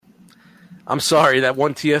I'm sorry, that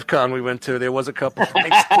one TFCon we went to, there was a couple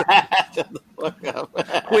things. Shut the fuck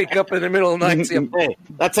up. Wake up in the middle of the night and see a Hey,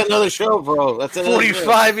 that's another show, bro. That's another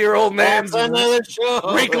 45-year-old man. That's another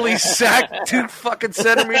show. Wrinkly sack, 2 fucking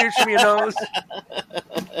centimeters from your nose.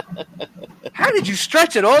 How did you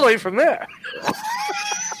stretch it all the way from there?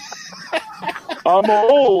 I'm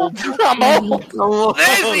old. I'm old.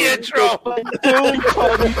 There's the intro.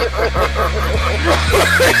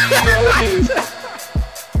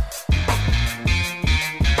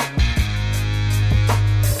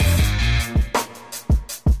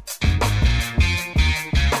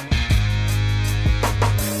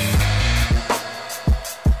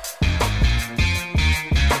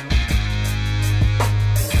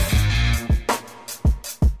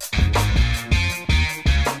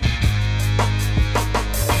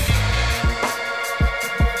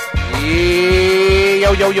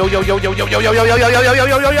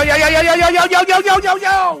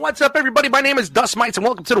 Yo. What's up, everybody? My name is Dust Mites, and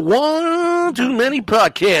welcome to the One Too Many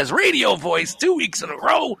Podcast. Radio Voice, 2 weeks in a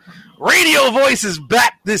row. Radio Voice is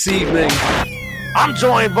back this evening. I'm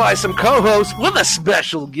joined by some co-hosts with a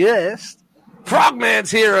special guest.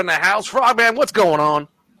 Frogman's here in the house. Frogman, what's going on?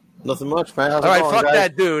 Nothing much, man. How's All it right, going, fuck guys?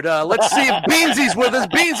 that dude. Let's see if Beansy's with us.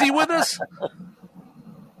 Beansy with us?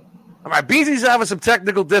 All right, Beansy's having some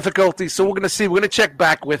technical difficulties, so we're going to see. We're going to check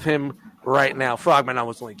back with him right now. Frogman, I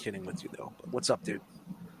was only kidding with you, though. But what's up, dude?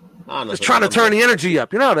 Just trying to turn the energy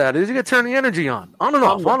up. You know that. You got to turn the energy on. On and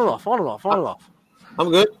off, on and off, on and off, on and off. I'm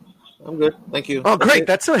good. Thank you. Oh, great.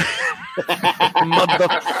 That's it.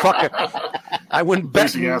 Motherfucker. I wouldn't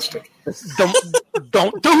bet. Enthusiastic.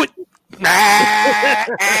 Don't do it.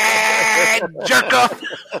 Jerk off.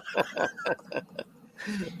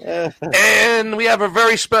 And we have a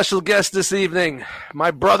very special guest this evening. My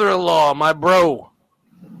brother-in-law, my bro.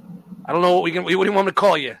 I don't know what do you want me to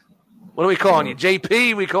call you? What are we calling you?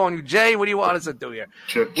 JP? We calling you Jay? What do you want us to do here?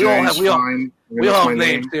 We all have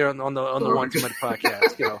names here on the One Too Many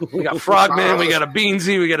podcast. You know, we got Frogman, we got a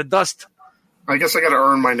Beansy, we got a Dust. I guess I got to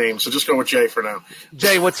earn my name, so just go with Jay for now.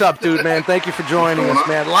 Jay, what's up, dude, man? Thank you for joining us,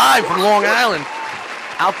 man. Live from Long Island.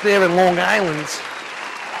 Out there in Long Island.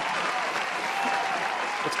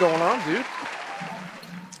 What's going on, dude?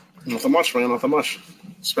 Nothing much, man. Nothing much.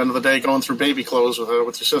 Spending the day going through baby clothes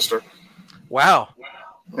with your sister. Wow.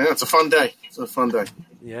 Yeah, it's a fun day.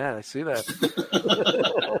 Yeah, I see that.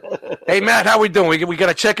 Hey, Matt, how we doing? We got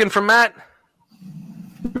a check-in from Matt?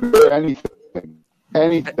 Anything.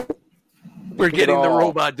 We're getting the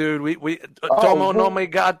robot, dude. We Tomo no me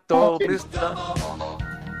gato, mister.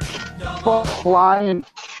 Flying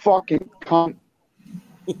fucking cunt.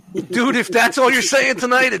 Dude, if that's all you're saying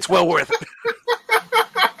tonight, it's well worth it.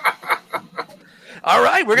 All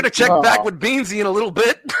right, we're going to check back with Beansy in a little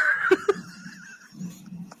bit.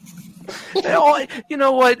 You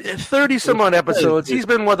know what? 30-some-odd episodes. He's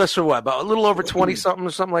been with us for what? About a little over 20-something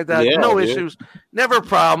or something like that. Yeah, no dude. issues. Never a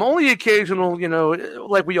problem. Only occasional,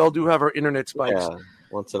 like we all do have our internet spikes. Yeah,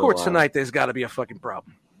 once in Of a course, while. tonight there's got to be a fucking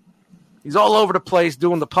problem. He's all over the place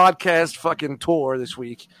doing the podcast fucking tour this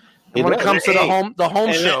week. And when it comes to the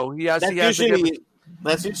home show,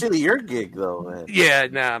 That's usually your gig, though, man. Yeah,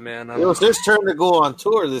 nah, man. It was his turn to go on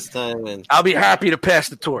tour this time, and I'll be happy to pass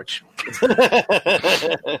the torch.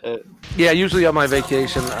 Yeah, usually on my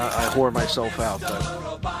vacation, I whore myself out.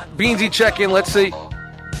 But Beansy, check in. Let's see.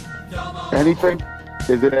 Anything?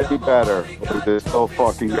 Is it any better? Or is it so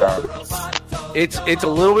fucking garbage? It's a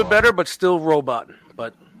little bit better, but still robot.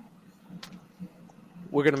 But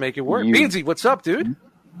we're gonna make it work. Beansy, what's up, dude?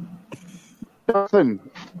 Nothing.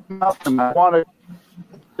 I want to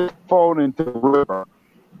put the phone into the river.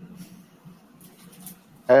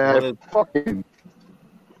 And fucking.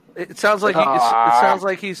 It sounds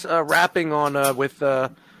like he's rapping on with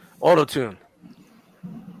auto-tune.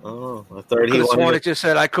 oh, I thought he This wanted. morning just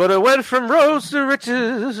said I could have went from rose to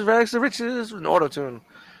riches, rags to riches, with an auto-tune.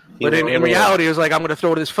 But in reality, it was like I'm going to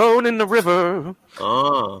throw this phone in the river.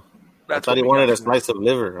 Oh, I That's thought he what we wanted got. a slice of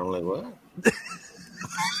liver. I'm like, what?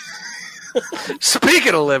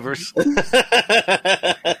 Speaking of livers,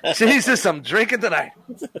 Jesus, I'm drinking tonight.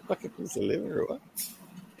 Fucking piece of liver or what?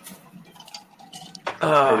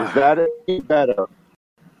 Is that any better?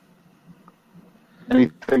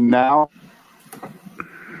 Anything now?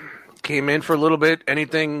 Came in for a little bit,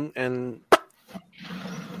 anything, and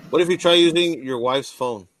What if you try using your wife's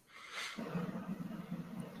phone?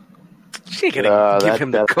 she ain't gonna give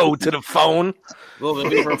him the code to the phone. Well,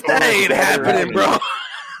 maybe her phone That ain't happening, bro.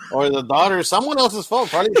 Or the daughter, someone else's phone.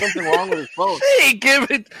 Probably something wrong with his phone. Hey,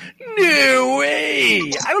 give it. No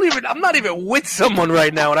way. I'm not even with someone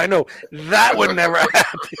right now, and I know that would never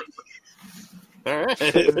happen. All right.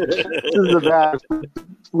 This is that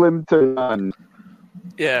slim to none.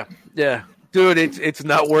 Yeah, dude, it's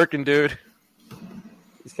not working, dude.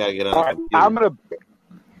 He's got to get on. All right, I'm gonna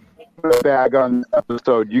put a bag on this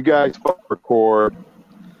episode. You guys record.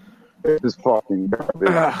 This is fucking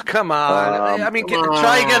garbage. Come on. Um, I mean,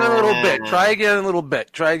 try again in a little bit. Try again in a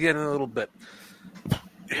little bit.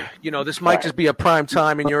 You know, this might just be a prime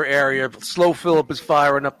time in your area. Slow Philip is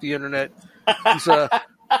firing up the internet.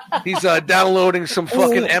 He's downloading some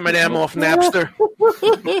fucking Eminem off Napster.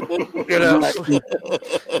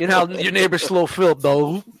 You know your neighbor Slow Philip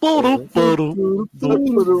though.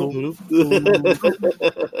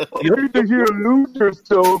 You need to hear lose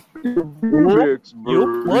yourself.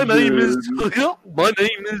 My name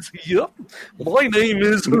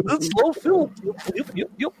is Slow Philip. Yep.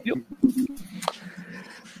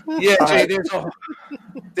 Yeah, Jay.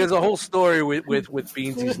 There's a whole story with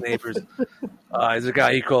Beansy's neighbors. There's a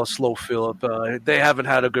guy he calls Slow Philip. They haven't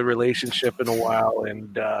had a good relationship in a while,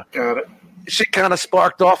 and Got it. shit kind of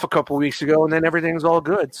sparked off a couple weeks ago, and then everything's all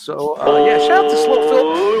good. So yeah, shout out to Slow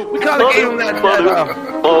Philip. We kind of gave him that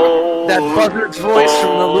buzzard's voice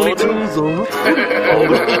from the Looney Tunes. All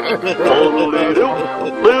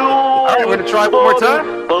right, we're gonna try one more time.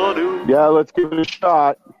 Yeah, let's give it a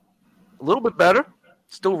shot. A little bit better.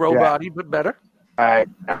 Still robot-y, but better. I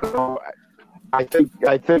think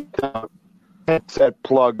the headset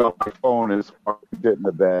plug on my phone is getting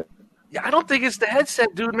to bed. Yeah, I don't think it's the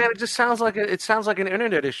headset, dude. Man, it just sounds like an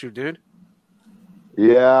internet issue, dude.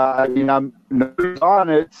 Yeah, I mean, I'm on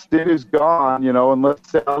it. Sid is gone, unless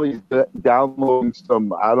Sally's downloading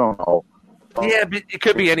some, I don't know. Yeah, but it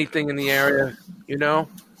could be anything in the area, you know?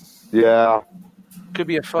 Yeah. Could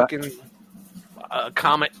be a fucking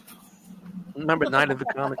comet. Remember Night of the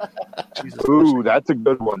Comet? Jesus. Ooh, that's a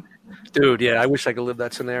good one. Dude, yeah, I wish I could live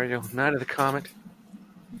that scenario. Night of the Comet.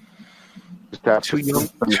 Two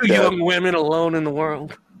young women alone in the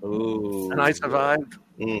world. Ooh. And I survived.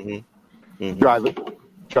 Drive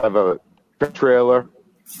a trailer.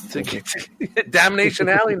 Damnation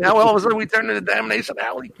Alley. Now all of a sudden we turn into Damnation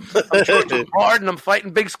Alley. I'm George hard and I'm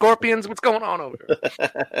fighting big scorpions. What's going on over here?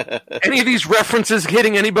 Any of these references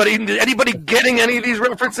hitting anybody? Anybody getting any of these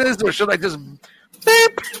references, or should I just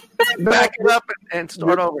back it up and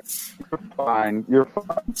start over? Fine, you're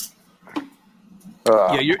fine.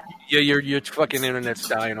 Your fucking internet's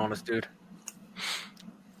dying on us, dude.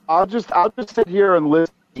 I'll just sit here and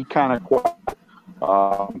listen. Be kind of quiet.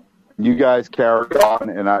 You guys carry on,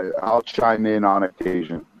 and I'll chime in on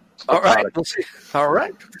occasion. All right, we'll see. All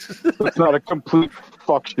right. It's not a complete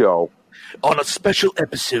fuck show. On a special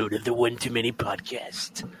episode of the One Too Many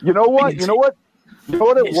podcast. You know what? You know what it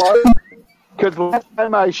was? Because last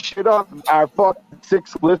time I shit on our fucking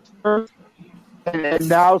 6 listeners, and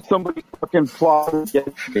now somebody fucking plotted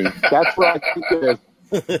against me. That's what I think it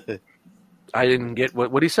is. I didn't get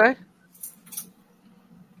what did he say?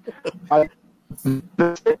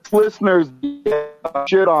 The 6 listeners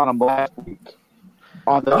shit on them last week.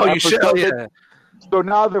 On the you should. Oh, yeah. So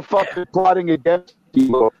now they're fucking plotting against you,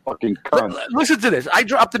 little fucking cunt. Listen to this. I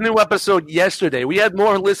dropped a new episode yesterday. We had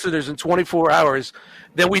more listeners in 24 hours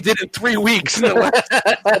than we did in 3 weeks in the last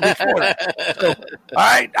before. So, all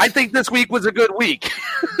right, I think this week was a good week.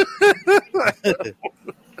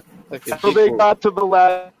 So they got to the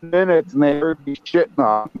last minutes and they heard me shitting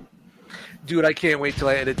on them. Dude, I can't wait till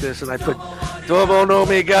I edit this and I put Domo no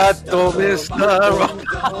me gato, Mr.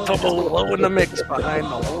 Roboto in the mix behind the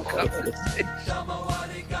whole conversation.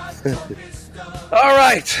 All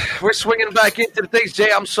right, we're swinging back into the things. Jay,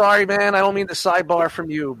 I'm sorry, man. I don't mean to sidebar from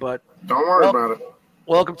you, but Don't worry about it.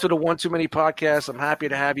 welcome to the One Too Many podcast. I'm happy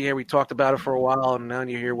to have you here. We talked about it for a while, and now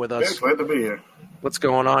you're here with Yeah, us. glad to be here. What's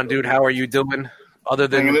going on, dude? How are you doing? Other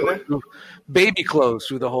than Hanging in there. baby clothes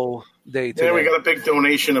through the whole day today. Yeah, we got a big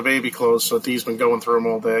donation of baby clothes, so Dee's been going through them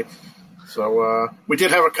all day. So we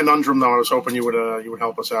did have a conundrum, though. I was hoping you would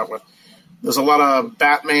help us out with. There's a lot of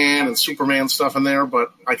Batman and Superman stuff in there,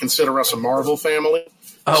 but I consider us a Marvel family.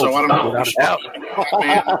 Oh, so I don't know. without a doubt.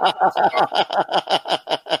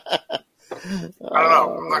 I don't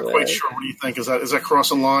know. I'm not quite sure. What do you think? Is that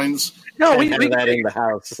crossing lines? No, we that in the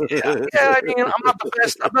house. yeah, I mean, I'm not the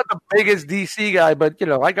best. I'm not the biggest DC guy, but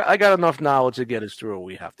I got enough knowledge to get us through what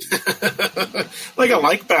we have to do. Like I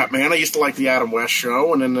like Batman. I used to like the Adam West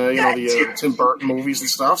show, and then the Tim Burton movies and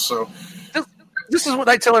stuff. So This is what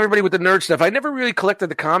I tell everybody with the nerd stuff. I never really collected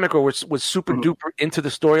the comic or was super duper into the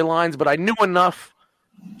storylines, but I knew enough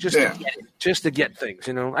just to get things.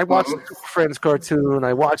 I watched the Super Friends cartoon.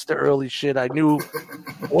 I watched the early shit. I knew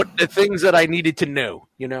what the things that I needed to know.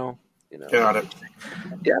 You know. Got it.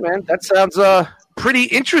 Yeah, man, that sounds pretty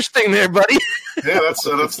interesting there, buddy. Yeah,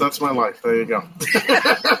 that's my life. There you go.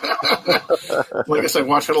 Like I said,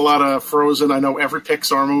 watching a lot of Frozen. I know every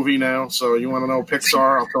Pixar movie now. So you want to know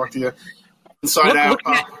Pixar? I'll talk to you. Inside Out,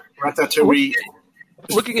 Ratatouille.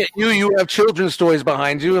 Looking at you, you have children's toys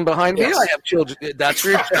behind you, and behind me, I have children. That's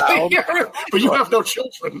your child. Yeah, but you have no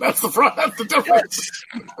children. That's the difference.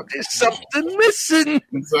 There's something missing.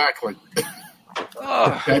 Exactly.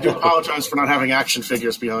 I do apologize for not having action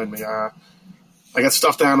figures behind me. I got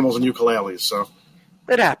stuffed animals and ukuleles, so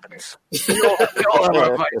it happens. We all have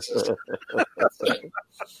our vices.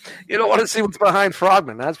 You don't want to see what's behind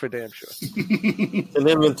Frogman. That's for damn sure. An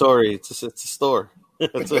inventory. It's a store.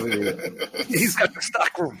 That's what it is. He's got the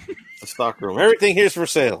stock room. The stock room. Everything here's for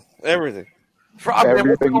sale. Everything. Frogman,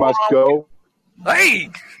 Everything must go. Hey,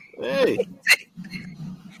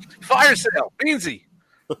 fire sale, Beansy.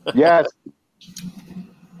 Yes.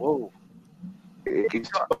 Whoa. Keep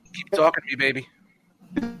talking to me, baby.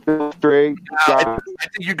 Straight. I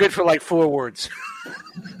think you're good for like 4 words.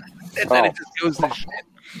 And then it just goes to shit.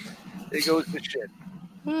 It goes to shit.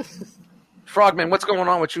 Frogman, what's going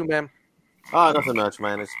on with you, man? Nothing much,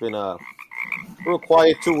 man. It's been a real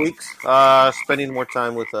quiet 2 weeks. Spending more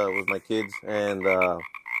time with my kids and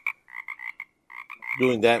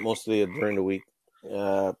doing that mostly during the week.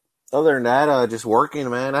 Other than that, just working,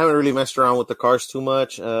 man. I haven't really messed around with the cars too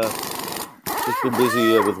much. Just been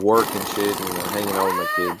busy with work and shit and hanging out with my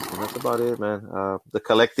kids. And that's about it, man. The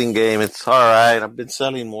collecting game, it's all right. I've been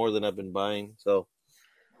selling more than I've been buying, so,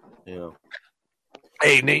 you know.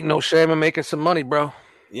 Hey, ain't no shame in making some money, bro.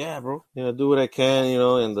 Yeah, bro. Do what I can,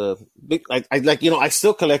 and the big, I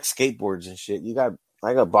still collect skateboards and shit.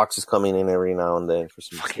 I got boxes coming in every now and then for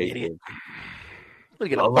some fucking skateboards. idiot. We're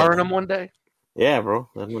gonna burn them one day. Yeah, bro.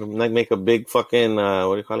 I'm gonna make a big fucking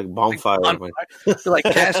what do you call it, bonfire? You're like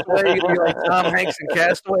Castaway. You're like Tom Hanks in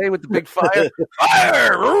Castaway with the big fire.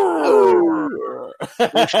 Fire!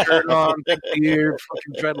 Shirt on, big beard,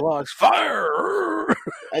 fucking dreadlocks. Fire!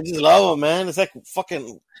 I just love them, man. It's like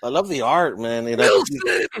fucking. I love the art, man.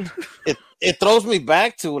 It throws me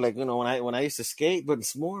back to when I used to skate, but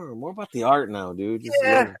it's more about the art now, dude.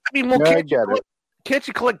 I mean, can't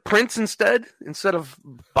you collect prints instead of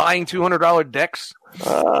buying $200 decks?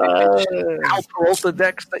 Peralta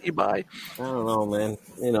decks that you buy. I don't know, man.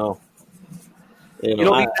 You don't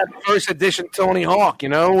need that first edition Tony Hawk,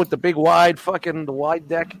 with the big wide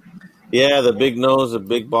deck. Yeah, the big nose, the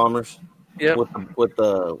big bombers. Yeah, with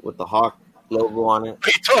the Hawk logo on it.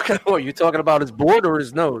 Are you talking about his board or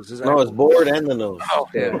his nose? His board and the nose. Oh,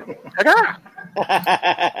 yeah.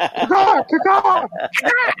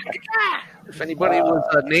 If anybody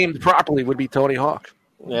was named properly, it would be Tony Hawk.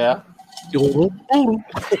 Yeah. Slow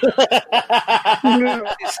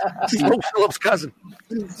Phillips' cousin.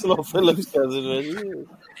 Slow Phillips' cousin, man.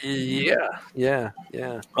 Yeah.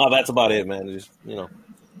 Oh, that's about it, man.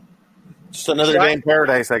 Just another day in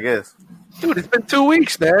paradise, I guess. Dude, it's been 2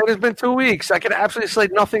 weeks, man. It's been 2 weeks. I can absolutely say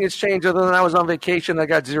nothing has changed other than I was on vacation. I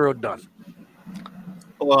got zero done.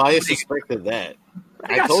 Well, I suspected that.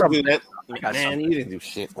 I told you that. Man, you didn't do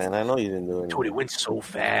shit, man. I know you didn't do anything. Dude, it went so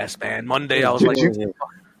fast, man. Monday, I was like...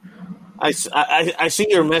 I see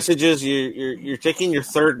your messages. You're taking your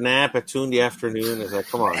third nap at 2 in the afternoon. It's like,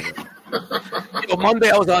 come on, man. Monday,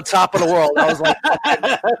 I was on top of the world. I was like,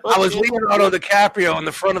 I was Leonardo DiCaprio in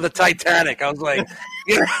the front of the Titanic. I was like,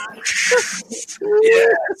 6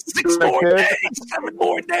 more days, 7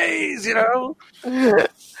 more days,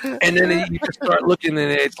 And then you just start looking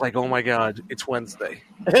and it's like, oh my God, it's Wednesday.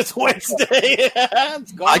 It's Wednesday.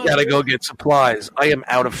 It's gone. I gotta go get supplies. I am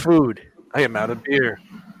out of food. I am out of beer.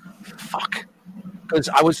 Fuck. Because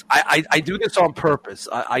I do this on purpose.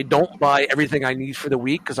 I don't buy everything I need for the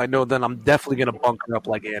week because I know then I'm definitely going to bunker up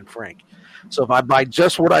like Anne Frank. So if I buy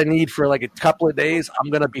just what I need for like a couple of days, I'm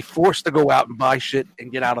going to be forced to go out and buy shit and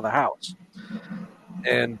get out of the house.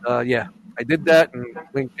 And I did that and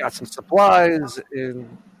went got some supplies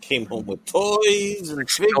and came home with toys and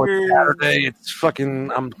figures. Saturday, it's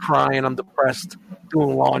fucking. I'm crying. I'm depressed.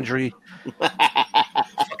 Doing laundry.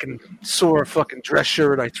 Fucking sore fucking dress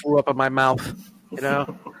shirt. I threw up in my mouth.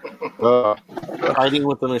 Fighting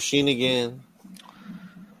with the machine again.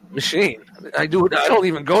 Machine. I do it. I don't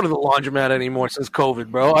even go to the laundromat anymore since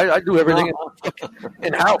COVID, bro. I do everything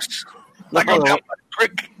in house. I go down by the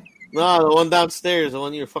creek. No, the one downstairs, the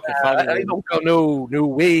one you're fucking fighting. I don't go no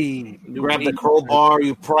way. You grab the crowbar,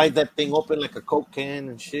 you pried that thing open like a Coke can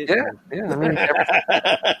and shit. Yeah. I mean, ever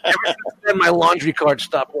since then, my laundry card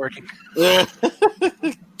stopped working.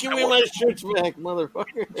 Give me my shirts back,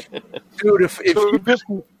 motherfucker. Dude, if you just...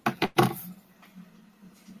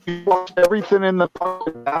 You wash everything in the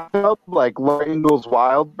fucking bathtub, like Laura Ingalls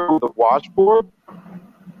Wilder with a washboard.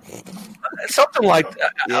 Something like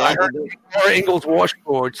that. Yeah, I heard Laura Ingalls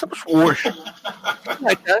washboard. Some swoosh.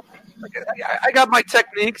 Like that. I got my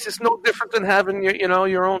techniques. It's no different than having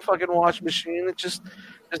your own fucking wash machine. It just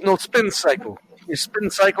there's no spin cycle. Your spin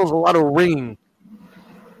cycle is a lot of rain.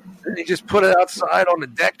 And you just put it outside on the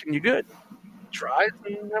deck and you're good. Try it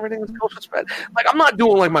and everything goes as bad. Like I'm not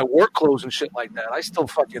doing like my work clothes and shit like that. I still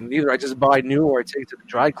fucking either I just buy new or I take it to the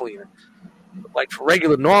dry cleaner. But like for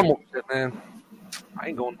regular normal shit, man, I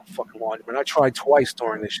ain't going to fucking laundry. I tried twice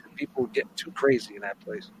during this shit. People were getting too crazy in that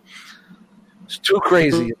place. It's too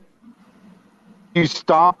crazy. You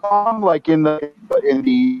stomp on like in the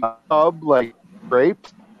tub, like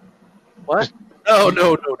grapes. What? No.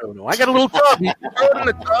 I got a little tub. You throw it in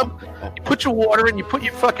the tub. You put your water in. You put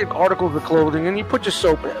your fucking articles of clothing in. You put your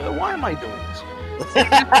soap in. Why am I doing this?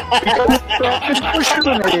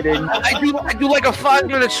 I do like a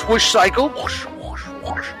 5-minute swish cycle. Whoosh, whoosh,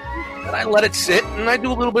 whoosh. And I let it sit. And I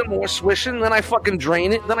do a little bit more swishing. Then I fucking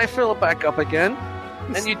drain it. Then I fill it back up again.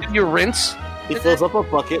 Then you do your rinse. He fills up a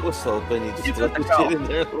bucket with soap and he just throws the shit in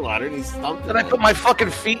there in water and he stumps it. Then I put my fucking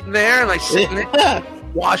feet in there and I sit in it.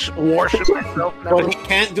 Wash it myself. But he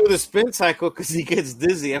can't do the spin cycle because he gets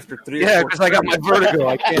dizzy after 3 or 4 because I got my vertigo.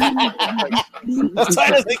 I can't. That's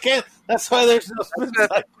why they can't. That's why there's no spin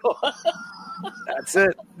cycle. That's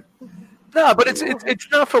it. No, but it's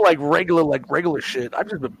not for like regular shit. I've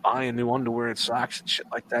just been buying new underwear and socks and shit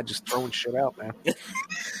like that, just throwing shit out, man.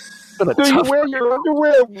 So you wear your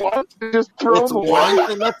underwear once and just throw them away?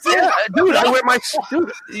 And that's it. Yeah, dude, I wear my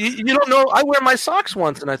dude. You don't know? I wear my socks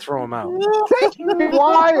once and I throw them out. That's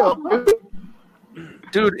wild.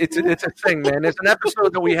 Dude, it's a thing, man. There's an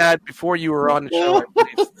episode that we had before you were on the show.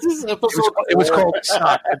 It was called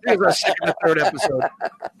Socks. I think it was our second or third episode.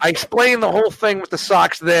 I explained the whole thing with the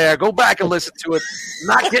socks there. Go back and listen to it.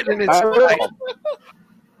 Not getting it inside.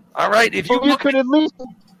 All right, if you could at least.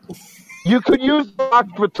 You could use socks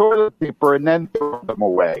for toilet paper and then throw them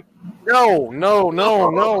away. No.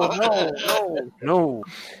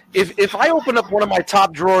 If I open up one of my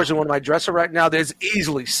top drawers in one of my dresser right now, there's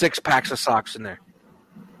easily 6 packs of socks in there.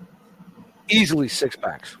 Easily 6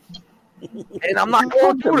 packs. And I'm not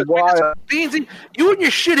going through it. Beansy, you and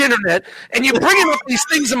your shit internet, and you're bringing up these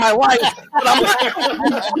things in my life, but I'm not.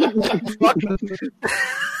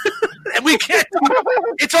 And we can't.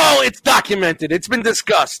 It's documented. It's been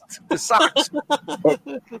discussed. The socks.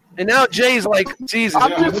 And now Jay's like, Jesus,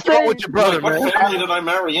 what's wrong with your brother, what man? family did I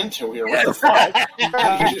marry into here? What the fuck?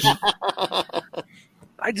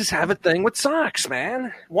 I just have a thing with socks,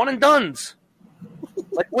 man. One and dones.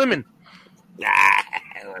 Like women.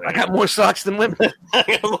 I got more socks than women.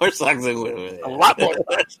 I got more socks than women. A lot more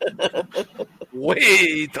socks.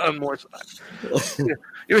 Way ton more socks. You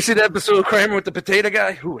ever see that episode of Kramer with the potato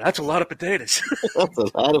guy? Ooh, that's a lot of potatoes. That's a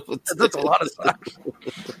lot of potatoes. That's a lot of socks.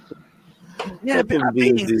 Yeah, man,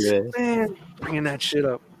 bringing that shit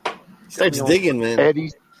up. Starts digging, man.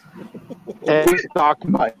 Eddie's sock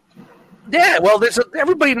mic. Yeah, well,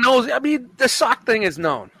 everybody knows. I mean, the sock thing is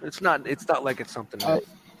known. It's not like it's something else.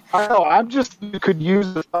 I know. I'm just you could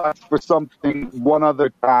use the socks for something one other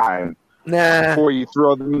time. Nah. Before you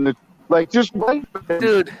throw them in the just wait.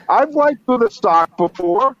 Dude, I've wiped with a sock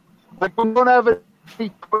before. Like we don't have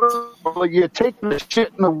any like you're taking the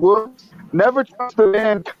shit in the woods. Never trust a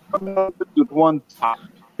man coming up with one sock.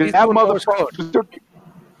 That motherfucker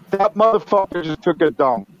just took a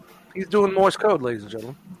dump. He's doing Morse code, ladies and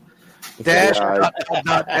gentlemen. Dash, dot,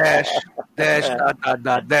 dash, dash,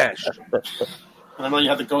 dot, dash. I know you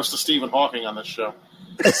had the ghost of Stephen Hawking on this show.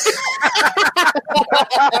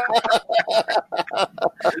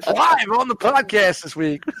 Live on the podcast this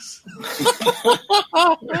week.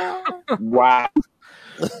 Wow.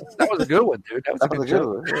 That was a good one, dude. That was a good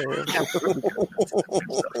joke.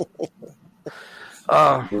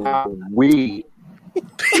 We.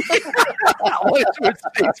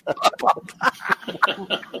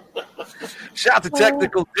 Shout out to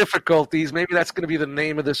technical difficulties. Maybe that's going to be the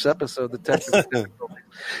name of this episode, the technical difficulties.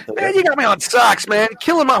 Man, you got me on socks, man.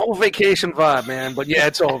 Killing my whole vacation vibe, man. But yeah,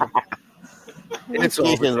 it's over. It's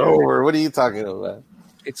over. What are you talking about?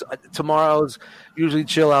 It's tomorrow's usually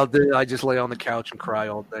chill out day. I just lay on the couch and cry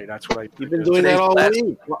all day. That's what I do. You've been doing that all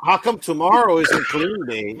week. How come tomorrow isn't clean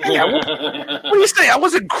day? Yeah, what do you say? I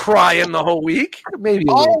wasn't crying the whole week. Maybe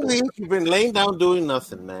all week you've been laying down doing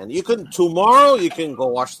nothing, man. Tomorrow you can go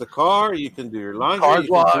wash the car. You can do your laundry.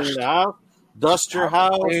 You can clean the house, dust your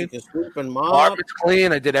house. You can sweep and mop. Carpet's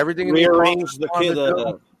clean. I did everything. Rearrange the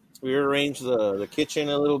rearrange the kitchen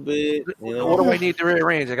a little bit. You know, What do I need to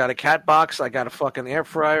rearrange? I got a cat box, I got a fucking air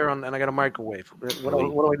fryer, and I got a microwave. What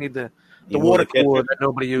do I need to? The You water move the cooler ketchup- that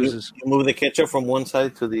nobody uses. You move the ketchup from one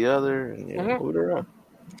side to the other, and move it around.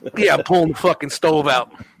 Yeah, I'm pulling the fucking stove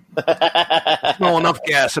out. No enough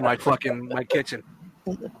gas in my kitchen.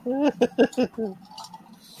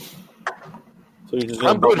 So you're just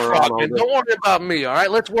gonna I'm good, bum around all Frogman. day. Don't worry about me, all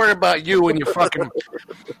right? Let's worry about you and your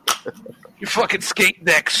fucking skate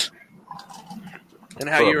decks. And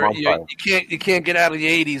how For a you can't get out of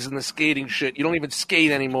the 80s and the skating shit. You don't even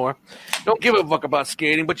skate anymore. You don't give a fuck about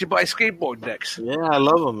skating, but you buy skateboard decks. Yeah, I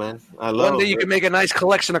love them, man. I love One day them. you can make a nice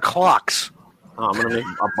collection of clocks. Oh, I'm gonna make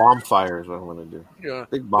a bonfire. Is what I'm gonna do. Yeah.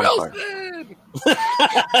 Big Well bonfire. said.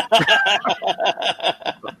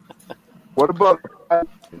 What about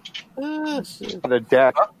Shit. on a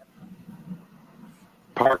deck,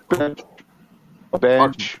 park bench, a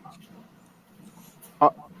bench?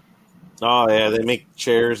 Oh yeah, they make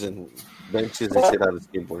chairs and benches and shit out of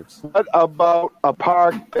skateboards. What about a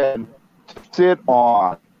park bench to sit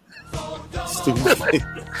on? Stupid.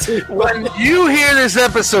 When you hear this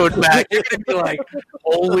episode back, you're going to be like,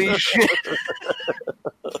 holy shit.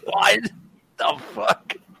 What the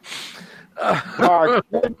fuck? Park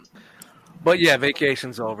bench. But yeah,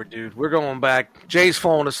 vacation's over, dude. We're going back. Jay's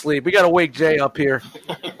falling asleep. We got to wake Jay up here.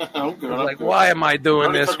 I'm good. Like, why am I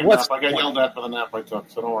doing this? What's I got yelled at for the nap I took,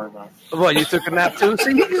 so don't worry about it. What, you took a nap too?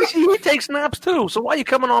 See, he takes naps too. So why are you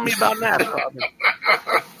coming on me about naps, Robin?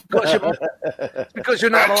 Because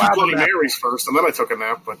you're I not had two allowed Bloody to nap. Marys first, and then I took a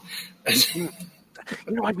nap. But You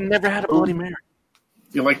know, I've never had a Bloody Mary.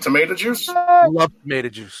 you like tomato juice? I love tomato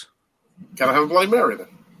juice. Gotta have a Bloody Mary then.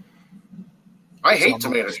 I hate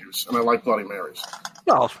tomato juice, and I like Bloody Marys.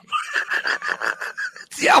 Well,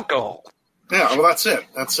 it's the alcohol. Yeah, well, that's it.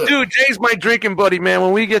 That's it. Dude, Jay's my drinking buddy, man.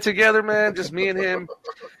 When we get together, man, just me and him,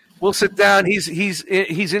 we'll sit down. He's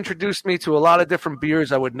introduced me to a lot of different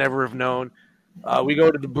beers I would never have known. We go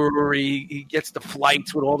to the brewery. He gets the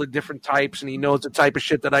flights with all the different types, and he knows the type of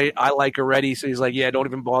shit that I like already. So he's like, "Yeah, don't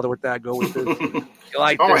even bother with that. Go with this." You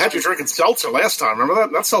like Oh, I this? had you drinking seltzer last time. Remember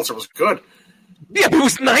that? That seltzer was good. Yeah, it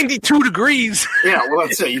was 92 degrees. Yeah, well,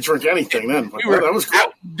 that's it. You drink anything then. But We were that was cool.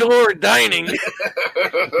 outdoor dining in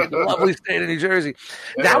the lovely state of New Jersey.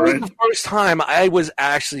 Yeah, That was right. the first time I was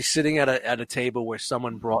actually sitting at a table where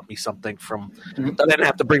someone brought me something from that I didn't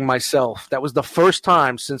have to bring myself. That was the first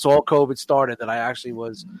time since all COVID started that I actually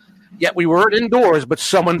was. Yet we weren't indoors, but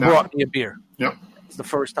someone No. brought me a beer. Yep. It's the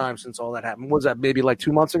first time since all that happened. What was that, maybe like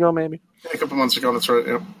 2 months ago, maybe? A couple months ago, that's right.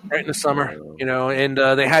 Yeah. Right in the summer, you know, and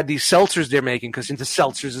they had these seltzers they're making because into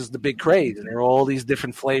seltzers is the big craze, and there are all these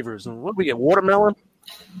different flavors. And what did we get? Watermelon?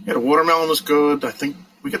 Yeah, the watermelon was good. I think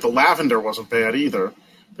we get the lavender wasn't bad either.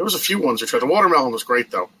 There was a few ones we tried. The watermelon was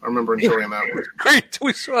great, though. I remember enjoying that one. Great.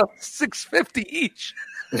 We saw $6.50 each.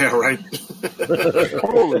 Yeah, right.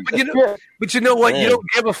 Holy But you know what? Man. You don't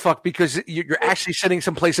give a fuck because you're actually sitting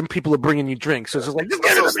someplace and people are bringing you drinks. So it's just like, just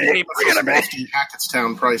That's get it those, to me. Bring it to those me. lofty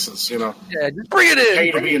Hackettstown prices, you know. Yeah, just bring it Pay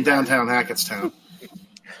in. to be in downtown Hackettstown.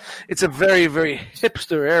 It's a very, very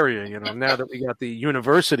hipster area, you know, now that we got the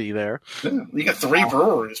university there. You got 3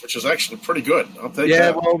 breweries, which is actually pretty good. I'll take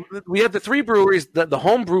Yeah, that. well, we have the 3 breweries. The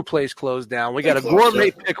home brew place closed down. We got a They closed, gourmet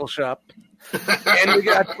yeah. pickle shop. And we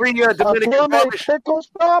got 3 Dominican gourmet barbershops. pickle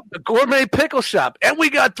shop? A gourmet pickle shop. And we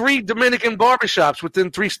got 3 Dominican barbershops within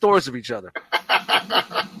 3 stores of each other.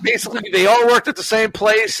 Basically, they all worked at the same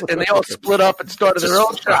place, and they all split up and started their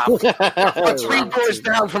own shop. But 3 doors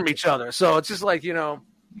down from each other. So it's just like, you know,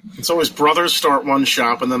 It's always brothers start one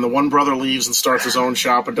shop, and then the one brother leaves and starts his own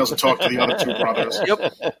shop and doesn't talk to the other 2 brothers. yep.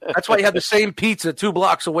 That's why you have the same pizza 2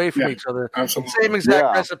 blocks away from Yeah, each other. absolutely. Same exact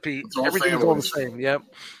Yeah. recipe. all Everything's all the families. same. Yep.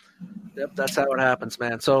 Yep, that's how it happens,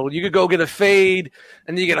 man. So you could go get a fade,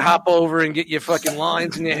 and you can hop over and get your fucking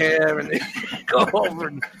lines in your hair, and go over.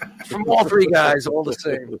 And from all 3 guys, all the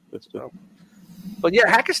same. So. But yeah,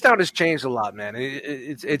 Hackettstown has changed a lot, man.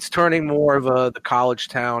 It's turning more of the college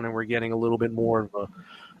town, and we're getting a little bit more of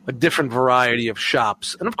a different variety of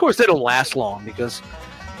shops. And of course, they don't last long because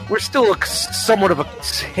we're still somewhat of a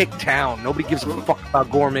hick town. Nobody gives a fuck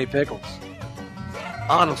about gourmet pickles.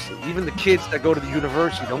 Honestly, even the kids that go to the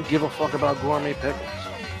university don't give a fuck about gourmet pickles.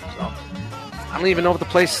 So I don't even know if the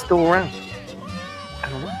place is still around. I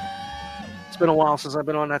don't know. It's been a while since I've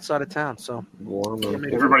been on that side of town. So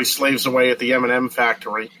Everybody slaves away at the M&M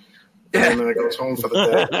factory, and then it goes home for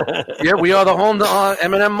the day. yeah, we are the home to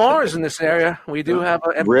M&M Mars in this area. We do have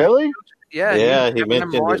a Really? Yeah, Yeah, he M&M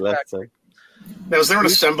mentioned Mars it last factory. time. Now, is there an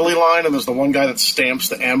assembly line, and there's the one guy that stamps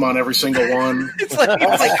the M on every single one? It's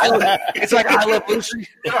like I Love Lucy.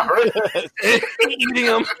 Yeah, right. Eating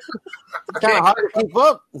them. Kind of hard to keep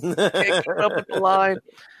up. Can't keep up with the line.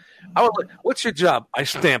 What's your job? I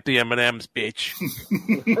stamp the M&Ms, bitch.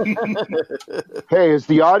 Hey, is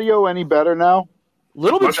the audio any better now? A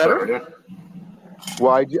little bit Much better. better, yeah.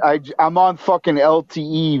 Well, I'm on fucking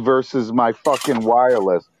LTE versus my fucking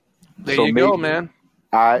wireless. There So you go, maybe- man.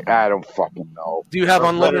 I don't fucking know. Do you have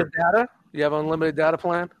That's unlimited data? You have unlimited data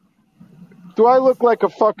plan? Do I look like a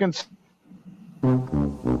fucking...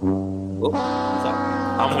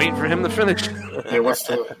 I'm waiting for him to finish. Yeah, what's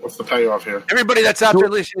the payoff here? Everybody that's out there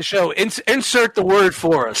listening to the show, insert the word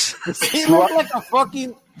for us. He looked like a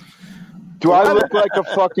fucking. Do I look like a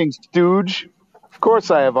fucking stooge? Of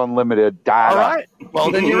course I have unlimited data. All right.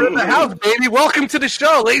 Well, then you're in the house, baby. Welcome to the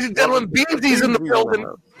show, ladies and gentlemen. Beansy's in the building.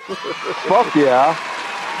 Fuck yeah.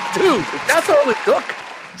 Dude, that's all it took.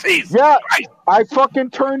 Jeez. Yeah, Christ. I fucking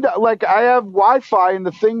turned... Like, I have Wi-Fi and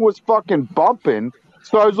the thing was fucking bumping.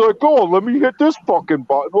 So I was like, oh, let me hit this fucking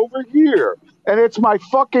button over here. And it's my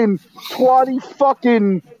fucking twatty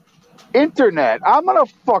fucking internet. I'm going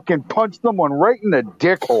to fucking punch someone right in the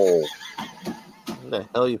dick hole. What the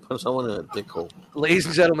hell you put someone in a dick hole? Ladies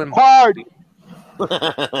and gentlemen, Hard.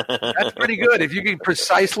 that's pretty good. If you can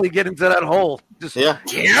precisely get into that hole. Just, Yeah.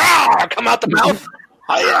 come out the mouth.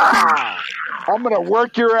 I'm going to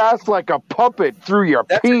work your ass like a puppet through your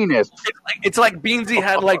penis. It's like Beansy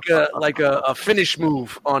had like a finish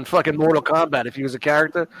move on fucking Mortal Kombat. If he was a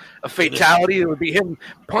character, a fatality, it would be him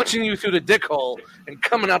punching you through the dick hole and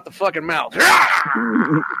coming out the fucking mouth.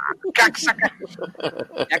 Cocksucker.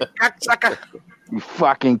 Cocksucker. You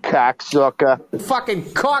fucking cocksucker. Fucking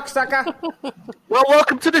cocksucker. Well,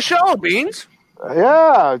 welcome to the show, Beans.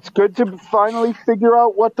 Yeah, it's good to finally figure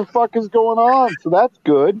out what the fuck is going on. So that's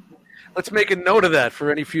good. Let's make a note of that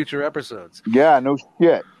for any future episodes. Yeah, no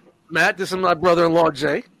shit. Matt, this is my brother-in-law,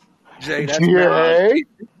 Jay. Jay, that's Matt. Jay?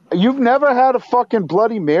 You've never had a fucking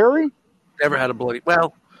Bloody Mary? Never had a bloody,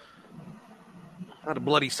 well, not a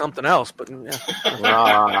bloody something else, but yeah.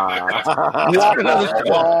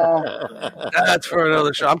 That's for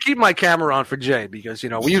another show. I'm keeping my camera on for Jay because,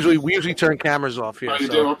 we usually turn cameras off here. Oh, you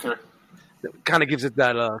so do? Okay. it kind of gives it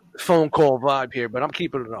that phone call vibe here, but I'm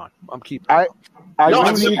keeping it on. I No, do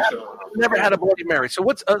I've need, never had a Bloody Mary. So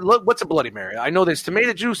what's a Bloody Mary? I know there's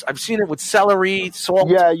tomato juice. I've seen it with celery, salt.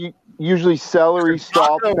 yeah, usually celery,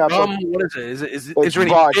 salt, Vodka, pepper. rum, what is it? Is It's there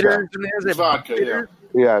any vodka. bitters in there? Is it Vodka, bitter?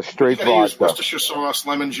 Yeah, straight You gotta use vodka. Worcestershire sauce,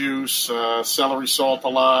 lemon juice, celery salt a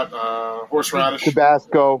lot, horseradish.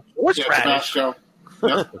 Tabasco. Horseradish. Tabasco.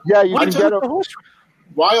 Yep. Yeah, you What can is get with the a... horseradish?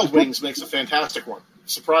 Wild Wings makes a fantastic one.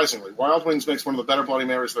 Surprisingly, Wild Wings makes one of the better Bloody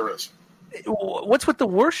Marys there is. What's with the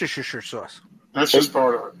Worcestershire sauce? That's just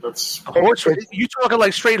part of it. That's Horseradish? You talking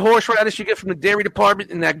like straight horseradish you get from the dairy department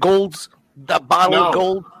in that bottle of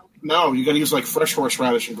gold? no. You got to use like fresh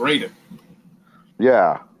horseradish and grate it.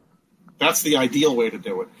 Yeah. That's the ideal way to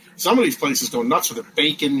do it. Some of these places go nuts with it.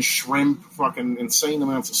 Bacon, shrimp, fucking insane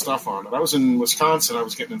amounts of stuff on it. I was in Wisconsin. I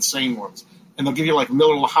was getting insane ones. And they'll give you like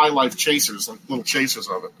Miller High Life chasers, like little chasers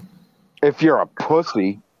of it. If you're a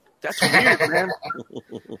pussy. That's weird, man.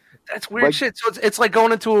 That's weird Like- shit. So it's like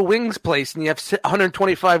going into a wings place and you have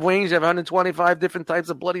 125 wings. You have 125 different types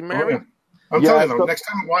of Bloody Mary. I'm Yeah, telling you, though, so- next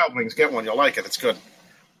time at Wild Wings, get one. You'll like it. It's good.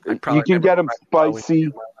 I'd You probably can never get them try Wild Wings spicy. in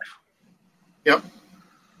my life. Yep.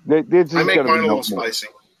 They're just I make gonna be mine a no little more. spicy.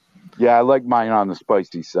 Yeah, I like mine on the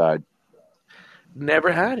spicy side.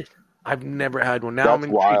 Never had it. I've never had one. Now I'm That's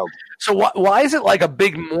intrigued. wild. So why is it like a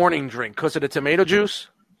big morning drink? Because of the tomato juice?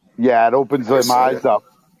 Yeah, it opens them so, eyes up.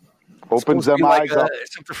 Opens Supposed to them be like eyes up.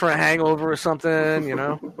 something for a hangover or something,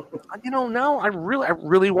 No, I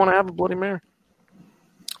really want to have a Bloody Mary.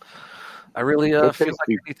 I really They're feel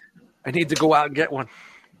like tasty. I need to go out and get one.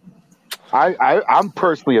 I'm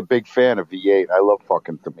personally a big fan of V8. I love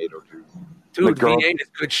fucking tomato juice. Dude, The girl- V8 is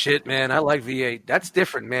good shit, man. I like V8. That's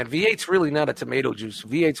different, man. V8's really not a tomato juice.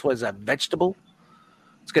 V8's what is that, vegetable?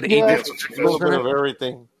 It's got 8 Yeah. different A vegetables little in bit it. of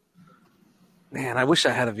everything. Man, I wish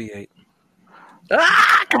I had a V8.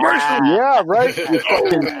 Commercial! Yeah, right. You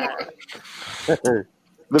fucking,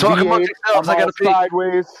 the Talk among V8, yourselves, I I'm all gotta pee.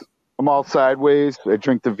 sideways. I'm all sideways. I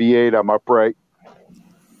drink the V8. I'm upright.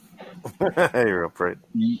 You're upright.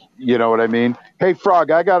 You know what I mean? Hey,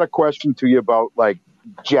 Frog, I got a question to you about like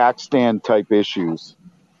jack stand type issues.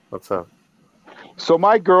 What's up? So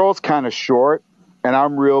my girl's kind of short, and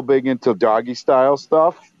I'm real big into doggy style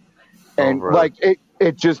stuff, and right. like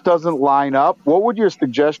it just doesn't line up. What would your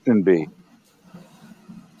suggestion be?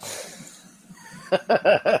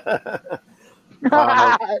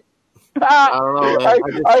 I don't know.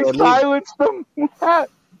 Man. I silenced them.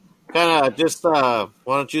 Kind of just, why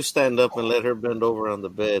don't you stand up and let her bend over on the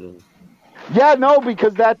bed? And Yeah, no,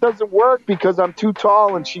 because that doesn't work because I'm too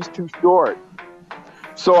tall and she's too short.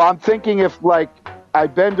 So I'm thinking if, like, I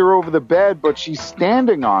bend her over the bed, but she's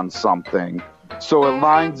standing on something, so it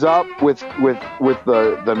lines up with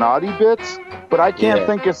the naughty bits. But I can't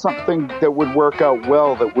think of something that would work out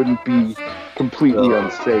well that wouldn't be completely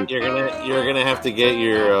unsafe. you're gonna have to get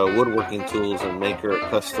your woodworking tools and make her a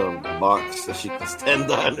custom box that she can stand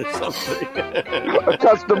on or something. A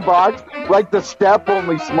custom box, like the step,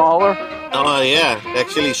 only smaller. Oh yeah,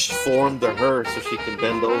 actually formed to her so she can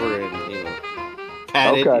bend over and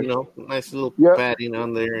pat it. Nice little padding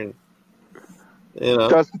on there, and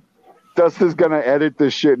Dustin's gonna edit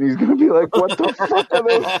this shit, and he's gonna be like, "What the fuck are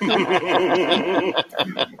those?"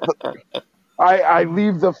 I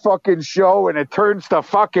leave the fucking show, and it turns to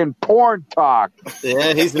fucking porn talk.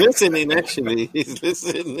 Yeah, he's listening. Actually, he's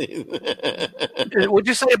listening. What'd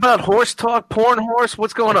you say about horse talk? Porn horse?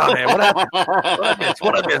 What's going on here? What happened?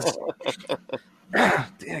 What I missed?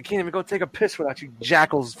 Damn, I can't even go take a piss without you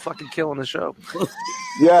jackals fucking killing the show.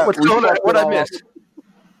 Yeah, what's going on? What I missed?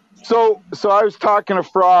 So I was talking to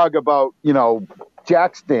Frog about,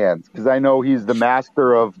 jack stands, because I know he's the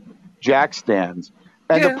master of jack stands.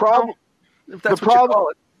 And the problem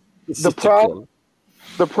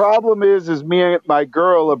is me and my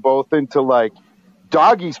girl are both into like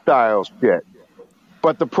doggy style shit.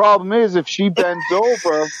 But the problem is if she bends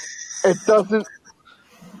over,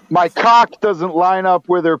 my cock doesn't line up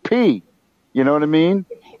with her pee. You know what I mean?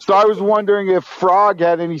 So I was wondering if Frog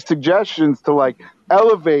had any suggestions to like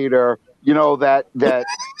elevator, that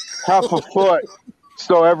half a foot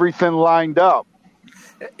so everything lined up.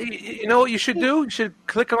 You know what you should do? You should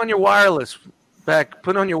click on your wireless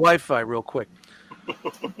put on your Wi-Fi real quick.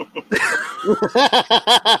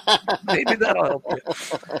 Maybe that'll help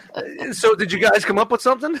you. So did you guys come up with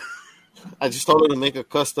something? I just told her to make a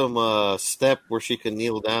custom step where she can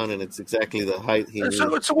kneel down, and it's exactly the height he needs. So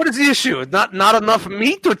what is the issue? Not enough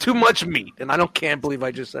meat or too much meat? And I can't believe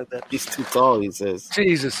I just said that. He's too tall, he says.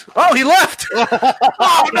 Jesus. Oh, he left.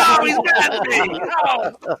 Oh, no, he's mad at me.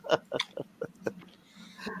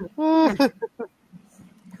 No.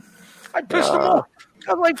 I pissed him off.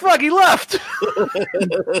 I'm like, fuck, he left.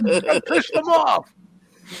 I pissed him off.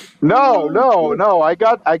 No. I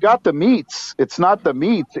got the meats. It's not the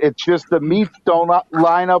meats. It's just the meats don't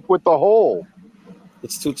line up with the hole.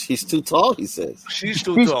 He's too tall, he says. She's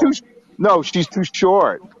too tall. No, she's too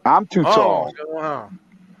short. I'm too tall. Wow.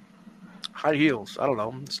 High heels. I don't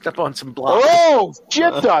know. Step on some blocks. Oh,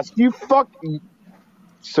 shit dust. You fucking...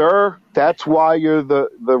 Sir, that's why you're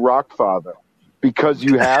the rock father. Because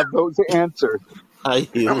you have those answers. High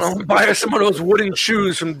heels. I don't know. Buy her some of those wooden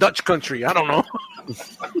shoes from Dutch country. I don't know.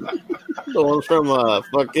 The one from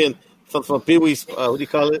Pee-wee's, what do you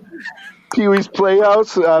call it? Pee-wee's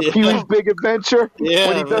Playhouse, Pee-wee's Big Adventure,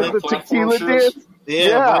 when he does the tequila dance.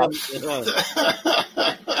 Yeah.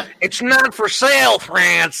 It's not for sale,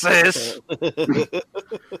 Francis.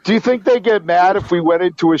 Do you think they get mad if we went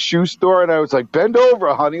into a shoe store and I was like, bend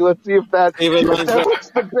over, honey, let's see if that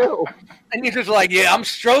what's the bill? And you're just like, yeah, I'm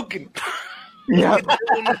stroking. Yeah.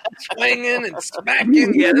 Swinging and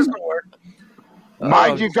smacking. Yeah, this will work.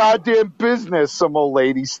 Mind your goddamn business, some old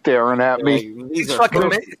lady staring at me. He's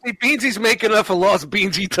fucking Beansy's making up for lost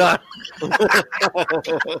Beansy time.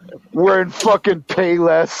 We're in fucking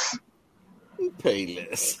Payless.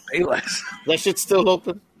 Payless. That shit's still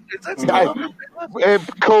open?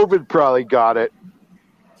 COVID probably got it.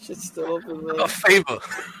 Shit's still open, man. A favor.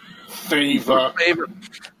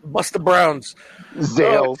 Buster Browns.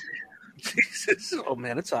 Zales. Jesus. Oh,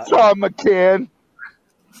 man, it's hot. Tom McCann.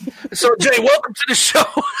 So, Jay, welcome to the show.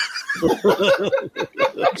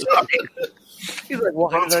 I'm sorry. He's like, well,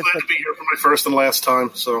 I'm glad to be here for my first and last time.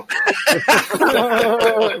 So,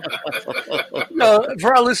 no,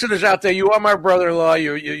 for our listeners out there, you are my brother-in-law.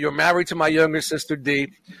 You're married to my younger sister,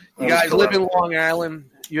 Dee. You guys live in Long Island.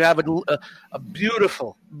 You have a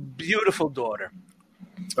beautiful, beautiful daughter.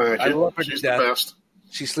 I love her. She's the best.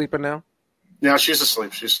 She's sleeping now? Yeah, she's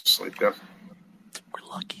asleep. Yeah. We're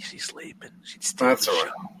lucky she's sleeping. That's all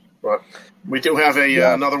right. But we do have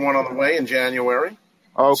another one on the way in January.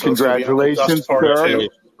 Oh, so congratulations, sir.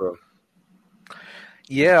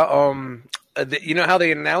 Yeah, you know how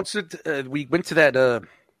they announced it? We went to that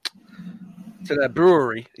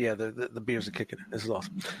brewery. Yeah, the beers are kicking. This is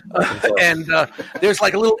awesome. And there's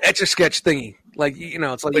like a little Etch-a-Sketch thingy. Like,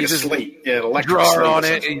 it's like you just draw on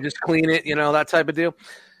it and you just clean it, that type of deal.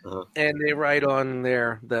 Uh-huh. And they write on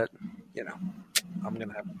there that, I'm going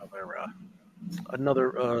to have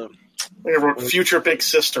another I wrote "Future Big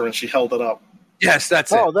Sister" and she held it up. Yes,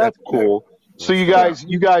 that's it. Oh, that's cool. So you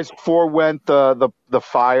guys forewent the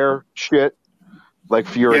fire shit, like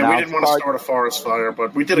for your Yeah, we announce didn't want to card? start a forest fire,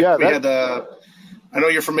 but we did. Yeah, We had. I know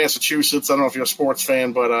you're from Massachusetts. I don't know if you're a sports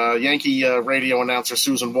fan, but Yankee radio announcer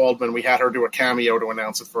Susan Waldman, we had her do a cameo to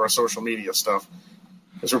announce it for our social media stuff.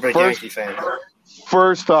 Because we're big Yankee fans.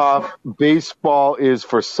 First off, baseball is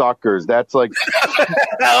for suckers. That's like,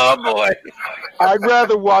 Oh boy. I'd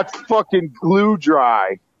rather watch fucking glue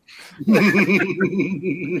dry.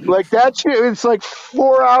 Like that shit, it's like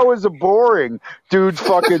 4 hours of boring. Dudes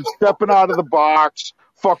fucking stepping out of the box,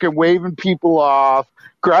 fucking waving people off,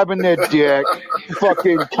 grabbing their dick,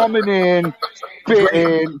 fucking coming in,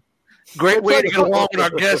 spitting. Great way to get along with our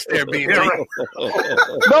guest there, Beans.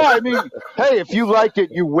 No, I mean, hey, if you like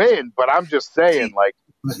it, you win. But I'm just saying, like,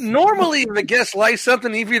 Normally, if the guest likes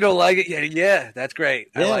something, if you don't like it, yeah, that's great.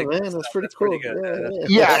 I Yeah, like man, it. that's pretty cool. good.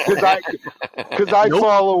 yeah, because I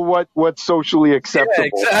follow what's socially acceptable.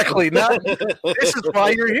 Yeah, exactly. This is why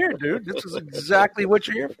you're here, dude. This is exactly what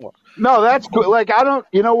you're here for. No, that's cool. Like, I don't.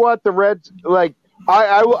 You know what? The Reds, like,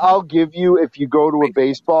 I'll give you, if you go to a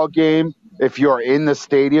baseball game, if you're in the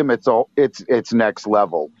stadium, it's next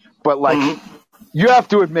level. But like, you have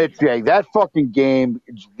to admit, Jay, that fucking game,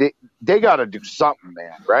 they got to do something,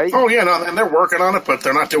 man. Right? Oh yeah, no, and they're working on it, but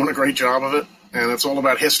they're not doing a great job of it. And it's all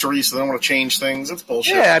about history, so they don't want to change things. It's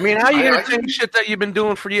bullshit. Yeah, I mean, how are you going to change shit that you've been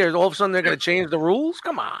doing for years? All of a sudden, they're going to change the rules?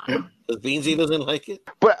 Come on. Because Beansy doesn't like it.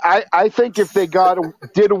 But I think if they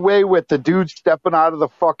did away with the dude stepping out of the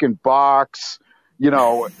fucking box, you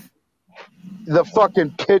know, the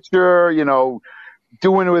fucking pitcher, you know,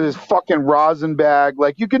 doing it with his fucking rosin bag,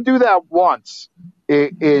 like, you can do that once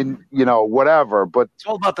in you know, whatever. But It's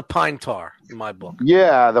all about the pine tar in my book.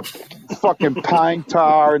 yeah, the fucking pine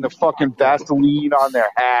tar and the fucking Vaseline on their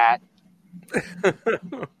hat.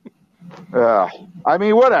 I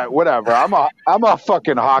mean, whatever. I'm a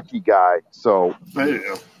fucking hockey guy, so There you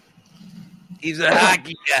go. He's a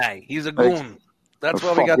hockey guy. He's a goon. That's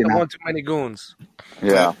why we got the fucking- one too many goons.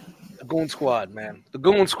 yeah. The goon squad, man. The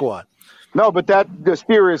goon squad. No, but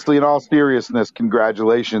seriously, in all seriousness,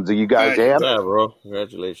 congratulations. Are you guys Hey, amped? Yeah, bro.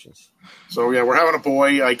 Congratulations. So yeah, we're having a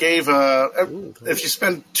boy. I gave if you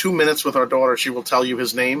spend 2 minutes with our daughter, she will tell you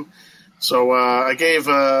his name. So I gave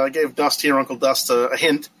Dust here, Uncle Dust, a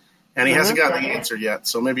hint, and he hasn't gotten the answer yet.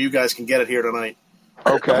 So maybe you guys can get it here tonight.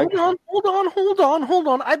 Okay. Hold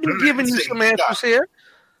on. I've been giving you some answers here.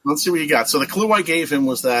 Let's see what you got. So the clue I gave him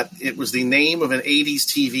was that it was the name of an 80s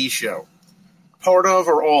TV show. Part of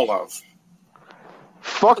or all of?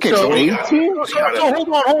 Fucking So- 18? So hold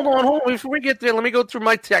on. Before we get there, let me go through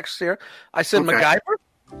my text here. I said Okay.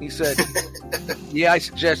 MacGyver. He said, yeah, I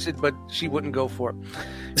suggested, but she wouldn't go for it.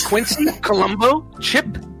 Quincy, Columbo,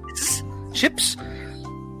 Chips.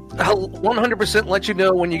 I'll 100% let you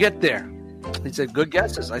know when you get there. He said, good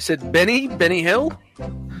guesses. I said, Benny Hill.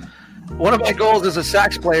 One of my goals as a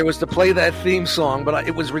sax player was to play that theme song, but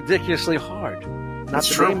it was ridiculously hard. Not That's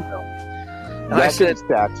the true. name, though. And I said,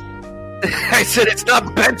 it's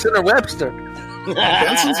not Benson or Webster.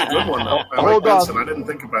 Benson's a good one, though. I Hold like on. Benson. I didn't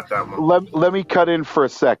think about that one. Let me cut in for a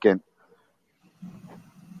second.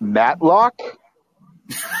 Matlock?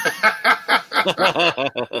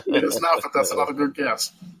 It is not, but that's another good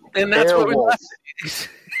guess. And that's what we Airwolf. left.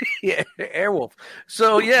 Yeah, Airwolf.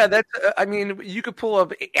 So yeah, that's. I mean, you could pull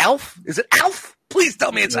up Alf. Is it Alf? Please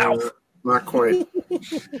tell me it's Alf. Not quite.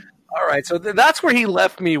 All right, so that's where he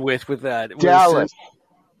left me with that. Was, Dallas.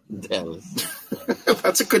 Dallas.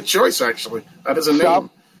 That's a good choice, actually. That is a name.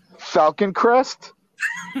 Falcon Crest?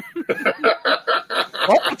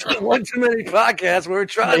 one too many podcasts. We're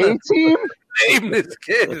trying to A-Team? name this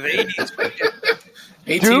kid. The 80s.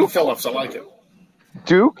 18 Duke? Phillips. I like it.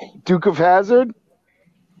 Duke of Hazzard?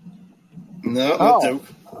 No, not Oh. Duke.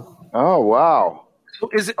 Oh, wow.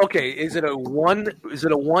 Is it okay? Is it a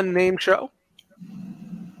one name show?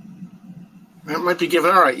 That might be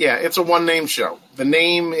given. All right, yeah, it's a one-name show. The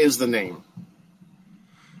name is the name.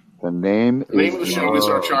 The name The name of the is... show is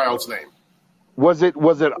our child's name. Was it,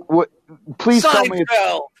 please tell me,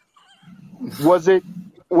 Seinfeld.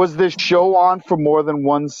 was this show on for more than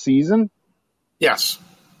one season? Yes.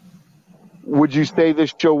 Would you say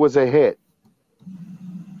this show was a hit?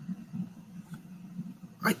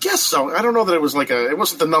 I guess so. I don't know that it was it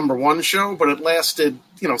wasn't the number one show, but it lasted,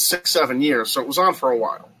 6-7 years, so it was on for a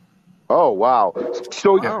while. Oh, wow.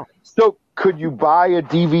 So could you buy a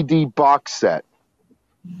DVD box set?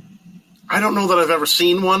 I don't know that I've ever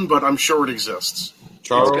seen one, but I'm sure it exists.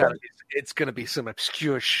 Charles. It's gonna be some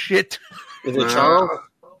obscure shit. Is it Charles?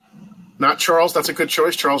 Not Charles. That's a good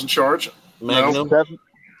choice. Charles in Charge. Magnum? Seven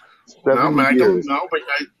No, Magnum. years. No, but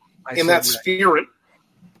In that spirit.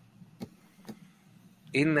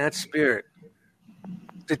 In that spirit.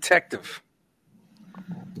 Detective.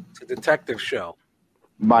 It's a detective show.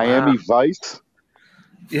 Miami Vice.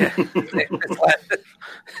 Yeah.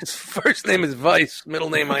 His first name is Vice, middle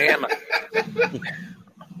name Miami.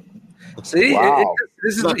 See? Wow.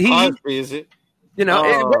 This is It's not he. Cosby, is it? You know,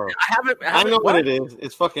 Oh. I I know what it is.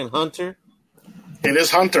 It's fucking Hunter. It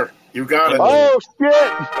is Hunter. You got it. Oh shit!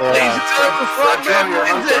 Ladies and gentlemen, Frogman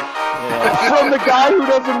wins it. Yeah. From the guy who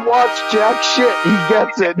doesn't watch jack shit, he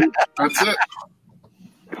gets it. That's it.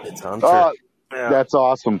 It's Hunter. Oh, Yeah. that's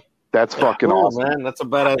awesome. That's fucking Cool, awesome. man. That's a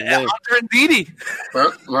badass Yeah, name. Hunter and Dee Dee.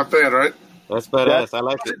 Well, not bad, right? That's badass. I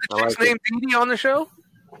like Is it. the I chick's like name it. Dee Dee on the show?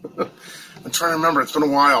 I'm trying to remember. It's been a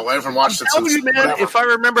while. I haven't watched it Tell since. you, man, whatever. if I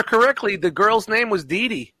remember correctly, the girl's name was Dee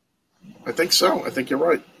Dee. I think so. I think you're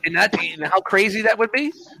right. And how crazy that would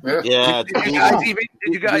be? Yeah. Yeah. Did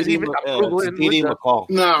you guys even? I'm Googling Dee Dee with the- McCall.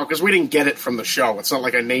 No, because we didn't get it from the show. It's not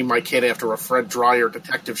like I named my kid after a Fred Dryer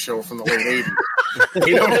detective show from the late 80s.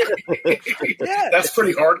 You know? Yeah. That's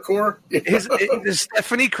pretty hardcore. His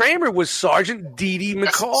Stephanie Kramer was Sergeant Dee Dee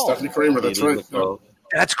McCall. Stephanie Kramer, that's Dee Dee right. McCall.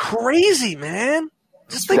 That's crazy, man.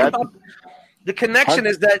 Just think That- about the connection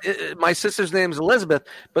is that my sister's name is Elizabeth,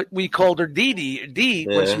 but we called her Dee Dee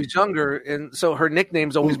when Yeah. she was younger, and so her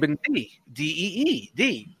nickname's always been Dee, D-E-E,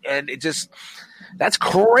 Dee, and it just that's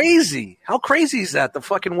crazy. How crazy is that? The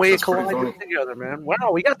fucking way That's it pretty collided funny. together, man.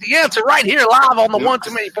 Wow, we got the answer right here live on the One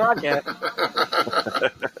Too Many podcast.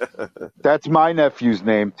 That's my nephew's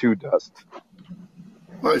name too, Dust.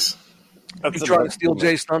 Nice. You trying to steal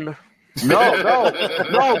Jay's thunder? No.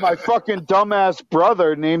 My fucking dumbass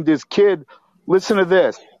brother named his kid. Listen to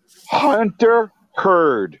this, Hunter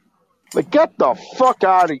Hurd. Like, get the fuck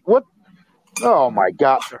out of what? Oh my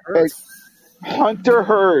god, hey, Hunter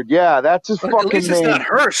Hurd. Yeah, that's his At fucking least it's name. not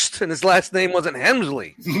Hurst, and his last name wasn't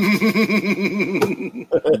Hemsley.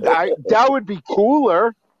 That would be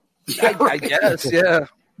cooler. I guess, yeah.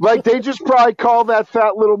 Like, they just probably call that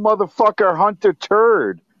fat little motherfucker Hunter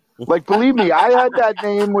Turd. Like, believe me, I had that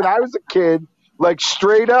name when I was a kid. Like,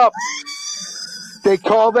 straight up. They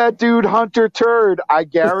call that dude Hunter Turd. I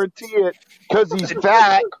guarantee it. Because he's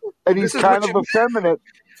fat and he's This is kind what of you- effeminate.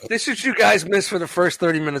 This is what you guys missed for the first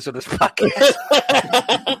 30 minutes of this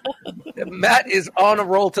podcast. Matt is on a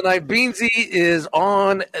roll tonight. Beansy is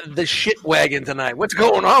on the shit wagon tonight. What's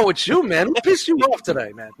going on with you, man? Who pissed you off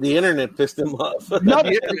today, man? The internet pissed him off.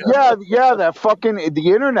 Yeah, that fucking the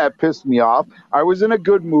internet pissed me off. I was in a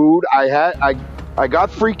good mood. I got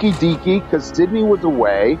freaky deaky because Sydney was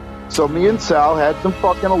away, so me and Sal had some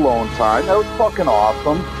fucking alone time. That was fucking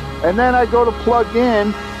awesome. And then I go to plug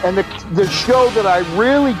in, and the show that I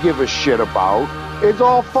really give a shit about is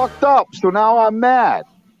all fucked up. So now I'm mad.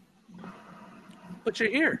 But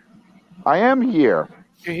you're here. I am here.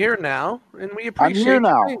 You're here now, and we I'm appreciate here you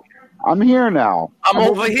now. being here. I'm here now. I'm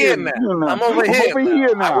over here now. I'm over here.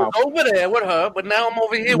 I now. was over there with her, but now I'm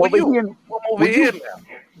over here I'm with over you. here. I'm over With here you. now.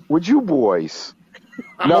 With you boys.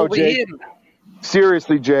 I'm No, over Jake. here now.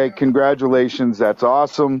 Seriously, Jay, congratulations. That's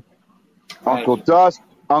awesome. Uncle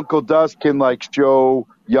Dust can like show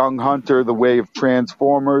young Hunter the way of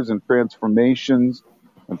Transformers and transformations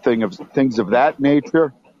and things of that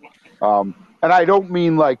nature. And I don't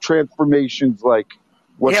mean like transformations like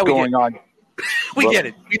what's Yeah, we going on. We get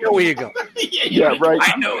it. We know where you're going. Yeah, right.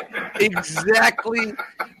 I know exactly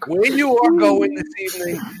where you are going this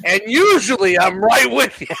evening, and usually I'm right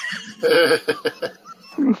with you.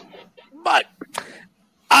 But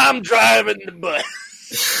I'm driving the bus.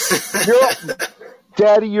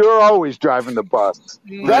 Daddy, you're always driving the bus.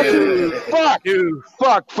 Fuck. Dude.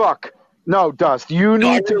 Fuck. No, Dust, you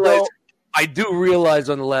No, need to go. I do realize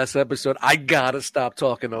on the last episode, I gotta stop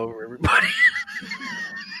talking over everybody.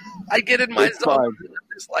 I get in It's myself. fine.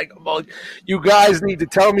 It's like, well, you guys need to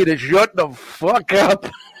tell me to shut the fuck up.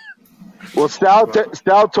 Well,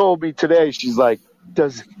 Stal told me today, she's like,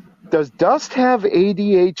 does Dust have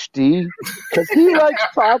ADHD? Because he likes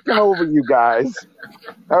talking over you guys.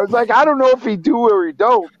 I was like, I don't know if he do or he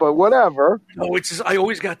don't, but whatever. No, it's just I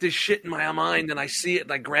always got this shit in my mind, and I see it,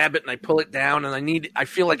 and I grab it, and I pull it down, and I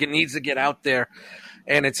feel like it needs to get out there,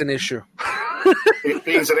 and it's an issue. It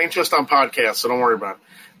means it ain't just on podcasts, so don't worry about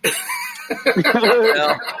it.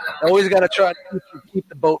 Well, I always got to try to keep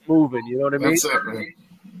the boat moving. You know what I mean? That's it, man.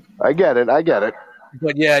 I get it.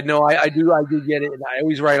 But yeah, no, I do get it, and I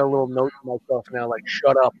always write a little note to myself now, like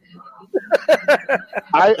 "shut up."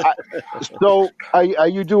 So, are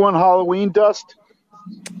you doing Halloween, Dust?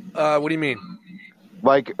 What do you mean?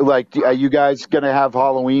 Like, are you guys gonna have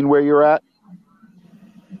Halloween where you're at?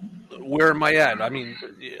 Where am I at? I mean,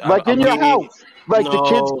 Like in your house? Like the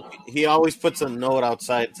kids. He always puts a note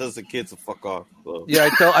outside and tells the kids to fuck off. So. Yeah,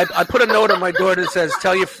 I put a note on my door that says,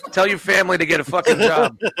 tell your family to get a fucking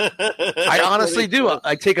job. I honestly do.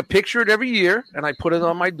 I take a picture of it every year, and I put it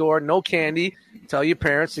on my door, no candy, tell your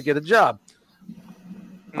parents to get a job.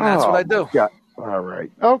 And that's what I do. Yeah. All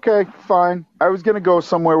right. Okay, fine. I was going to go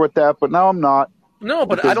somewhere with that, but now I'm not. No,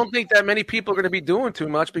 but I don't think that many people are going to be doing too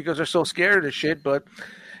much because they're so scared of this shit, but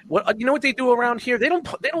you know what they do around here? They don't.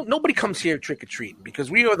 Nobody comes here trick or treating because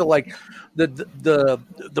we are the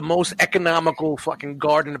most economical fucking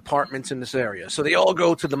garden apartments in this area. So they all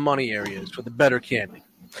go to the money areas for the better candy.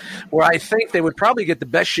 Where I think they would probably get the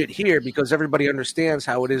best shit here because everybody understands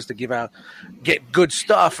how it is to get good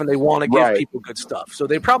stuff, and they want to give people good stuff. So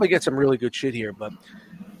they probably get some really good shit here. But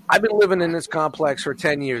I've been living in this complex for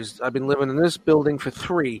 10 years. I've been living in this building for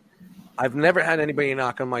 3. I've never had anybody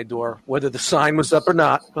knock on my door, whether the sign was up or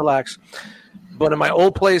not. Relax. But in my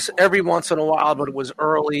old place, every once in a while, but it was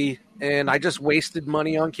early, and I just wasted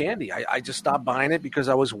money on candy. I just stopped buying it because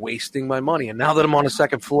I was wasting my money. And now that I'm on the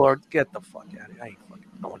second floor, get the fuck out of here. I ain't fucking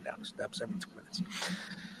going down the steps every 2 minutes.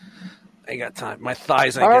 I ain't got time. My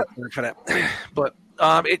thighs ain't got time for that. But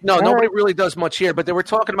nobody really does much here. But they were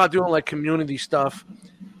talking about doing like community stuff.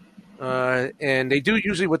 And they do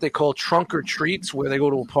usually what they call trunk or treats, where they go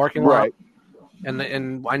to a parking lot.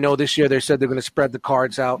 And I know this year they said they're going to spread the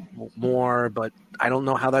cards out more, but I don't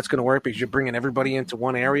know how that's going to work because you're bringing everybody into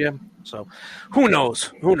one area. So who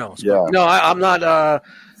knows? Yeah. No, I'm not.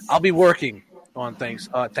 I'll be working on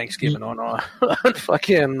Thanksgiving on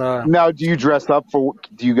fucking. Now, do you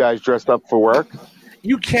guys dress up for work?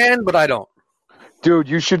 You can, but I don't. Dude,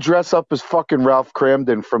 you should dress up as fucking Ralph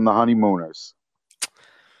Cramden from The Honeymooners.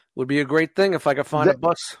 Would be a great thing if I could find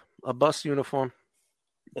a bus uniform.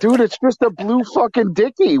 Dude, it's just a blue fucking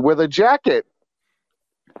dickie with a jacket.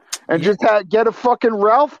 And just get a fucking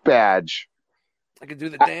Ralph badge. I could do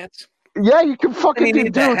the dance. Yeah, you can fucking you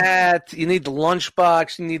need the hat, you need the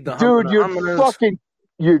lunchbox, you need the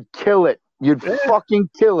you'd kill it. You'd fucking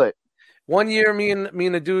kill it. One year, me and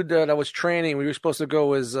the dude that I was training, we were supposed to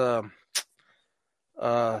go as what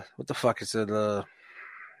the fuck is it?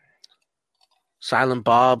 Silent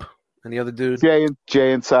Bob and the other dude. Jay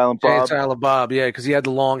and Silent Bob. Jay and Silent Bob, yeah, because he had the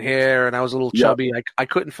long hair and I was a little chubby. I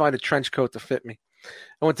couldn't find a trench coat to fit me.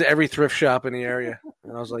 I went to every thrift shop in the area,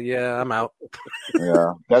 and I was like, yeah, I'm out.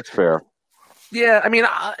 Yeah, that's fair. Yeah, I mean,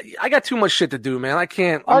 I got too much shit to do, man. I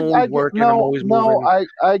can't. I'm always working. I'm always moving.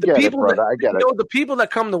 I get it, brother. I get it. The people that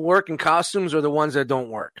come to work in costumes are the ones that don't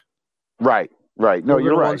work. Right. No,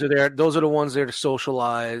 you're right. Those are the ones there to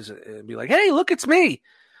socialize and be like, hey, look, it's me.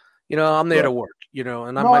 You know, I'm there to work,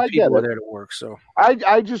 and my people are there to work. So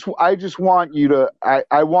I just want you to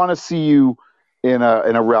I want to see you in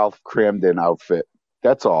a Ralph Cramden outfit.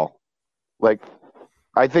 That's all. Like,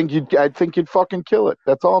 I think you'd fucking kill it.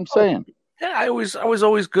 That's all I'm saying. Yeah, I was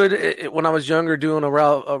always good when I was younger doing a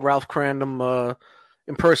Ralph Cramden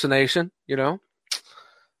impersonation.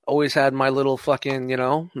 Always had my little fucking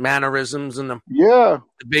mannerisms and the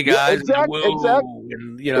big eyes and the woo,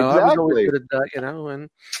 and I was always good at that. And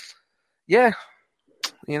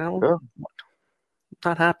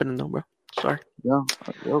not happening though, bro. Sorry. Yeah.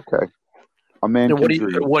 Okay. A man.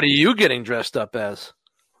 What are you getting dressed up as?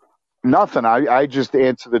 Nothing. I just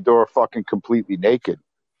answer the door fucking completely naked.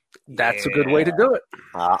 That's a good way to do it.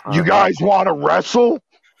 You guys want to wrestle?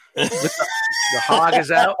 The hog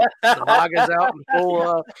is out. The hog is out in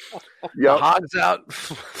full. The hog's out,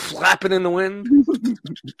 flapping in the wind.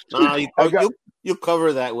 You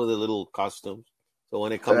cover that with a little costume, so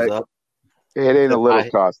when it comes up, it ain't a little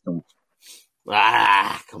costume.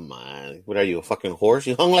 Come on! What are you, a fucking horse?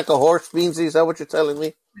 You hung like a horse, Beansy? Is that what you're telling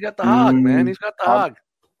me? You got the hog, man. He's got the hog.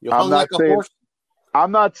 You hung like a horse.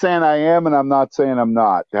 I'm not saying I am, and I'm not saying I'm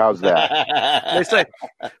not. How's that? They say,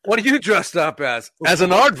 what are you dressed up as? As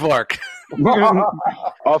an aardvark.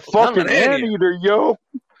 A fucking anteater, yo.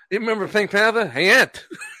 You remember Pink Panther? Hey, Ant.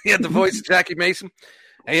 He had the voice of Jackie Mason.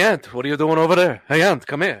 Hey, Ant, what are you doing over there? Hey, Ant,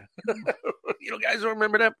 come here. Guys don't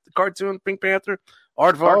remember that? The cartoon, Pink Panther?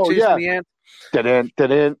 Aardvark chasing the ant. Dead ant.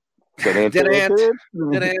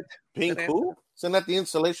 Pink who? Isn't that the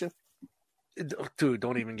installation? Dude,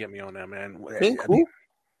 don't even get me on that, man. Pink who?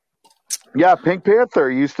 Yeah, Pink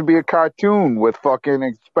Panther used to be a cartoon with fucking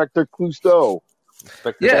Inspector Clouseau.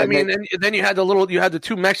 And then you had the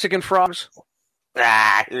 2 Mexican frogs.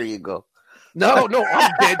 Here you go. No,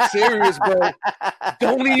 I'm dead serious, bro.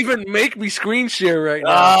 Don't even make me screen share right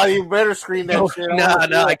now. You better screen that shit.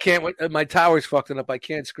 No, I can't. My tower's fucking up. I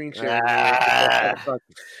can't screen share.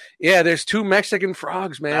 Yeah, there's 2 Mexican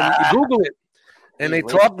frogs, man. You Google it. And they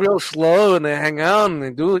talk real slow, and they hang out, and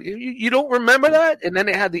they do. You don't remember that? And then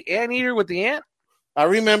they had the anteater with the ant. I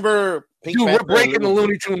remember Pink Dude, Panther we're breaking the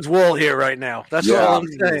Looney Tunes wall here right now. That's all I'm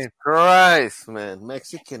saying. Christ, man.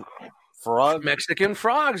 Mexican frog. Mexican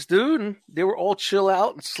frogs, dude. They were all chill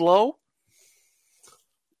out and slow.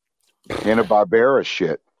 Hanna-Barbera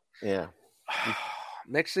shit. Yeah.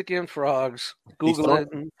 Mexican frogs. Google it.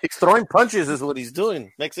 He's throwing punches is what he's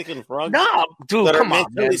doing. Mexican frogs. No, dude, that come are on,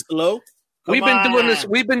 man. mentally slow. We've been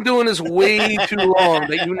doing this way too long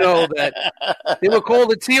that you know that they were called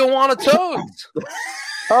the Tijuana Toads.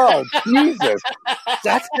 Oh, Jesus.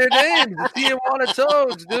 That's their name, the Tijuana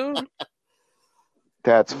Toads, dude.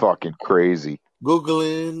 That's fucking crazy.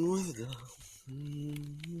 Googling with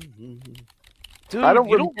Dude, I don't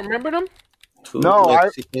you don't remember them? No,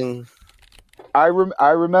 Mexican. I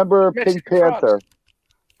remember Mexican Pink Panther, frogs.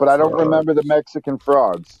 but I don't remember the Mexican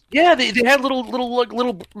frogs. Yeah, they had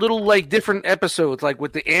little like different episodes, like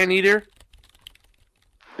with the anteater.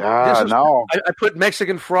 No. I put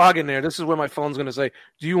Mexican frog in there. This is where my phone's going to say,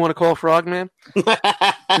 "Do you want to call Frogman?"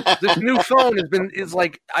 This new phone is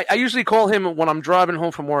like I usually call him when I'm driving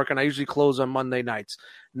home from work, and I usually close on Monday nights.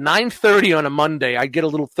 9:30 on a Monday, I get a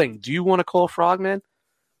little thing. Do you want to call Frogman?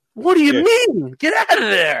 What do you mean? Get out of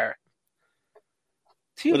there!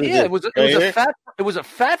 Yeah, it was a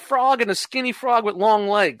fat frog and a skinny frog with long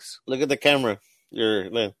legs. Look at the camera.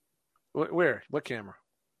 Where? What camera?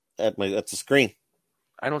 At the screen.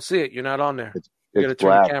 I don't see it. You're not on there. It's You got to turn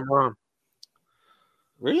black. the camera on.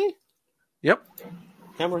 Really? Yep.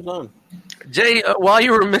 Camera's on. Jay, while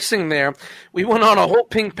you were missing there, we went on a whole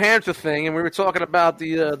Pink Panther thing, and we were talking about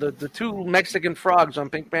the two Mexican frogs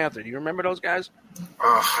on Pink Panther. Do you remember those guys?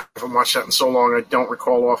 I haven't watched that in so long, I don't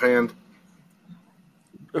recall offhand.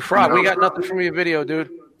 Frog, we got nothing from your video,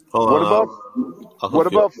 dude. What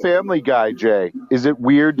about Family Guy, Jay? Is it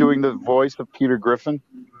weird doing the voice of Peter Griffin?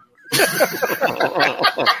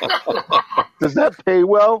 Does that pay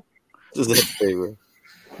well?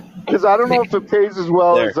 Because I don't know if it pays as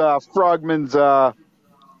well as Frogman's Joe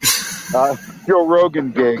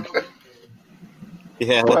Rogan gig.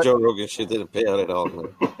 Yeah, that Joe Rogan shit didn't pay out at all, man.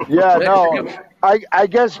 Yeah, no. I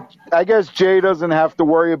guess Jay doesn't have to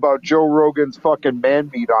worry about Joe Rogan's fucking man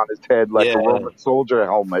meat on his head like a Roman soldier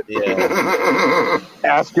helmet. Yeah.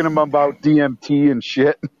 Asking him about DMT and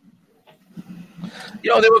shit.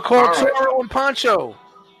 Yo, they were called Toro and Pancho.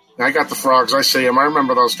 I got the frogs. I see them. I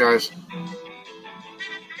remember those guys.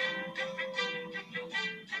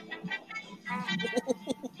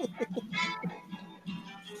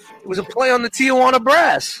 It was a play on the Tijuana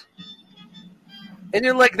Brass. And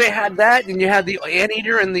you're like, they had that, and you had the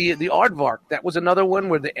anteater and the aardvark. That was another one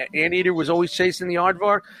where the anteater was always chasing the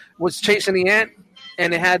aardvark, was chasing the ant,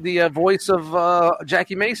 and it had the voice of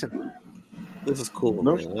Jackie Mason. This is cool.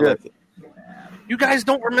 No man. shit. I like it. You guys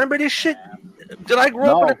don't remember this shit? Did I grow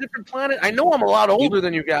up on a different planet? I know I'm a lot older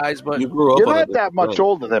than you guys, but You grew up You're on not it. that much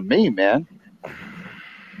older than me, man.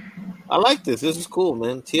 I like this. This is cool,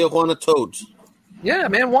 man. Tijuana Toads. yeah,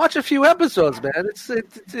 man, watch a few episodes, man. It's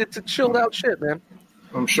a chilled out shit, man.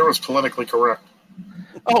 I'm sure it's politically correct.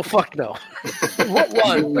 Oh fuck no! What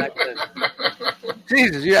was back then?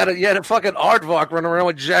 Jesus, you had a fucking aardvark running around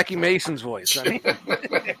with Jackie Mason's voice. I mean,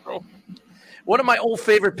 one of my old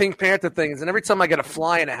favorite Pink Panther things, and every time I get a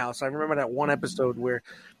fly in a house, I remember that one episode where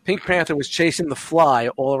Pink Panther was chasing the fly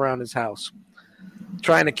all around his house,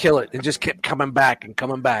 trying to kill it, and just kept coming back and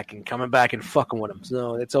coming back and coming back and fucking with him.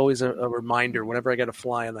 So it's always a reminder whenever I get a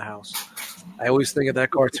fly in the house. I always think of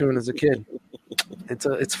that cartoon as a kid.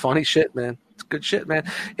 It's funny shit, man. It's good shit, man.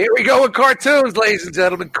 Here we go with cartoons, ladies and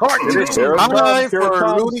gentlemen. Cartoons. Time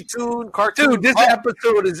for Looney Tune cartoon. Dude, this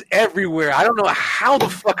episode is everywhere. I don't know how the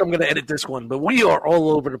fuck I'm going to edit this one, but we are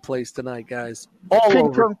all over the place tonight, guys. All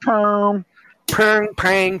over. Pung,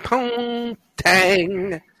 pang, pong,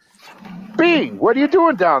 tang. B, what are you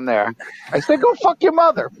doing down there? I said, go fuck your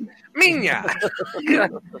mother. Minya.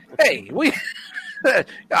 Hey,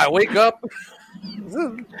 I wake up.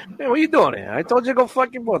 Hey, what are you doing here? I told you to go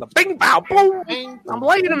fuck your mother. Bing, bow, boom. I'm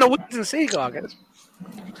laying in the woods and seagull, guys.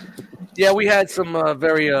 Yeah, we had some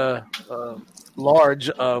very large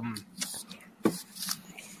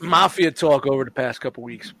mafia talk over the past couple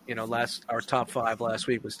weeks. You know, our top 5 last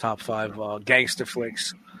week was top 5 gangster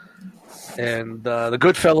flicks. And the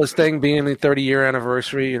Goodfellas thing being the 30-year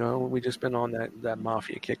anniversary, you know, we just been on that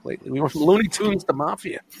mafia kick lately. We went from Looney Tunes to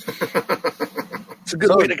mafia. It's a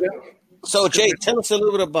good way to go. So, Jay, tell us a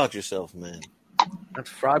little bit about yourself, man. That's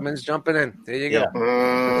Frogman's jumping in. There you go.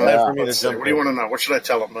 For me to jump What do you want to know? What should I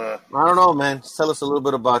tell him? I don't know, man. Just tell us a little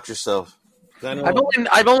bit about yourself.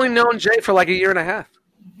 I've only known Jay for like a year and a half.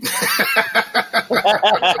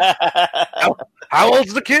 How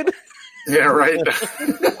old's the kid? Yeah, right.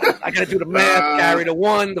 I got to do the math. Carry the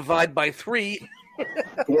 1, divide by 3.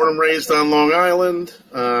 Born and raised on Long Island,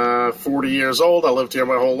 40 years old. I lived here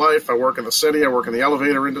my whole life. I work in the city. I work in the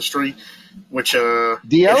elevator industry, which it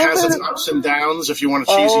has its ups and downs if you want a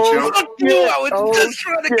cheesy joke. Fuck you, I was just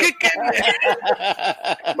trying to kick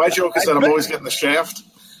it. My joke is that I'm always getting the shaft.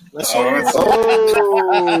 Whoa.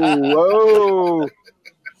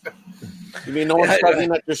 You mean no one's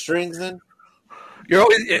tugging at your strings then? You're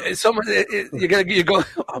always you go.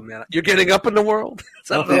 Oh man, you're getting up in the world.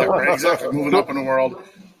 Yeah, exactly. Moving up in the world.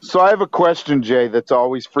 So I have a question, Jay, that's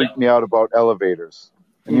always freaked me out about elevators.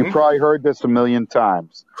 And you probably heard this a million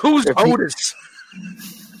times. Who's Otis?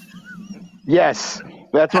 Yes,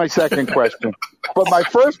 that's my second question. But my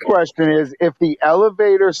first question is, if the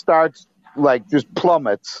elevator starts, like, just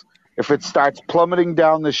plummets, if it starts plummeting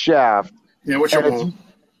down the shaft. Yeah, what's your move?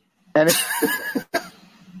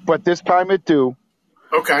 But this time it do.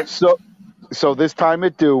 Okay. So this time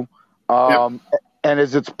it do. And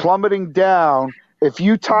as it's plummeting down, if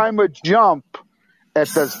you time a jump at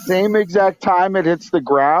the same exact time it hits the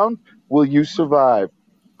ground, will you survive?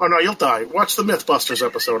 Oh, no, you'll die. Watch the Mythbusters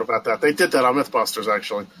episode about that. They did that on Mythbusters,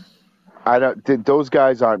 actually. Those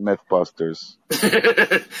guys aren't Mythbusters.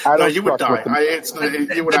 No, you would die.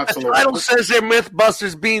 You would absolutely. The title says they're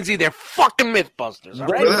Mythbusters, Beansy. They're fucking Mythbusters.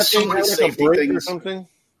 Right? There's so many safety things. Or something?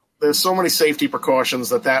 There's so many safety precautions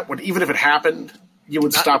that would, even if it happened, you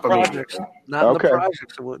would stop immediately. Not in the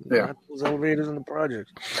projects. It wouldn't. Yeah. Not those elevators in the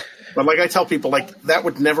projects. But like I tell people, like that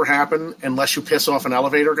would never happen unless you piss off an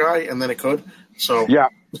elevator guy, and then it could. So yeah,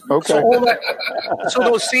 okay. So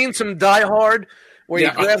those scenes from Die Hard where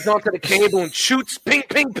he grabs onto the cable and shoots, ping,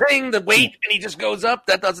 ping, ping, the weight, and he just goes up.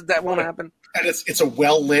 That won't happen. And it's a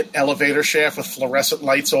well lit elevator shaft with fluorescent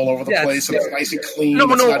lights all over the place, and it's nice and clean. No,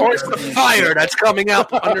 or it's the fire that's coming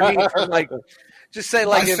out underneath. Like, just say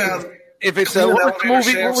like if it's a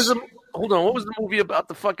movie. Hold on, what was the movie about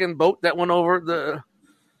the fucking boat that went over the?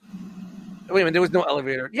 Wait a minute, there was no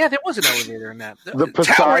elevator. Yeah, there was an elevator in that. The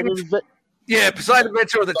Poseidon. Poseidon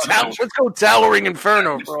Adventure or the Tower. Let's go Towering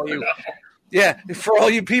Inferno for all you. Yeah, for all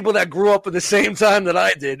you people that grew up at the same time that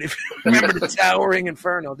I did. If you remember the Towering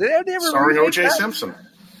Inferno. Did they ever starring O.J. Simpson.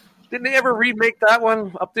 Didn't they ever remake that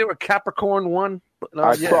one up there with Capricorn 1?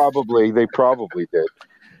 They probably did.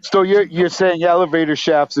 So you're saying elevator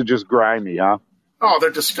shafts are just grimy, huh? Oh,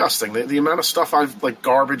 they're disgusting. The amount of stuff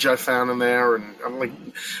garbage I found in there, and like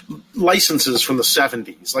licenses from the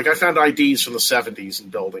 70s. Like I found IDs from the 70s in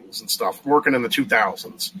buildings and stuff, working in the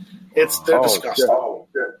 2000s. They're disgusting.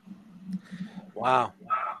 Wow.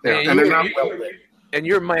 Yeah, and they're not well made. And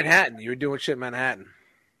you're in Manhattan. You're doing shit in Manhattan.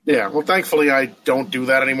 Yeah, well, thankfully I don't do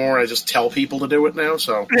that anymore. I just tell people to do it now.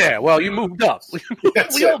 So yeah, well, you moved up.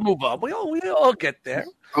 We all move up. We all get there.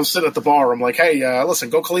 I'm sitting at the bar. I'm like, hey, listen,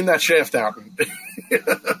 go clean that shaft out.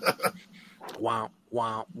 Wow,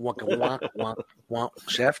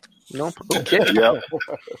 shaft? No, okay. Yeah.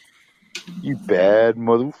 You bad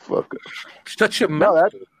motherfucker. Shut your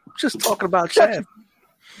mouth. Just talking about shaft.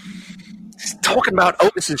 Just talking about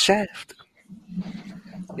Otis and Shaft.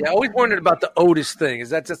 Yeah, I always wondered about the Otis thing. Is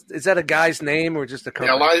that a guy's name or just a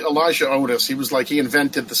company? Yeah, Elijah Otis. He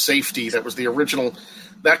invented the safety that was the original,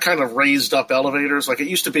 that kind of raised up elevators. Like it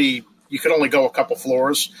used to be, you could only go a couple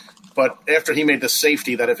floors, but after he made the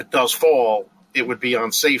safety that if it does fall, it would be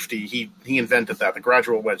on safety. He invented that, the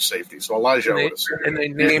gradual wedge safety. So Elijah Otis. And they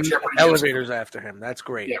named elevators after him. That's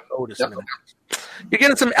great. Yeah. Otis. Yep. You're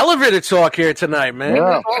getting some elevator talk here tonight, man.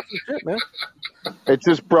 Yeah. Awesome shit, man. It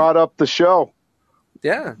just brought up the show.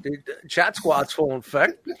 Yeah, dude, chat squad's full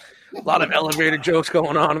effect. A lot of elevator jokes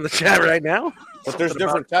going on in the chat right now. But there's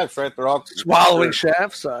different types, right? They're all swallowing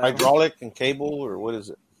shafts. Hydraulic and cable, or what is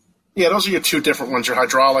it? Yeah, those are your two different ones: your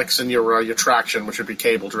hydraulics and your traction, which would be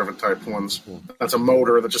cable-driven type ones. That's a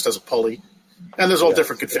motor that just has a pulley, and there's all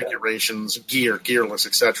different configurations: gear, gearless,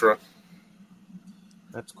 etc.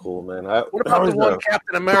 That's cool, man. What about the one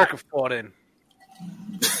Captain America fought in?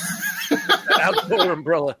 That outdoor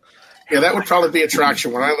umbrella. Yeah, that would probably be a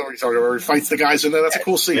traction one. I know what you're talking about. Where he fights the guys in there. That's a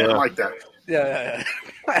cool scene. Yeah. I like that. Yeah.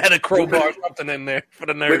 I had a crowbar or something in there for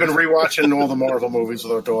the nerds. We've been rewatching all the Marvel movies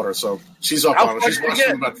with our daughter, so she's up on it. She's watched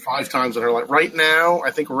them about 5 times in her life. Right now,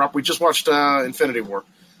 I think we're up. We just watched Infinity War,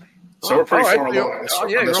 so we're pretty far along.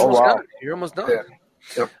 You're almost done. Yeah.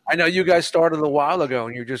 Yep. I know you guys started a while ago,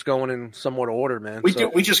 and you're just going in somewhat order, man. We do.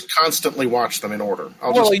 We just constantly watch them in order.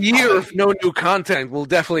 A year of no new content will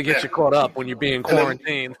definitely get you caught up when you're being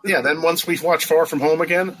quarantined. Then once we watch Far From Home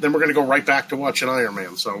again, then we're going to go right back to watching Iron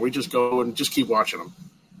Man. So we just go and just keep watching them.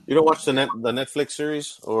 You don't watch the Netflix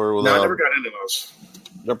series? Or no, I never got into those.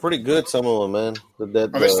 They're pretty good, some of them, man. Are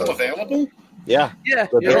they still available? Yeah. Yeah.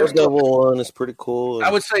 The Daredevil one is pretty cool.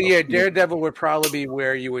 I would say, Daredevil would probably be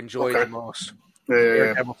where you enjoy the most.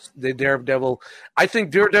 The Daredevil. I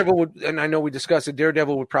think Daredevil would, and I know we discussed it.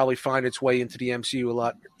 Daredevil would probably find its way into the MCU a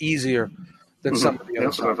lot easier than some of the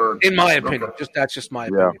others. That's what I've heard. In my opinion, Okay. that's just my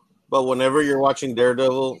opinion. But whenever you're watching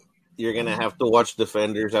Daredevil, you're gonna have to watch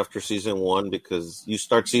Defenders after season 1 because you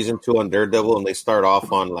start season 2 on Daredevil and they start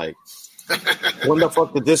off on like, when the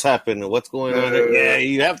fuck did this happen and what's going on? Yeah,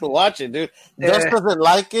 you have to watch it, dude. Dust doesn't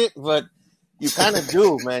like it, but you kind of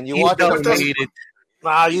do, man. You watch it.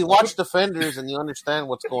 You watch Defenders and you understand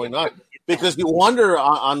what's going on because you wonder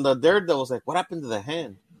on the Daredevils like, what happened to the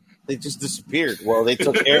hand? They just disappeared. Well, they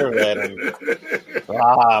took care of that. And,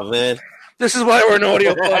 man. This is why we're an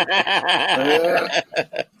audio podcast.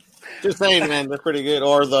 Just saying, man, they're pretty good.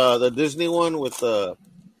 Or the Disney one with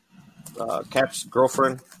Cap's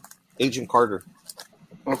girlfriend, Agent Carter.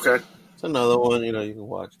 Okay. It's another one, you can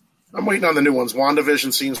watch. I'm waiting on the new ones.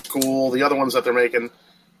 WandaVision seems cool. The other ones that they're making.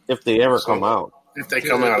 If they ever come out. If they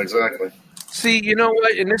come out, exactly. See, you know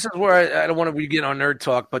what? And this is where I don't want to get on nerd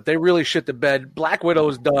talk, but they really shit the bed. Black Widow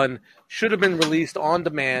is done. Should have been released on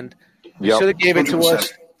demand. They should have gave it to 100%.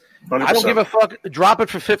 us. 100%. I don't give a fuck. Drop it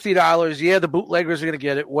for $50. Yeah, the bootleggers are going to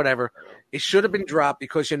get it. Whatever. It should have been dropped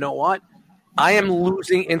because you know what? I am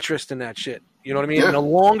losing interest in that shit. You know what I mean? Yeah. And the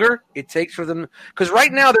longer it takes for them, because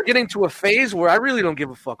right now they're getting to a phase where I really don't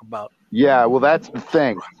give a fuck about. Yeah, well, that's the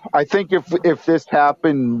thing. I think if this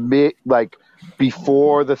happened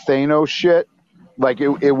before the Thanos shit, like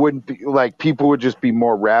it wouldn't be like people would just be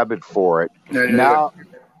more rabid for it. Now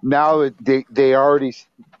they already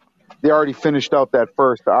finished out that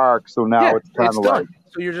first arc, so now it's kind of like.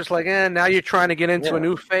 So you're just like, now you're trying to get into a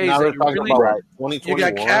new phase. Now they're that talking really, about you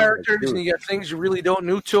 2021. got characters and you got things you really don't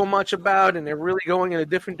know too much about, and they're really going in a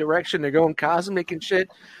different direction. They're going cosmic and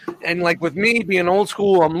shit. And like with me being old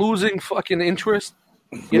school, I'm losing fucking interest.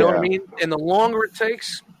 You know what I mean? And the longer it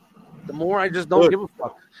takes, the more I just don't give a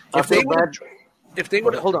fuck. If they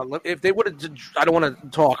would hold on, if they would have, I don't want to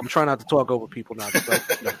talk. I'm trying not to talk over people now.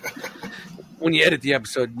 When you edit the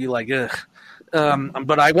episode, you're like, ugh.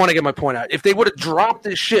 But I want to get my point out. If they would have dropped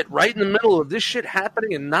this shit right in the middle of this shit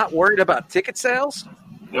happening and not worried about ticket sales,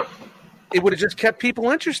 it would have just kept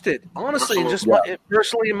people interested. Honestly,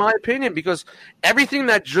 personally, in my opinion, because everything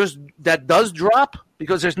that does drop,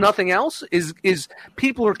 because there's nothing else, is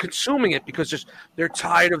people are consuming it because they're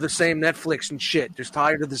tired of the same Netflix and shit. They're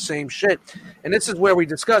tired of the same shit. And this is where we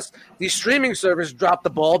discussed these streaming services dropped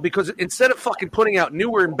the ball because instead of fucking putting out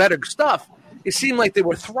newer and better stuff, it seemed like they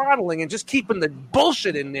were throttling and just keeping the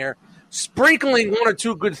bullshit in there, sprinkling one or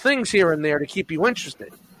two good things here and there to keep you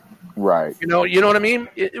interested. Right. You know what I mean?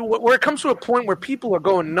 Where it comes to a point where people are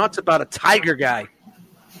going nuts about a tiger guy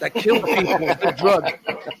that killed people with a drug,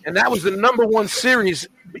 and that was the #1 series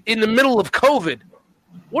in the middle of COVID.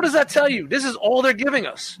 What does that tell you? This is all they're giving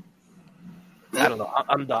us. I don't know.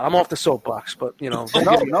 I'm done. I'm off the soapbox, but I'm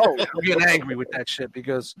getting angry with that shit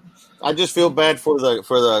because I just feel bad for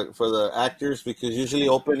the actors because usually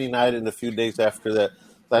opening night and a few days after that,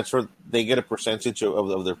 that's where they get a percentage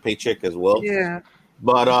of their paycheck as well. Yeah.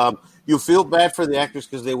 But you feel bad for the actors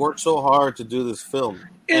because they work so hard to do this film.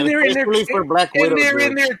 And they're in their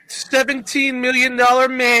 $17 million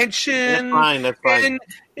mansion. That's fine.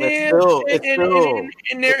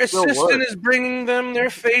 And their assistant is bringing them their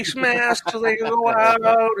face mask so they can go out.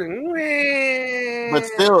 But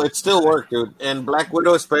still, it still worked, dude. And Black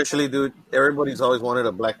Widow especially, dude. Everybody's always wanted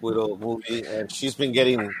a Black Widow movie, and she's been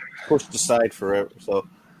getting pushed aside forever. So,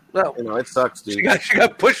 it sucks, dude. She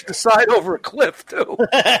got pushed aside over a cliff, too.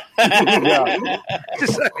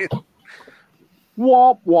 Just saying.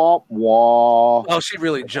 Womp, womp, womp. Oh, she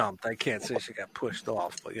really jumped. I can't say she got pushed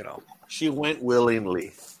off, but, She went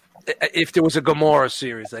willingly. If there was a Gamora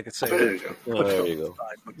series, I could say There you go. There you go.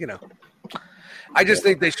 But, I just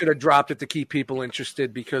think they should have dropped it to keep people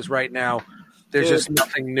interested because right now there's just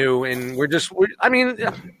nothing new, and I'm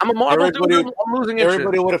a Marvel dude. I'm losing interest.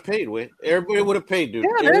 Everybody would have paid, Everybody would have paid, dude.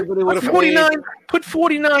 Yeah, everybody would have paid. Put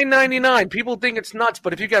 $49.99. People think it's nuts,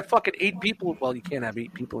 but if you got fucking 8 people, well, you can't have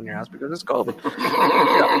 8 people in your house because it's COVID.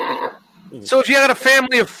 So if you got a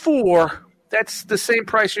family of 4, that's the same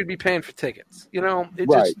price you'd be paying for tickets.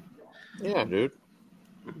 Right. Yeah, dude.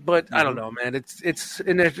 But I don't know, man. It's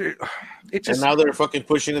and now they're fucking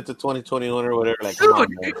pushing it to 2021 or whatever. Like, dude, come on,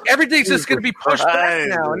 man. everything's just going to be pushed back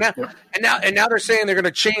now. And now they're saying they're going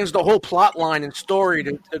to change the whole plot line and story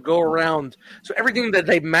to go around. So everything that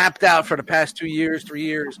they mapped out for the past 2 years, 3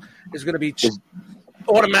 years is going to be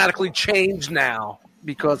automatically changed now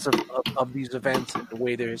because of these events and the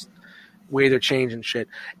way they're changing shit.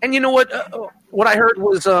 And you know what? What I heard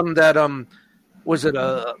was was it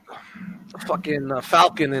a fucking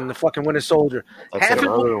Falcon and the fucking Winter Soldier? That's Half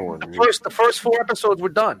another it, one. the first 4 episodes were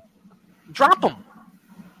done. drop them.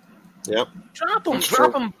 Yep.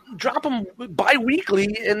 Drop them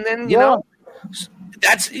bi-weekly, and then you know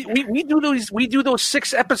that's we do those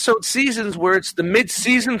 6-episode seasons where it's the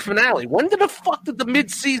mid-season finale. When the fuck did the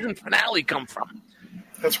mid-season finale come from?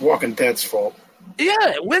 That's Walking Dead's fault.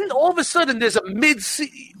 Yeah, when all of a sudden there's a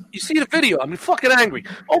mid-season, you see the video, I'm fucking angry.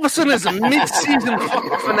 All of a sudden there's a mid-season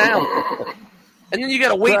fucking finale. And then you got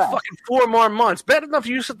to wait fucking 4 more months. Bad enough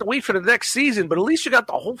you just have to wait for the next season, but at least you got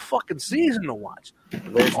the whole fucking season to watch.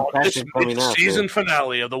 There's some passion coming out. Season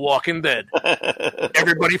finale of The Walking Dead.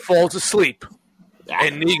 Everybody falls asleep.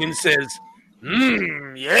 And Negan says,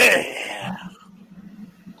 yeah.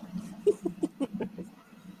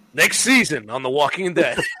 Next season on The Walking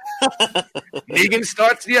Dead. Negan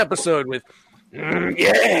starts the episode with,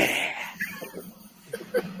 yeah.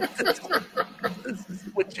 This is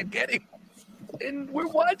what you're getting. And we're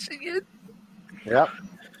watching it. Yep.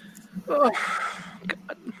 Oh,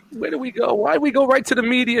 God. Where do we go? Why do we go right to the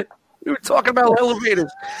media? We were talking about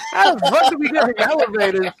elevators. How the fuck did we get from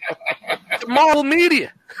elevators to Marvel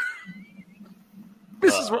Media?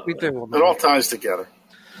 This is what we do. It all ties together.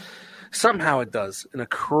 Somehow it does. In a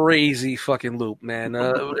crazy fucking loop, man.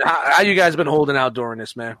 How you guys been holding out during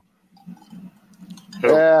this, man? Who?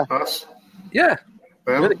 Yeah. Us? Yeah.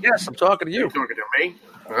 Them? Yes, I'm talking to you. You're talking to me?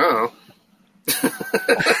 Oh.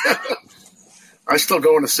 I still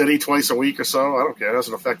go in the city twice a week or so. I don't care. It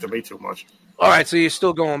hasn't affected me too much. All right, so you're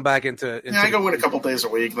still going back into Yeah, I go in a couple days a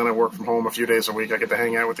week, then I work from home a few days a week. I get to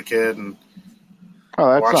hang out with the kid and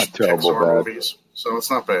That's watch not terrible Pixar bad. movies. So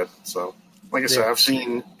it's not bad. So, like I said, I've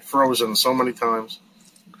seen Frozen so many times.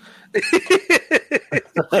 And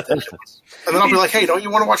then I'll be like, hey, don't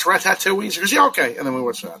you want to watch Ratatouille? She goes, yeah, okay. And then we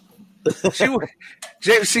watch that.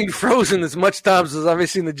 James seen Frozen as much times as I've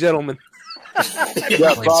seen The Gentleman.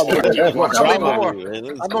 Yeah, probably. Probably more.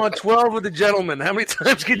 I'm on 12 with The Gentleman. How many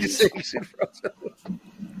times can you say you've seen Frozen?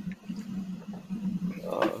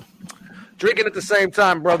 Drinking at the same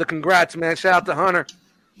time, brother. Congrats, man. Shout out to Hunter.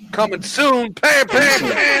 Coming soon. Pam, pam,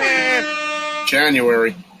 pam.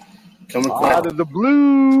 January. Coming quick. Out of the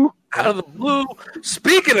blue. Out of the blue.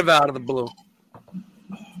 Speaking of out of the blue,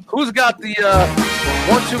 who's got the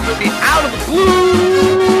 1, 2, 3 out of the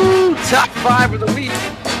blue top 5 of the week?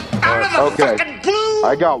 Out of the fucking blue.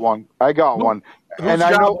 I got one. Whose And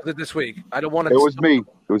I job know was it this week? I don't want to. it was me.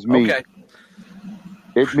 Okay.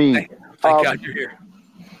 It's me. Thank God you're here.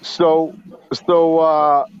 So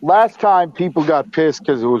last time people got pissed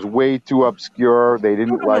because it was way too obscure. They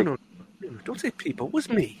didn't No. Don't say people. It was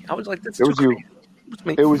me. I was like, that's It was too you. crazy. It was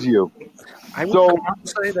me. It was you. I So- would not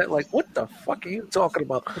say that. Like, what the fuck are you talking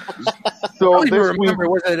about? I So don't even this week, remember.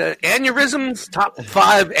 Was it aneurysms? Top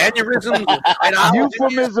 5 aneurysms?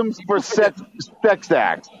 euphemisms for sex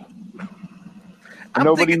acts. I'm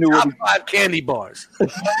Nobody thinking knew top what 5 candy bars.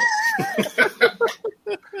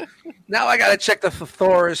 Now I got to check the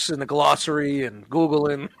thesaurus and the glossary and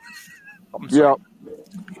Googling. I'm sorry. Yeah.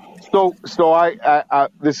 So I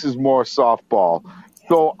this is more softball.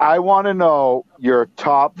 So I want to know your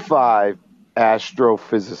top 5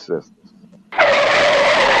 astrophysicists.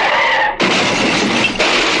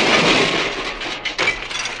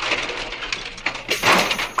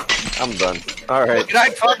 I'm done. All right. Good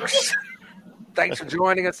night, folks. Thanks for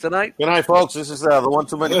joining us tonight. Good night, folks. This is the One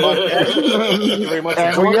Too Many podcast. Thank you very much for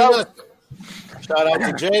And joining we out. us. Shout out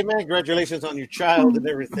to Jay, man. Congratulations on your child and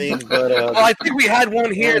everything. But Well, I think we had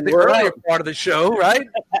one here at the We're earlier out. part of the show, right?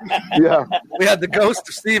 Yeah. We had the ghost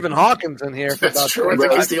of Stephen Hawkins in here. For about That's true. I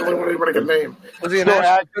think he's the only one anybody can name. Was he an So,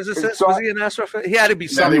 astrophysicist? so- Was he an astrophysicist? He had to be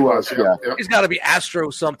Yeah, something. he was. Yeah. He's got to be astro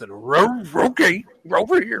something. Okay,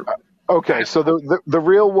 over here. Okay, so the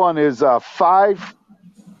real one is 5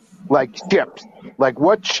 like chips. Like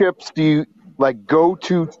what chips do you like go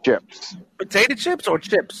to chips? Potato chips or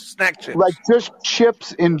chips? Snack chips? Like just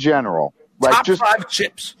chips in general. Like Top just 5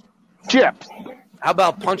 chips. chips. How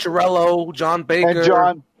about Puncharello, John Baker, And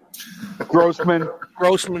John Grossman.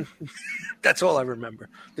 Grossman? That's all I remember.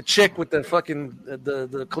 The chick with the fucking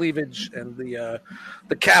the cleavage and the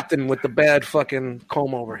captain with the bad fucking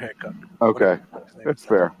comb over haircut. Okay. That's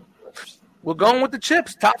fair. We're going with the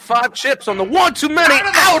chips. Top 5 chips on the One Too Many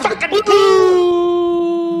out of the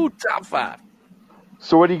blue. Top 5.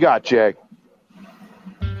 So what do you got, Jay?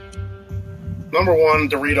 Number 1,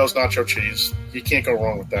 Doritos nacho cheese. You can't go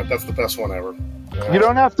wrong with that. That's the best one ever. You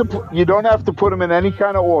don't have to put them in any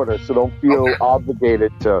kind of order, so don't feel Okay.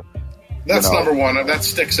 obligated to. That's You know. number 1. That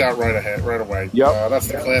sticks out right away. Yep. That's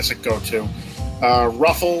the classic go-to.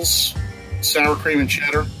 Ruffles, sour cream and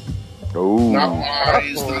cheddar. Ooh. Not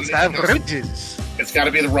wise. Sandwiches. It's got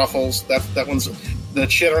to be the Ruffles. That one's the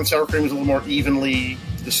cheddar and sour cream is a little more evenly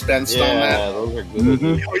dispensed on Yeah, that. those are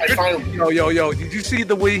good. I find Yo, did you see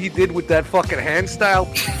the way he did with that fucking hand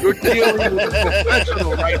style? You're dealing with a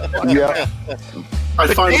professional, right? Yeah. I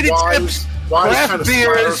find Potato Wise chips, kind craft of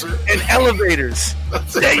beers, splatters it. and elevators.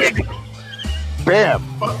 There you go. Bam.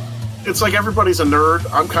 It's like everybody's a nerd.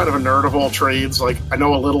 I'm kind of a nerd of all trades. Like I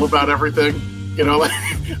know a little about everything. You know, like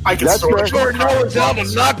I can That's sort fair. of Sure knows how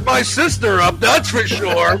to knock my sister up, that's for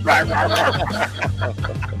sure.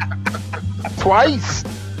 Twice.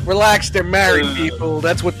 Relax, they're married people.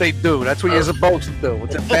 That's what they do. That's what you're supposed to do.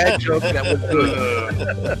 It's a bad joke that was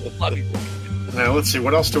good. Love you. Now let's see.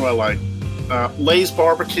 What else do I like? Lay's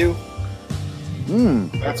barbecue.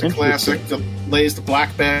 That's a classic. The Lay's the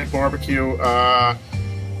black bag barbecue.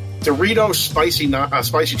 Doritos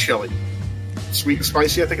spicy chili. Sweet and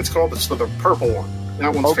spicy, I think it's called. It's the purple one.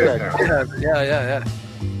 That one's Okay. fantastic. Yeah.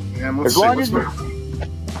 And let's As see, long what's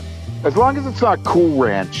as as long as it's not Cool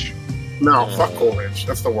Ranch. no, fuck Cool Ranch.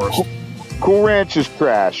 That's the worst. Cool Ranch is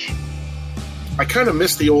trash. I kind of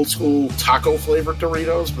miss the old school taco flavored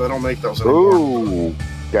Doritos, but they don't make those anymore. Ooh,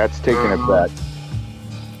 that's taking it back.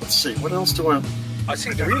 Let's see. What else do I? I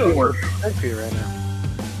see Doritos are here right now.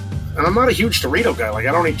 And I'm not a huge Dorito guy. Like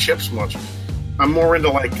I don't eat chips much. I'm more into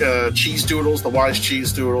like cheese doodles, the Wise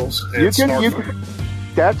cheese doodles. And You can.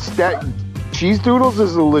 That's that. Cheese Doodles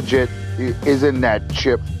is a legit. Is in that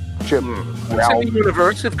chip It's in realm. the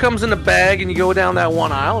universe. It comes in a bag and you go down that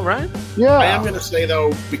one aisle, right? Yeah. I am going to say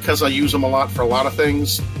though, because I use them a lot for a lot of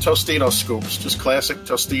things, Tostito scoops, just classic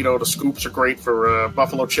Tostito. The scoops are great for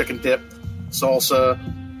buffalo chicken dip, salsa,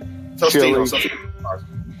 Tostitos.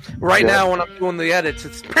 Right Yeah. now, when I'm doing the edits,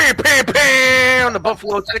 it's pam, pam, pam on the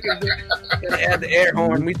buffalo chicken. Gotta add the air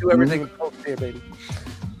horn. We do everything in post here, baby.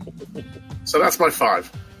 So that's my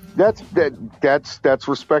 5. That's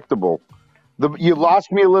respectable. You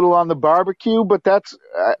lost me a little on the barbecue, but that's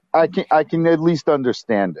I can at least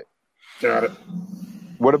understand it. Got it.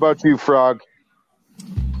 What about you, Frog?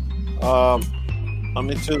 I'm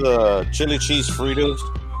into the chili cheese Fritos.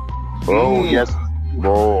 Oh yes.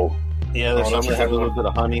 Oh. Yeah, there's that's some a have a good little one. bit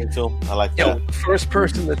of honey into 'em. I like Yo, that. first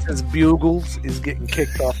person that says bugles is getting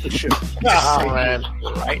kicked off the show. Oh, man.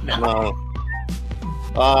 Right now. No.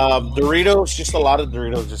 Doritos, just a lot of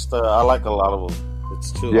Doritos. Just I like a lot of them.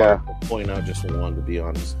 It's too Yeah. hard to point out just one, to be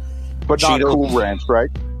honest. But not Cheetos. Cool Ranch, right?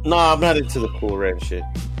 No, I'm not into the Cool Ranch shit.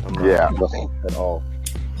 I'm not Yeah. at all.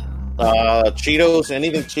 Cheetos,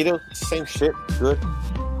 anything Cheetos, same shit, good.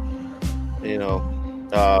 You know,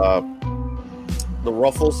 the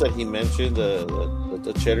Ruffles that he mentioned,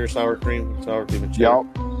 the cheddar sour cream and cheddar.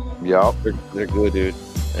 Yup. They're good, dude.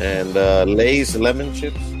 And Lay's lemon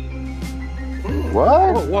chips.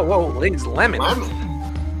 What? Whoa, Lay's lemon.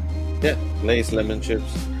 Yeah, Lay's lemon chips.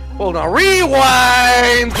 Hold on,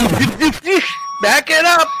 rewind. Back it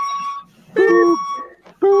up.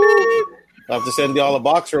 I have to send y'all a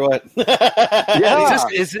box or what? Yeah.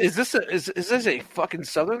 Is this a fucking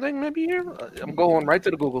southern thing? Maybe here. I'm going right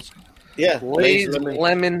to the Googles. Yeah, Lay's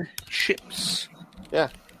lemon chips. Yeah,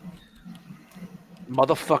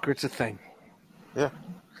 Motherfucker, it's a thing. yeah.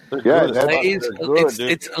 They're Yeah, good. that's- Lay's, They're good, dude.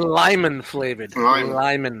 it's lemon flavored. Lime.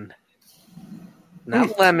 Lemon.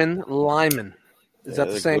 Not lemon, lemon. Is that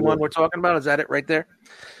the they're same good. one we're talking about? Is that it right there?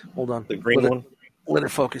 Hold on. The green Let one. Let it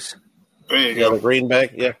focus. There you Yeah, go. the green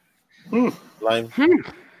bag. Yeah, lime.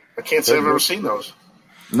 I can't say I've ever seen those.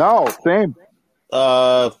 No, same.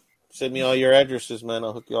 Send me all your addresses, man.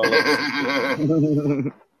 I'll hook you all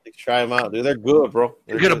up. Try them out, dude. They're good, bro.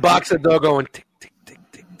 They're You're gonna good. box a dog going tick, tick, tick,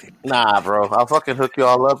 tick, tick. Nah, bro. I'll fucking hook you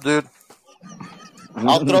all up, dude.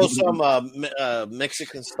 I'll throw some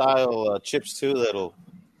Mexican style chips too.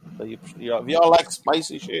 If y'all like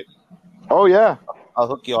spicy shit, Oh yeah. I'll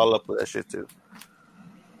hook you all up with that shit too.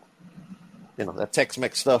 You know that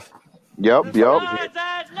Tex-Mex stuff. Yep.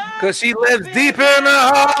 Cause she lives deep in the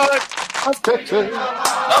heart.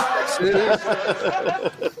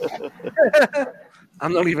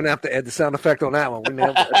 I'm not even have to add the sound effect on that one. We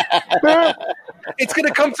nailed it. It's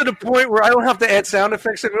gonna come to the point where I don't have to add sound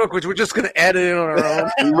effects anymore, because we're just gonna add it in on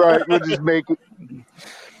our own. Right. We'll just make it.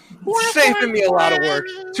 Saving me a lot of work.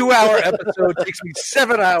 2-hour episode takes me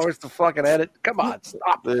 7 hours to fucking edit. Come on,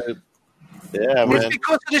 stop. Dude. Yeah, It's man.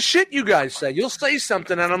 because of the shit you guys say. You'll say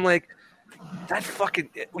something, and I'm like, that fucking.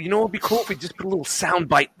 You know, it'd be cool if we just put a little sound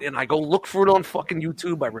bite, and I go look for it on fucking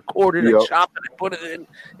YouTube. I record it, I Yep. chop it, I put it in,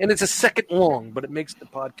 and it's a second long, but it makes the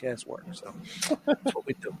podcast work. So that's what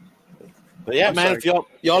we do. But yeah, I'm man. sorry.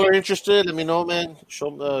 If y'all are interested, let me know, man.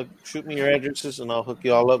 Shoot me your addresses, and I'll hook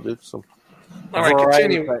you all up, dude. So All right,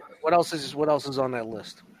 variety continue. pack. What else is on that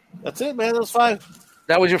list? that's it, man. That's 5.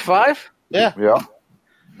 That was your 5? Yeah. Yeah.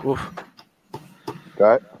 Oof.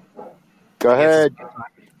 Go ahead.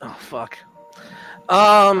 fuck.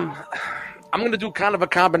 I'm gonna do kind of a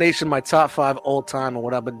combination of my top 5 all time and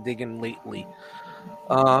what I've been digging lately.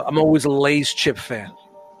 I'm always a Lay's chip fan.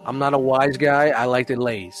 I'm not a Wise guy. I like the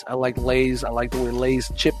Lay's. I like Lay's. I like the way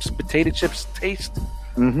Lay's chips, potato chips, taste.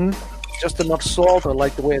 Mm-hmm. Just enough salt. I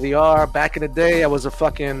like the way they are. Back in the day, I was a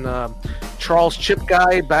fucking Charles Chip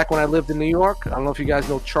guy. Back when I lived in New York. I don't know if you guys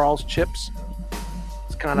know Charles Chips.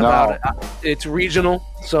 It's kind of about it. It's regional,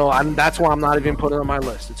 so that's why I'm not even putting it on my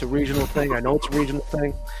list. It's a regional thing. I know it's a regional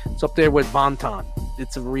thing. It's up there with Bonton.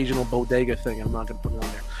 It's a regional bodega thing. I'm not going to put it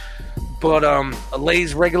on there. But a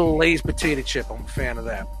Lay's, regular Lay's potato chip, I'm a fan of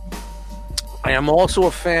that. I am also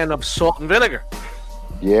a fan of salt and vinegar.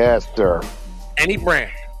 Yes, sir. Any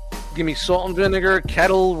brand. Give me salt and vinegar,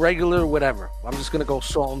 kettle, regular, whatever. I'm just going to go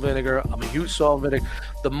salt and vinegar. I'm a huge salt and vinegar.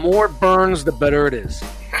 The more it burns, the better it is.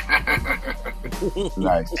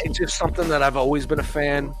 Nice. It's just something that I've always been a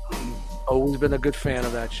fan. Always been a good fan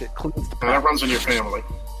of that shit. Cleans the That runs in your family.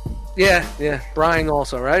 Yeah. Brian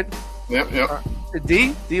also, right? Yep.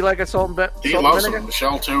 D like a salt and vinegar? He loves them.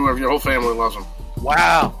 Michelle, too. Your whole family loves them.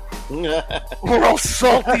 Wow. We're all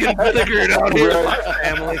salty and vinegared out here in my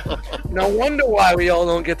family. No wonder why we all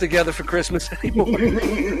don't get together for Christmas anymore.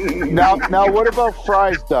 Now, what about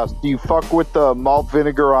fries, Dust? Do you fuck with the malt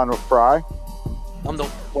vinegar on a fry?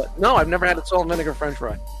 What? No, I've never had a salt and vinegar French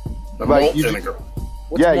fry. The Like malt you- vinegar.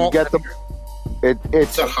 What's Yeah, malt you get vinegar? It's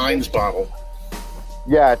It's a Heinz bottle.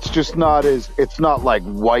 yeah, it's just not it's not like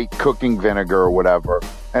white cooking vinegar or whatever,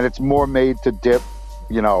 and it's more made to dip,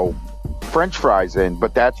 French fries in.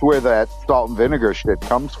 But that's where that salt and vinegar shit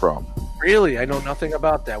comes from. Really? I know nothing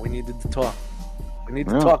about that. We needed to talk. We need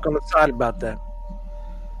to Yeah. talk on the side about that.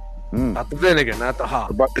 Not the vinegar, not the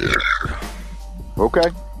hop. But okay,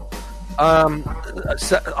 I'm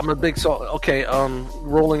a big salt. Okay,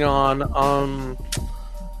 rolling on.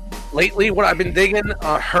 Lately, what I've been digging,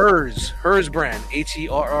 Hers brand,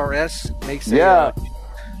 HERRS, makes a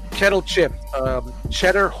kettle chip,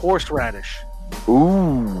 cheddar horseradish.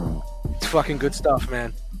 ooh, It's fucking good stuff,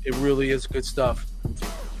 man. It really is good stuff.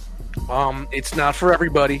 It's not for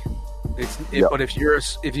everybody. But if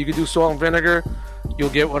you could do salt and vinegar, you'll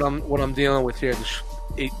get what I'm dealing with here.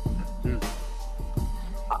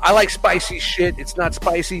 I like spicy shit. It's not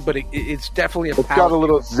spicy, but it's definitely it's got a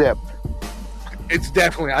little zip. It's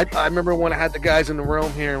definitely. I remember when I had the guys in the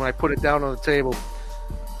room here, and I put it down on the table.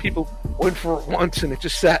 People went for it once, and it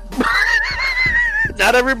just sat.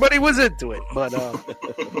 Not everybody was into it, but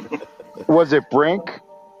Was it Brink?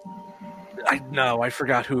 I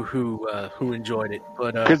forgot who enjoyed it,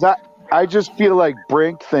 but Because I just feel like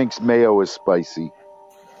Brink thinks mayo is spicy.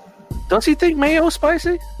 does he think mayo is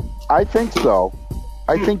spicy? I think so.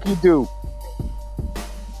 I think you do.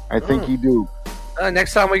 I think you do.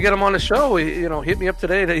 Next time we get him on the show, hit me up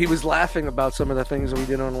today that he was laughing about some of the things that we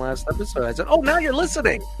did on the last episode. I said, "Oh, now you're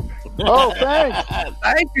listening." Oh, thanks.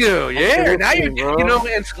 Thank you. Yeah, now listening, bro.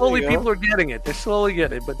 and slowly There you people are getting it. They're slowly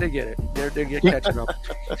getting it, but they get it. They're catching up.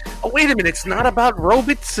 Oh, wait a minute! It's not about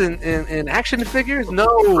robots and action figures. No,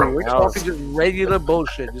 we're talking just regular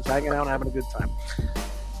bullshit, just hanging out and having a good time.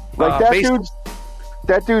 Like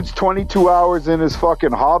that dude's 22 hours in his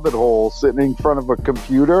fucking hobbit hole sitting in front of a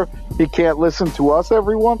computer. He can't listen to us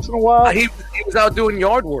every once in a while. He was out doing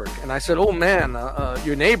yard work, and I said, "Oh man,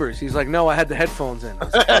 your neighbors." He's like, "No, I had the headphones in." I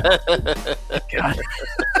was like, God.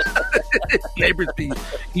 Neighbors be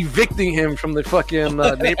evicting him from the fucking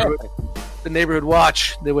neighborhood. The neighborhood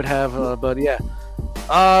watch they would have, but yeah.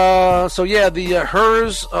 So yeah, the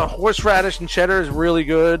Hers horseradish and cheddar is really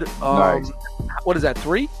good. Nice. What is that?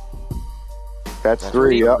 3? That's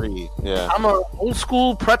 3, yep. Yeah. I'm a old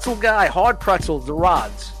school pretzel guy. Hard pretzels, the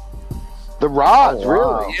rods. The rods, Oh,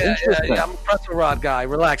 wow. really? Yeah, I'm a pretzel rod guy.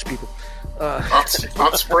 Relax, people.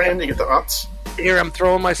 Utz brand. You get the Utz. Here, I'm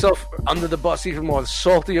throwing myself under the bus even more. The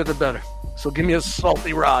saltier, the better. So give me a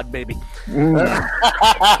salty rod, baby. No,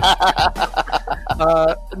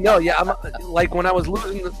 yeah, I'm like when I was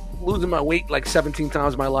losing my weight like 17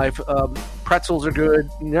 times in my life. Pretzels are good.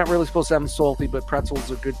 You're not really supposed to have them salty, but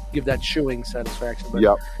pretzels are good. Give that chewing satisfaction. But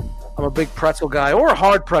Yep. I'm a big pretzel guy or a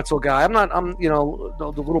hard pretzel guy. I'm the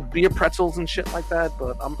little beer pretzels and shit like that.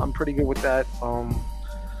 But I'm pretty good with that.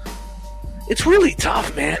 It's really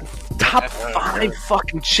tough, man. Top 5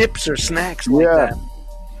 fucking chips or snacks like Yeah. that.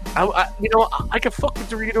 I can fuck with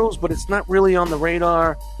Doritos, but it's not really on the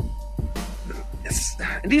radar.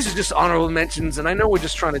 And these are just honorable mentions, and I know we're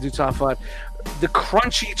just trying to do top 5. The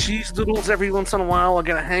crunchy cheese doodles every once in a while I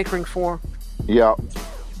get a hankering for. Yep.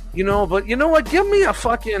 But you know what? Give me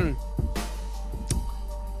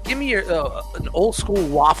an old school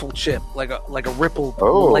waffle chip, like a Ripple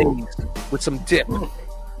Lay's with some dip.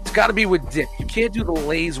 it's got to be with dip. You can't do the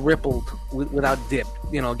Lay's rippled without dip.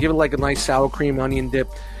 You know, give it like a nice sour cream onion dip.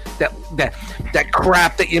 That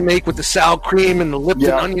crap that you make with the sour cream and the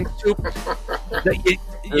Lipton onion soup. That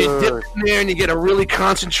you dip in there and you get a really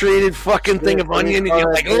concentrated fucking thing of onion, and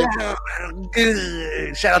you're like,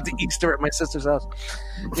 shout out to Easter at my sister's house.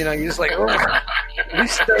 You know, you're just like, at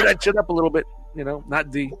least stir that shit up a little bit. You know,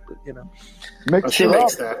 not D, but, you know. She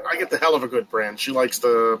makes that. I get the Hell of a Good brand. She likes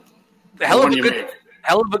the Hell of a you Good. make.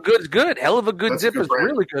 Hell of a Good's good. Hell of a Good That's a dip good is brand.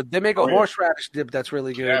 really good. They make a horseradish dip that's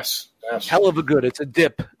really good. Yes. Hell of a Good. It's a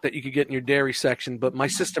dip that you could get in your dairy section. But my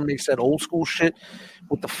sister makes that old school shit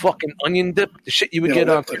with the fucking onion dip. The shit you would get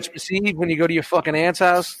on Christmas Eve when you go to your fucking aunt's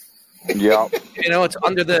house. Yeah. You know, it's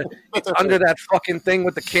under that fucking thing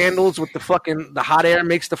with the candles, with the hot air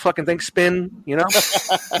makes the fucking thing spin, you know,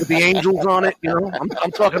 with the angels on it, you know. I'm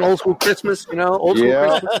talking old school Christmas, you know, old school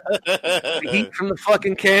Christmas. The heat from the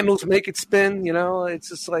fucking candles make it spin, you know. It's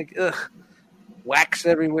just like, ugh, wax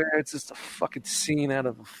everywhere. It's just a fucking scene out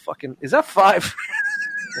of a fucking. Is that 5?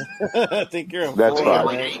 I think you're. That's 4, 5.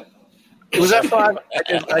 man. Was that 5?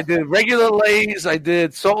 I did regular Lay's. I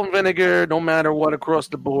did salt and vinegar, no matter what, across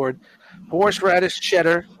the board. Horseradish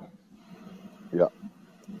cheddar. Yeah.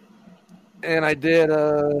 And I did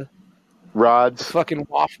Rods. fucking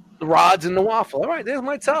waffle, the rods and the waffle. All right, there's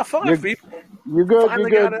my top 5, people. You're good.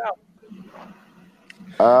 Finally You're got good. it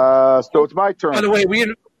out. So it's my turn. By the way, we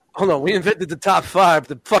invented the top 5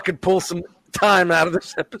 to fucking pull some time out of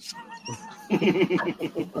this episode. We did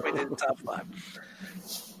the top 5.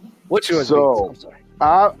 What's yours? So- Beans?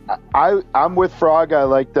 I'm sorry. I'm with Frog. I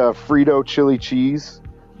like the Frito chili cheese.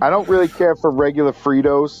 I don't really care for regular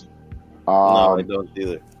Fritos. No, I don't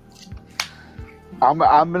either. I'm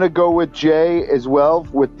gonna go with Jay as well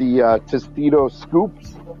with the Tostito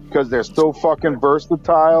scoops because they're so fucking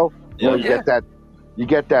versatile. You know, you get that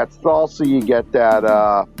salsa, you get that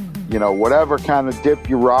whatever kind of dip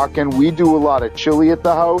you're rocking. We do a lot of chili at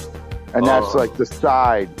the house, and that's like the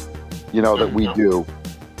side, that we do.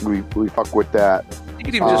 We fuck with that. You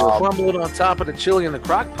could even just crumble it on top of the chili in the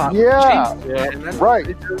crock pot. Yeah, with cheese, and right.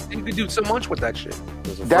 You could do so much with that shit.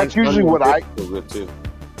 That's usually what I. Good too.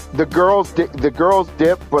 The girls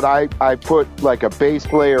dip, but I put like a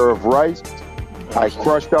base layer of rice. I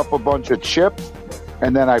crushed up a bunch of chips,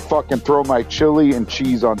 and then I fucking throw my chili and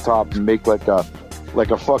cheese on top and make like a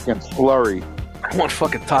fucking slurry. I want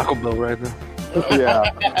fucking Taco Bell right now. Yeah.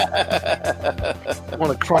 I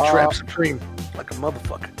want a Crunch Wrap Supreme like a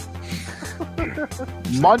motherfucker.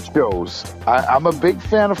 Munchos. I'm a big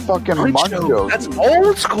fan of fucking Munchos. That's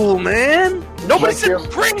old school, man. Nobody Like said they're-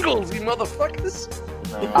 Pringles, you motherfuckers.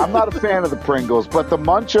 I'm not a fan of the Pringles, but the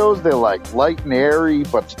Munchos, they're like light and airy,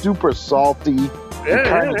 but super salty and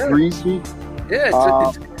kind of greasy.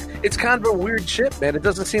 Yeah, it's kind of a weird chip, man. It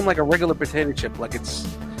doesn't seem like a regular potato chip. Like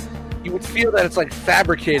you would feel that it's like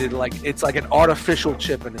fabricated, like it's like an artificial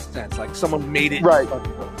chip in a sense. Like someone made it. Right.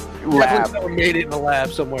 Definitely Lab. someone made it in a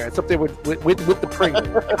lab somewhere. It's up there with the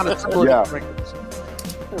Pringles. Kind of similar Yeah. to Pringles.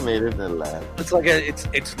 I made it in the lab. It's like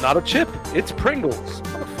it's not a chip. It's Pringles.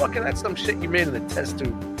 Motherfucker, that's some shit you made in a test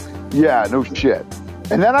tube. Yeah, no shit.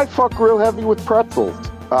 And then I fuck real heavy with pretzels.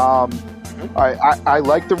 I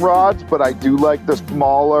like the rods, but I do like the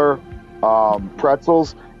smaller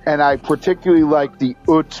pretzels, and I particularly like the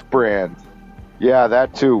Utz brand. Yeah,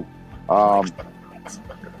 that too. Utz is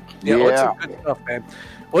good stuff, man.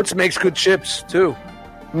 Utz makes good chips too.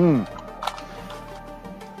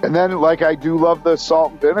 And then, I do love the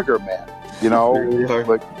salt and vinegar, man.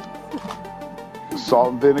 Like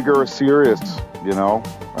salt and vinegar is serious.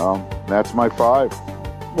 That's my 5.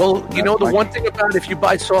 Well, the one thing about it, if you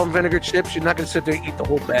buy salt and vinegar chips, you're not going to sit there and eat the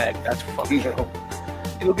whole bag. That's fucking true.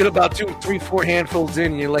 You'll get about 2, 3, 4 handfuls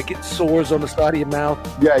in, and you're like, it sores on the side of your mouth.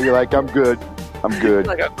 Yeah, you're like, I'm good. I'm good.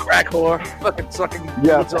 Like a crack whore. Fucking sucking.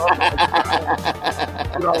 Yeah.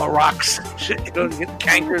 With all the rocks. Shit, you get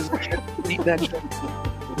cankers and shit. Eating that shit.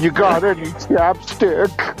 You got any chapstick?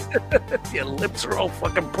 Your lips are all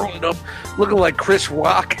fucking pruned up, looking like Chris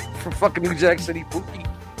Rock from fucking New Jack City Pookie.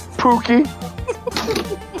 Pookie?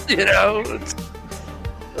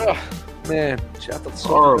 Man, shout out to the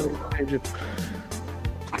song.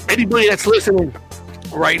 Anybody that's listening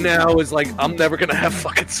right now is like, I'm never gonna have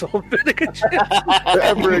fucking salt and vinegar chips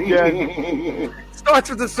Ever again. Starts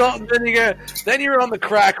with the salt and vinegar, then you're on the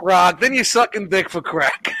crack rock, then you're sucking dick for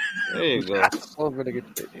crack. There you go. Salt and vinegar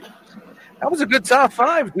chips. That was a good top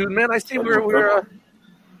 5, dude. Man, I see we're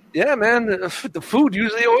yeah, man. The food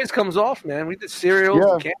usually always comes off, man. We did cereals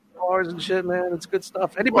and candy bars and shit, man. It's good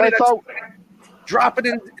stuff. Anybody that's drop it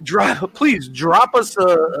in, please drop us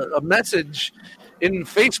a message in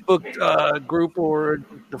Facebook group or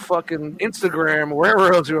the fucking Instagram,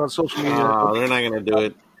 wherever else you're on social media. Oh, they're not gonna do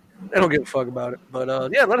it. They don't give a fuck about it.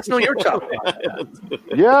 But yeah, let us know your top five.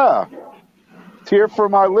 Yeah. It's here for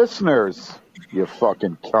my listeners, you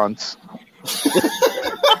fucking cunts.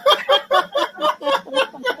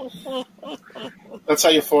 That's how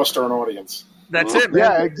you foster an audience. That's it, man. Yeah,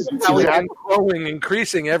 How we've been exactly. growing,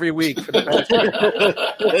 increasing every week. For the past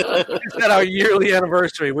it's at our yearly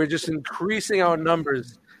anniversary. We're just increasing our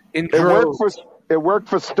numbers in droves. It worked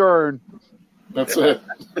for Stern. That's it.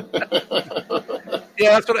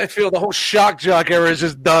 Yeah, that's what I feel. The whole shock jock era is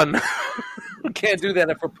just done. We can't do that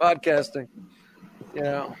for podcasting. You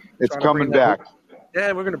know, It's trying to coming bring that back.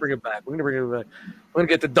 Yeah, we're gonna bring it back. We're gonna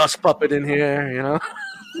get the dust puppet in here. You know,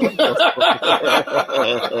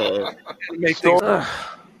 make things.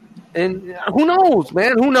 And who knows,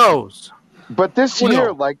 man? Who knows? But this Who year,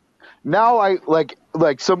 knows? like now, I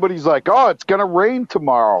like somebody's like, "Oh, it's gonna rain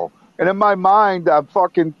tomorrow," and in my mind, I'm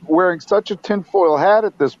fucking wearing such a tinfoil hat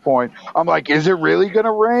at this point. I'm like, "Is it really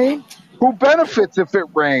gonna rain? Who benefits if it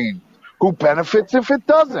rains? Who benefits if it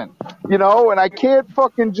doesn't? You know?" And I can't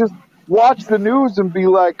fucking just watch the news and be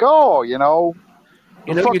like, "Oh, you know."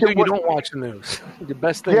 You know, fucking you don't watch the news. The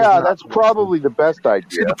best thing. is Yeah, not that's to watch probably the best See,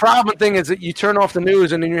 idea. the problem thing is that you turn off the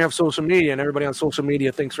news and then you have social media, and everybody on social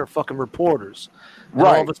media thinks they're fucking reporters. And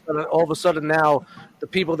Right. all of a sudden now, the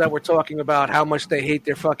people that were talking about how much they hate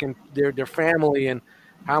their fucking their family and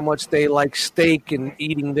how much they like steak and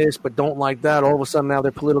eating this but don't like that, all of a sudden now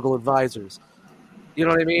they're political advisors. You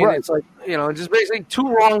know what I mean? Right. It's like, you know, just basically two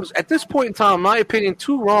wrongs. At this point in time, in my opinion,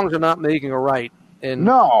 two wrongs are not making a right. And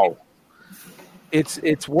No.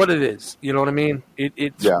 it's what it is. You know what I mean?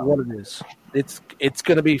 It's Yeah. what it is. It's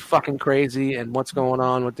gonna be fucking crazy. And what's going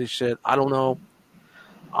on with this shit? I don't know.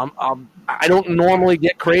 I don't normally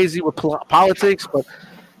get crazy with politics, but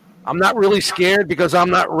I'm not really scared because I'm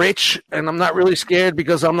not rich, and I'm not really scared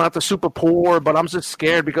because I'm not the super poor. But I'm just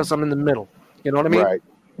scared because I'm in the middle. You know what I mean? Right.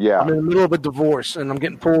 Yeah. I'm in the middle of a divorce, and I'm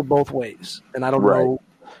getting pulled both ways, and I don't Right. know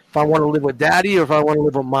if I want to live with daddy or if I want to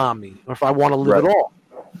live with mommy or if I want to live Right. at all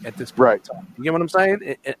at this point Right. in time. You get what I'm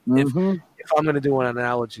saying? Mhm. If I'm going to do an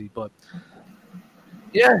analogy, but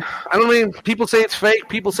yeah, I don't mean people say it's fake.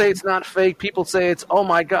 People say it's not fake. People say it's, oh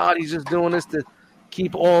my God, he's just doing this to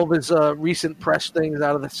keep all of his recent press things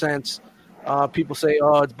out of the sense. People say,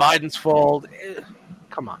 oh, it's Biden's fault.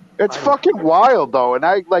 Come on. It's I don't- fucking wild though, and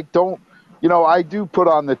I like don't. You know, I do put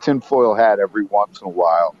on the tinfoil hat every once in a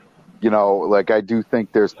while. You know, like I do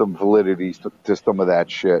think there's some validity to some of that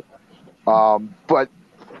shit. But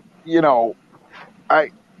you know, I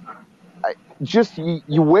just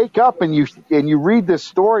you wake up and you read this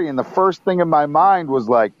story, and the first thing in my mind was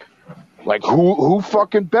like who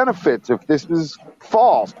fucking benefits if this is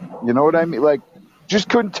false? You know what I mean? Like, just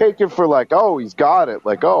couldn't take it for like, oh, he's got it.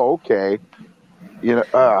 Like, oh, okay. You know,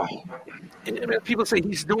 I mean, people say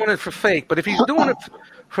he's doing it for fake, but if he's doing it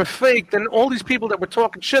for fake, then all these people that were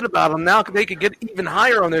talking shit about him now they could get even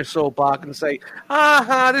higher on their soapbox and say,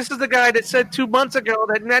 this is the guy that said 2 months ago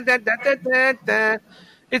that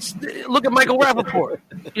It's look at Michael Rappaport.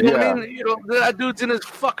 You know what I mean? You know that dude's in his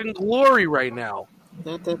fucking glory right now.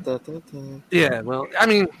 Yeah, well, I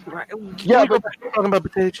mean, Yeah, but but- talking about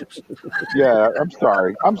potato chips. yeah, I'm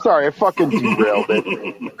sorry. I fucking derailed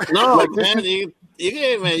it. No, Like, this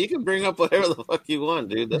man, you can bring up whatever the fuck you want,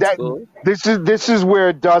 dude. That's That cool. this is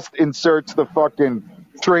where Dust inserts the fucking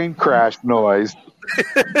train crash noise.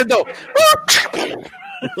 No.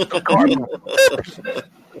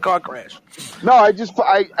 Car crash. No, I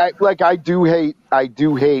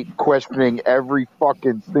do hate questioning every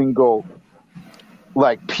fucking single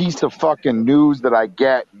like piece of fucking news that I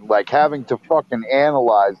get, like having to fucking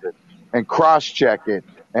analyze it and cross check it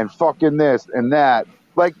and fucking this and that.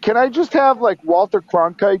 Like, can I just have like Walter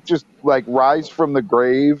Cronkite just like rise from the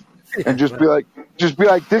grave and just be like,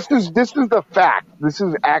 this is the fact. This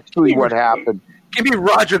is actually what happened. Give me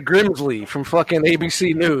Roger Grimsley from fucking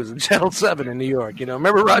ABC News and Channel 7 in New York. You know,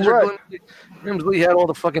 remember Roger Right. Grimsley had all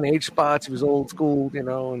the fucking H spots. He was old school, you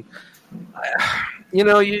know, and you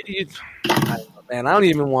know, man, I don't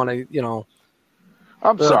even want to, you know.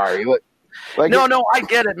 I'm sorry. Like No, I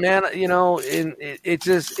get it, man. You know, and it's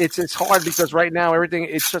just hard because right now everything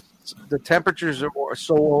it's just the temperatures are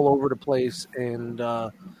so all over the place, and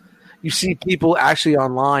you see people actually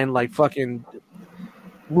online like fucking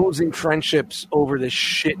losing friendships over this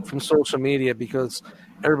shit from social media because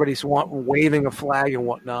everybody's waving a flag and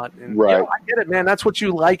whatnot. And Right. you know, I get it, man. That's what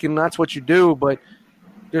you like and that's what you do, but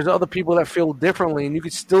there's other people that feel differently, and you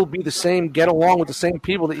could still be the same, get along with the same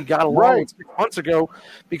people that you got along Right. with 6 months ago,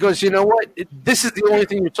 because you know what? This is the only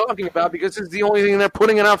thing you're talking about because this is the only thing they're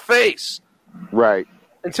putting in our face. Right.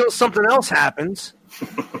 Until something else happens.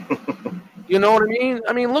 You know what I mean?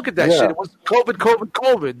 I mean, look at that shit. It was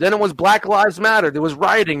COVID. Then it was Black Lives Matter. There was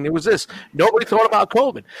rioting. There was this. Nobody thought about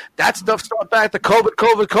COVID. That stuff started back. The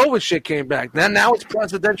COVID shit came back. Then now it's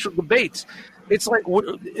presidential debates. It's like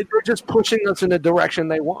they're just pushing us in the direction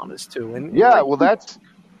they want us to. And yeah, well, that's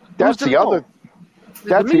the other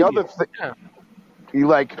thing. Yeah.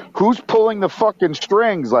 Like, who's pulling the fucking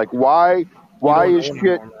strings? Like, why is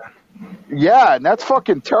shit? Yeah, and that's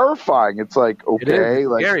fucking terrifying. It's like, okay,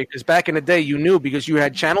 like scary, because back in the day you knew, because you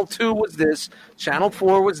had Channel 2 was this, Channel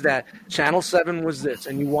 4 was that, Channel 7 was this,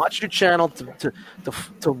 and you watched your channel to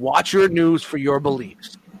watch your news for your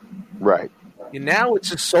beliefs. Right. And now it's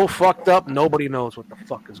just so fucked up, nobody knows what the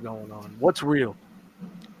fuck is going on. What's real?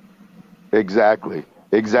 Exactly.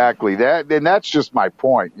 That's just my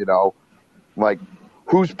point, you know. Like,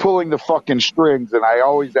 who's pulling the fucking strings? And I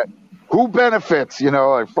always... Who benefits? You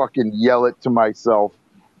know, I fucking yell it to myself.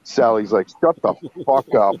 Sally's like, shut the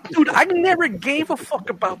fuck up. Dude, I never gave a fuck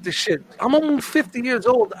about this shit. I'm almost 50 years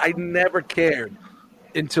old. I never cared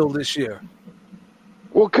until this year.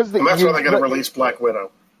 Well, because that's why they're going to release Black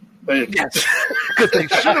Widow. Yes, because they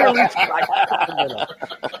should have released Black Widow.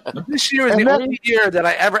 This year is the only year that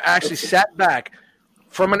I ever actually sat back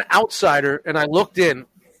from an outsider and I looked in.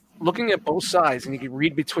 Looking at both sides, and you can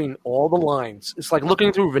read between all the lines. It's like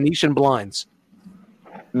looking through Venetian blinds.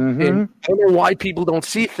 Mm-hmm. And I don't know why people don't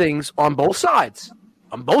see things on both sides.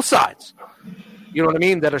 On both sides. You know what I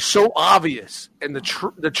mean? That are so obvious. And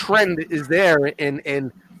the trend is there,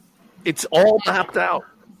 and it's all mapped out.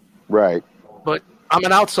 Right. But I'm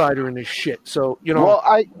an outsider in this shit. So, you know. Well,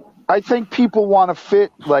 I think people want to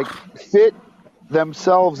fit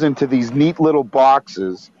themselves into these neat little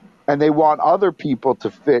boxes. And they want other people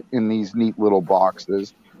to fit in these neat little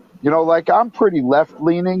boxes. You know, like, I'm pretty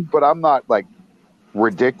left-leaning, but I'm not, like,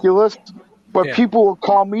 ridiculous. But people will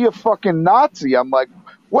call me a fucking Nazi. I'm like,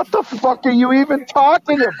 what the fuck are you even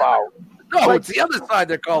talking about? No, like, it's the other side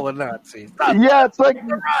they're calling Nazis. It's like...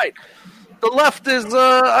 You're right. The left is,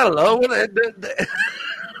 I don't know.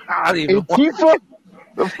 I don't even know.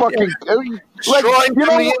 The fucking destroying from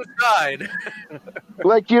the inside.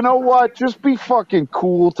 Like, you know what? Just be fucking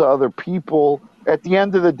cool to other people. At the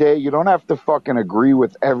end of the day, you don't have to fucking agree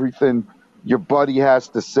with everything your buddy has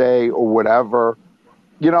to say or whatever.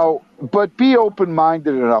 You know, but be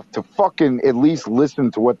open-minded enough to fucking at least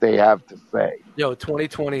listen to what they have to say. Yo,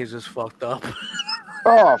 2020 is just fucked up.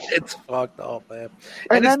 Oh, it's fucked up, man.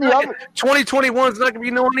 And then 2021 is not going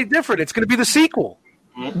to be any different. It's going to be the sequel.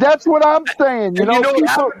 That's what I'm saying. You know what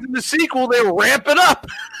happens in the sequel? They ramp it up.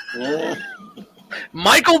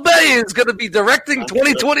 Michael Bay is going to be directing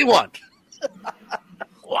 2021.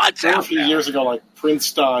 Watch out. A few years ago, like,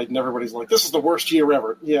 Prince died, and everybody's like, this is the worst year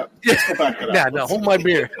ever. Yeah, let's go back to that. No, hold my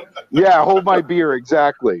beer. Yeah, hold my beer,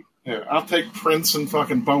 exactly. Yeah, I'll take Prince and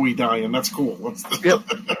fucking Bowie dying. That's cool.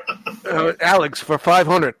 Alex, for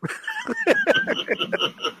 500.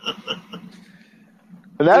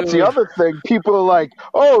 And that's the other thing. People are like,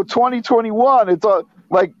 oh, 2021. It's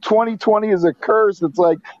like 2020 is a curse. It's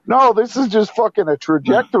like, no, this is just fucking a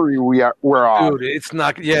trajectory we're on. Dude, it's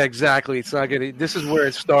not. Yeah, exactly. It's not getting. This is where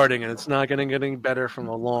it's starting, and it's not getting any better from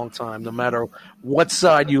a long time, no matter what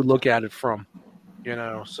side you look at it from. You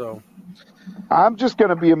know, so. I'm just going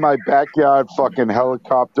to be in my backyard fucking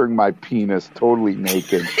helicoptering my penis totally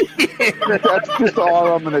naked. That's just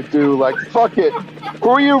all I'm going to do. Like, fuck it. Who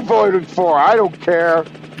are you voting for? I don't care.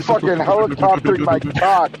 Fucking helicoptering my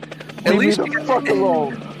cock. At least leave me the fuck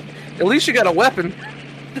alone. At least you got a weapon.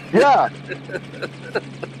 Yeah.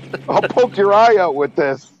 I'll poke your eye out with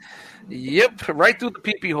this. Yep, right through the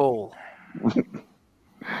pee-pee hole.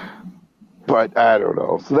 But I don't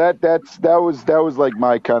know. So that was like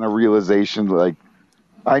my kind of realization. Like,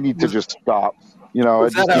 I need to just stop. You know,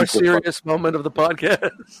 is that our serious moment of the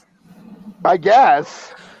podcast? I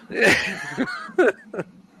guess. It's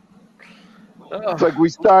like we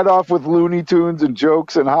start off with Looney Tunes and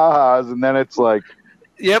jokes and ha-has, and then it's like,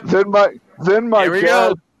 yep. Then my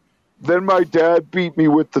dad beat me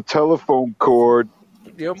with the telephone cord.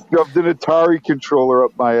 Yep. Shoved an Atari controller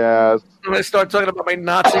up my ass. And I start talking about my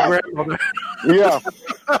Nazi grandmother. Yeah.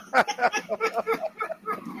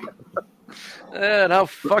 And how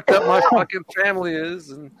fucked up my fucking family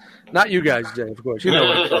is, and not you guys, Jay. Of course,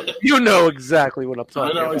 you know exactly what I'm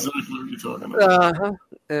talking about. I know exactly what you're talking about.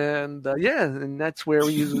 And and that's where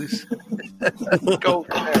we usually go.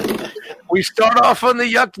 We start off on the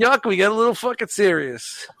yuck. We get a little fucking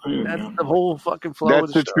serious. That's the whole fucking flow.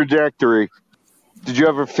 That's the trajectory. Did you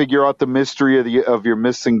ever figure out the mystery of your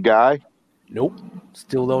missing guy? Nope.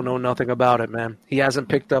 Still don't know nothing about it, man. He hasn't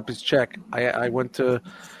picked up his check. I went to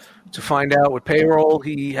to find out with payroll,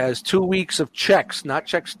 he has 2 weeks of checks, not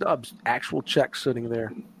check stubs, actual checks sitting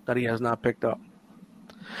there that he has not picked up.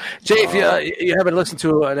 Jay, if you haven't listened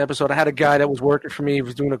to an episode, I had a guy that was working for me. He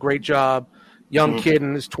was doing a great job, young kid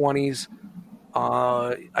in his 20s.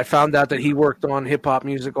 I found out that he worked on hip-hop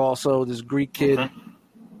music also, this Greek kid.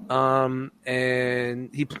 And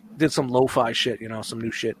he did some lo-fi shit, some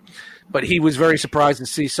new shit. But he was very surprised to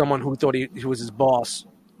see someone who thought he was his boss.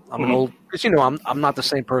 I'm an old, because I'm not the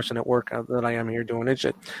same person at work that I am here doing it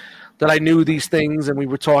shit. That I knew these things, and we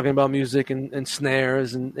were talking about music and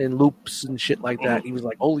snares and loops and shit like that. He was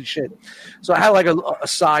like, "Holy shit!" So I had like a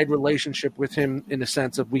side relationship with him in the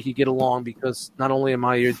sense of we could get along because not only am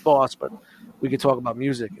I his boss, but we could talk about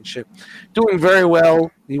music and shit. Doing very well.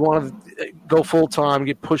 He wanted to go full time,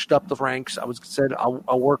 get pushed up the ranks. I said,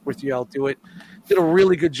 "I'll work with you. I'll do it." Did a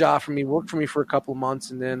really good job for me. Worked for me for a couple of months,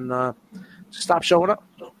 and then just stopped showing up.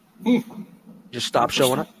 Just stopped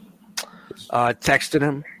showing up. Texted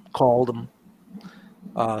him. Called him.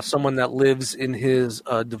 Someone that lives in his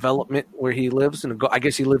development where he lives. I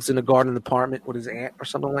guess he lives in a garden apartment with his aunt or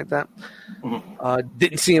something like that.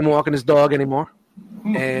 Didn't see him walking his dog anymore.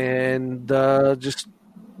 And just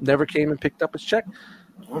never came and picked up his check.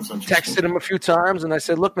 Texted him a few times, and I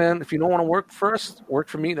said, "Look, man, if you don't want to work first, work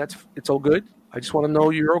for me. It's all good. I just want to know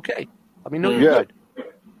you're okay. Let me know you're good."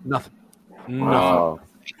 Nothing.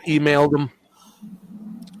 Emailed him.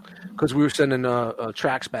 Because we were sending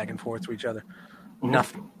tracks back and forth to each other.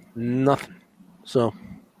 Nothing. So,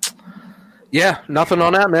 yeah, nothing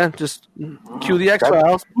on that, man. Just cue the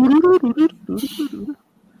X-Files.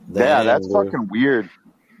 Yeah, that's fucking weird.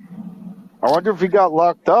 I wonder if he got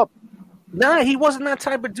locked up. Nah, he wasn't that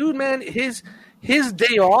type of dude, man. His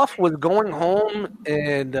day off was going home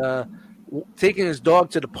and taking his dog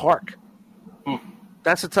to the park.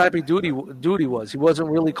 That's the type of dude he was. He wasn't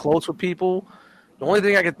really close with people. The only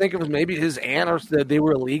thing I could think of was maybe his aunt or that they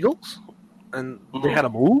were illegals and they had to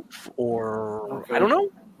move, or I don't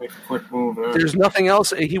know. Make a quick move. There's nothing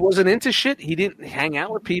else. He wasn't into shit. He didn't hang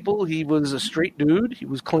out with people. He was a straight dude. He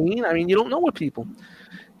was clean. I mean, you don't know with people.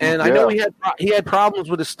 And I know he had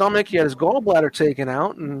problems with his stomach. He had his gallbladder taken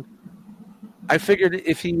out, and I figured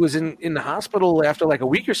if he was in the hospital after like a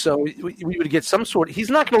week or so, we would get some sort.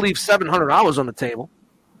 He's not going to leave $700 on the table.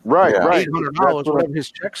 Right. $800, whatever his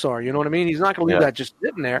checks are. You know what I mean? He's not going to leave that just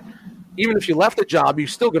sitting there. Even if you left the job, you're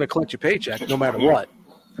still going to collect your paycheck no matter what.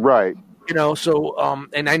 Right. So,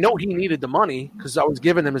 and I know he needed the money because I was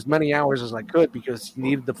giving him as many hours as I could because he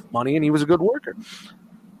needed the money and he was a good worker.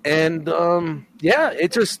 And,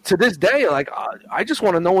 it just, to this day, like, I just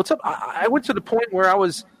want to know what's up. I went to the point where I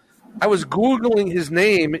was Googling his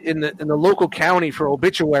name in the local county for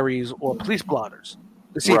obituaries or police blotters.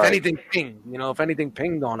 To see if anything pinged, if anything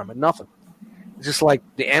pinged on him, and nothing. It's just like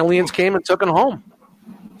the aliens came and took him home.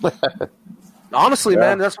 Honestly,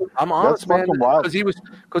 man, I'm honest, man. Because he was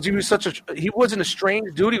he wasn't a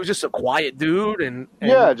strange dude. He was just a quiet dude, and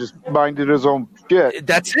just minded his own shit.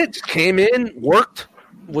 That's it. Just came in, worked,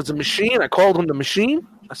 was a machine. I called him the machine.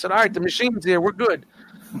 I said, "All right, the machine's here. We're good."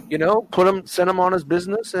 Sent him on his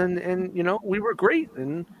business, and we were great.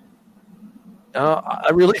 And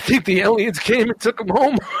I really think the aliens came and took him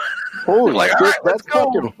home. Holy like, shit, all right, let's that's go.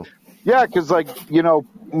 fucking... Yeah, because,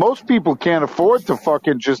 most people can't afford to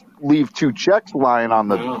fucking just leave 2 checks lying on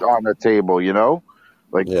the table,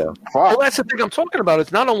 Like, fuck. Well, that's the thing I'm talking about.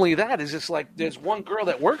 It's not only that. It's just like there's one girl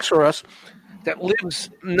that works for us that lives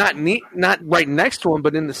not right next to him,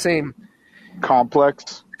 but in the same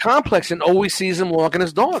complex, and always sees him walking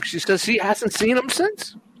his dog. She says she hasn't seen him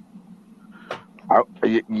since.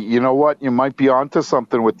 You know what? You might be onto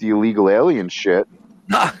something with the illegal alien shit.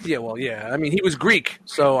 Yeah. I mean, he was Greek,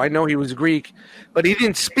 so I know he was Greek, but he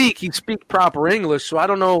didn't speak. He'd speak proper English, so I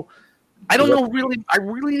don't know. I really. I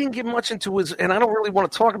really didn't get much into his, and I don't really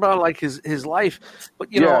want to talk about like his life. But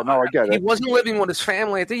I get it. He wasn't living with his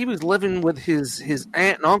family. I think he was living with his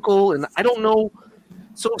aunt and uncle, and I don't know.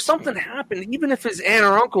 So if something happened, even if his aunt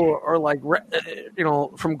or uncle are like,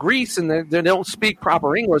 from Greece and they don't speak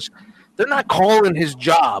proper English, they're not calling his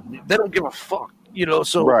job. They don't give a fuck,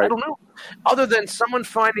 So I don't know. Other than someone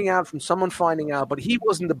finding out, but he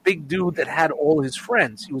wasn't the big dude that had all his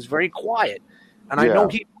friends. He was very quiet, and I know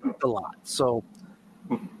he worked a lot. So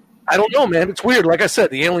I don't know, man. It's weird. Like I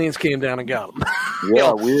said, the aliens came down and got him.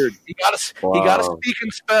 Yeah, weird. He got a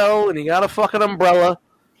speaking spell, and he got a fucking umbrella.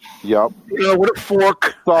 Yep. With a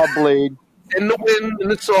fork, saw blade, and the wind,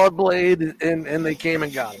 and the saw blade, and they came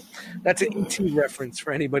and got him. That's an ET reference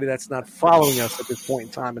for anybody that's not following us at this point in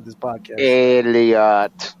time in this podcast.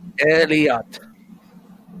 Elliot.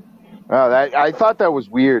 I thought that was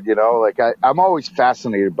weird, Like I'm always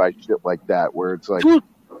fascinated by shit like that, where it's like, dude,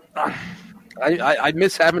 I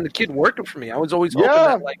miss having the kid working for me. I was always hoping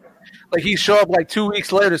Yeah. that, like he'd show up like 2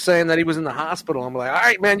 weeks later saying that he was in the hospital. I'm like, all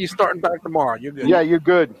right, man, you're starting back tomorrow. You're good. Yeah, you're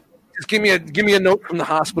good. Just give me a note from the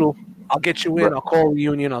hospital. I'll get you in. Right. I'll call the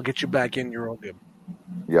union. I'll get you back in. You're all good.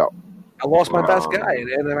 Yeah. I lost my best guy,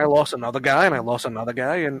 and then I lost another guy, and I lost another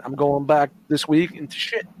guy, and I'm going back this week into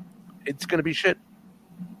shit. It's going to be shit.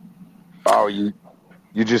 Oh, you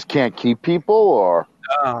just can't keep people, or?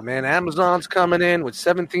 Oh, man, Amazon's coming in with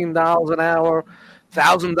 $17 an hour,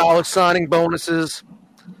 $1,000 signing bonuses.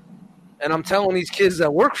 And I'm telling these kids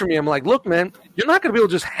that work for me, I'm like, look, man, you're not going to be able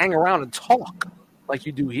to just hang around and talk like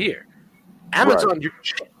you do here. Amazon, Right. You're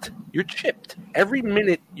chipped. You're chipped. Every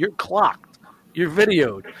minute you're clocked. You're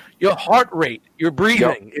videoed. Your heart rate, your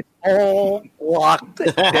breathing, it's all locked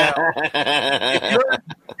down.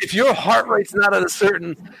 If your heart rate's not at a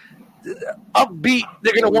certain upbeat,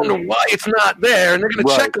 they're going to wonder why it's not there, and they're going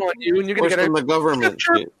to check on you, and you're going Push to get from the government.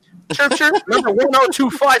 Chirp, chirp. Number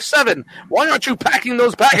 10257. Why aren't you packing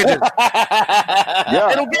those packages?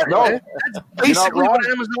 Yeah. It'll get No. man. That's basically wrong. what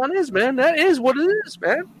Amazon is, man. That is what it is,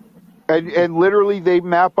 man. And literally, they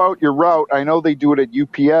map out your route. I know they do it at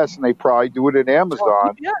UPS, and they probably do it at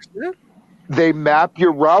Amazon. Yes, man. They map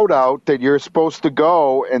your route out that you're supposed to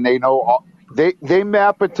go, and they know they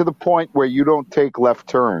map it to the point where you don't take left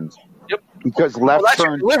turns. Yep. Because Well, left that's your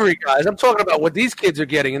turns. delivery guys. I'm talking about what these kids are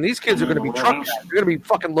getting, and these kids are going to be truck guys. They're going to be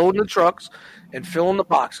fucking loading the trucks and filling the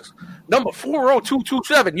boxes. Number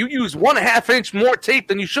 40227. You used 1/2 inch more tape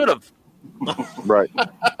than you should have. Right.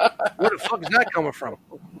 Where the fuck is that coming from?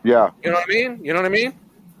 Yeah. You know what I mean? You know what I mean?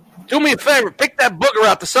 Do me a favor. Pick that booger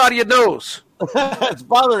out the side of your nose. It's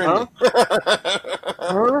bothering me.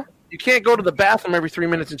 Huh? You can't go to the bathroom every 3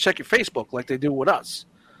 minutes and check your Facebook like they do with us.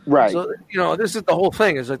 Right. So, this is the whole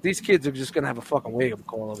thing. Is like these kids are just going to have a fucking wake-up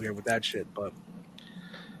call over here with that shit. But,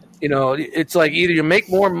 it's like either you make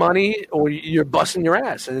more money or you're busting your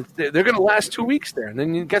ass. And they're going to last 2 weeks there. And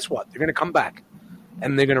then guess what? They're going to come back.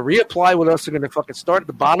 And they're going to reapply with us. They're going to fucking start at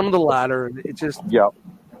the bottom of the ladder. And it just, Yep.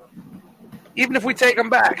 even if we take them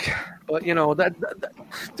back. But, that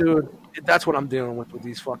dude, that's what I'm dealing with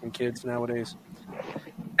these fucking kids nowadays.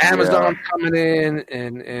 Amazon coming in,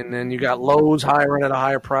 and then you got Lowe's hiring at a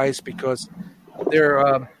higher price because they're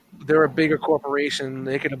a bigger corporation.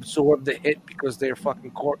 They can absorb the hit because they're fucking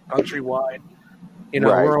countrywide.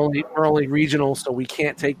 Right. We're only regional, so we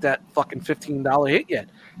can't take that fucking $15 hit yet.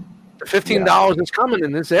 The $15 is coming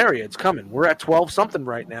in this area. It's coming. We're at 12 something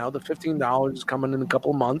right now. The $15 is coming in a couple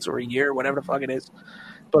of months or a year, whatever the fuck it is.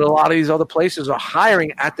 But a lot of these other places are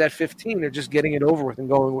hiring at that 15. They're just getting it over with and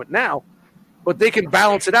going with now. But they can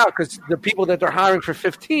balance it out because the people that they're hiring for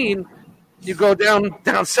 15, you go down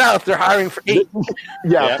south, they're hiring for 8.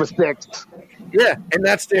 Yeah, for 6. Yeah, and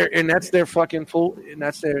that's their fucking full, and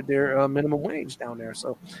that's their minimum wage down there.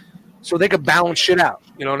 So they could balance shit out.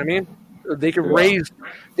 You know what I mean? They could raise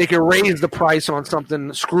the price on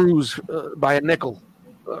something screws by a nickel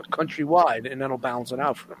countrywide, and that'll balance it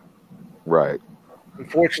out for them. Right.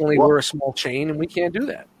 Unfortunately, we're a small chain, and we can't do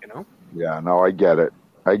that. Yeah, no, I get it.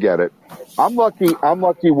 I'm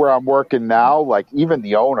lucky where I'm working now. Like, even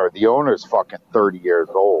the owner's fucking 30 years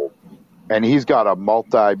old, and he's got a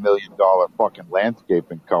multi-million-dollar fucking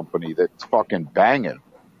landscaping company that's fucking banging.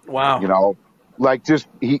 Wow.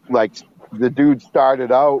 The dude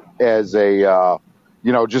started out as a,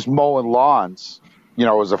 just mowing lawns,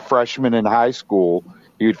 as a freshman in high school.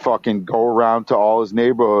 He'd fucking go around to all his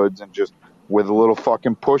neighborhoods and just with a little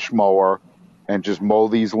fucking push mower and just mow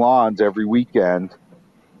these lawns every weekend.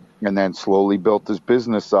 And then slowly built his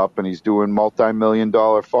business up, and he's doing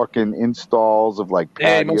multi-million-dollar fucking installs of like patios.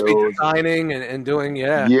 Yeah, he must be designing and doing,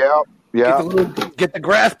 yeah. Yeah. Get the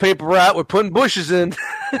graph paper out. We're putting bushes in.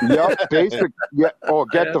 Yep, basic. Yeah. Oh,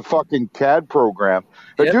 get the fucking CAD program.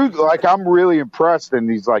 The Yep. dude, I'm really impressed, and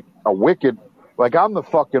he's like a wicked. I'm the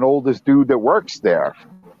fucking oldest dude that works there.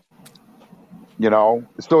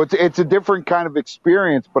 So it's a different kind of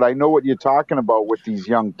experience, but I know what you're talking about with these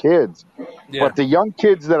young kids. Yeah. But the young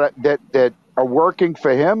kids that are working for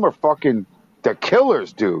him are fucking, they're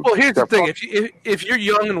killers, dude. Well, here's They're the thing: if you're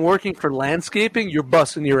young and working for landscaping, you're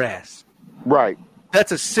busting your ass. right.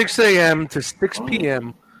 That's a 6 a.m. to 6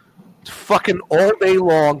 p.m. fucking all day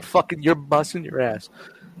long. Fucking, you're busting your ass.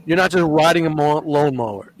 You're not just riding a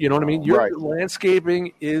lawnmower. You know what I mean? Right.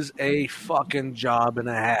 Landscaping is a fucking job and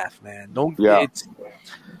a half, man. Yeah.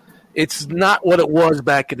 It's not what it was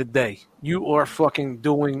back in the day. You are fucking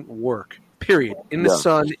doing work. Period. In the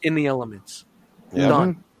sun, in the elements.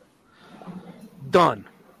 Yeah. Done.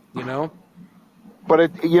 But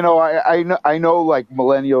I know like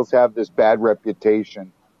millennials have this bad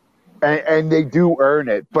reputation, and they do earn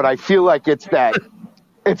it. But I feel like it's that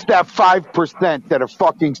It's that 5% that are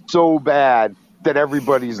fucking so bad that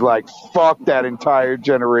everybody's like, fuck that entire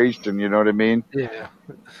generation. You know what I mean? Yeah.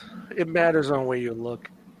 It matters on where you look.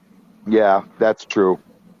 Yeah, that's true.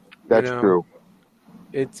 That's You know, true.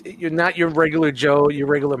 You're not your regular Joe, your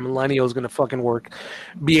regular millennial is gonna fucking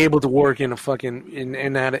be able to work in a fucking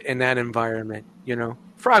in that environment, you know.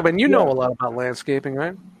 Frogman, you know a lot about landscaping,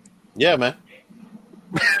 right? Yeah, man.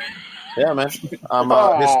 Yeah, man.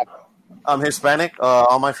 I'm Hispanic.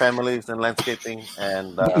 All my family is in landscaping,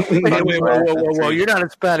 and whoa! You're not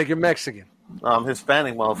Hispanic. You're Mexican. I'm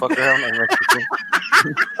Hispanic, motherfucker. I'm Mexican.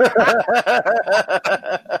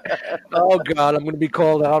 Oh God, I'm going to be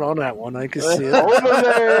called out on that one. I can see it.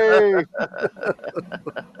 Órale.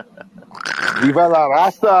 Viva la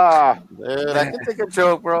raza. Dude, I can take a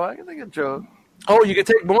joke, bro. I can take a joke. Oh, you can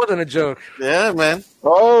take more than a joke. Yeah, man.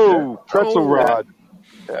 Oh, pretzel rod.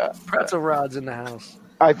 Yeah. Pretzel rods in the house.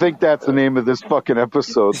 I think that's the name of this fucking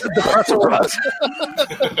episode. The pretzel rods.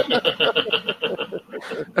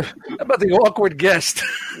 How about the awkward guest?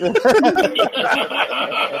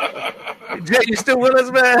 Jay, you still with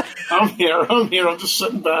us, man? I'm here. I'm just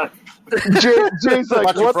sitting back. Jay's like,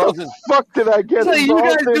 Watching what Frozen. the fuck did I get So you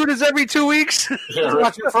guys involved in? do this every 2 weeks? Yeah, right.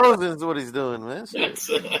 Watching Frozen is what he's doing, man. Shit.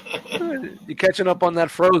 You catching up on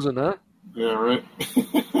that Frozen, huh? Yeah, right.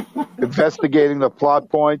 Investigating the plot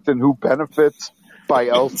points and who benefits by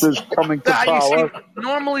Elsa's coming to You power. see,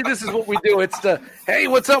 normally this is what we do. It's the, hey,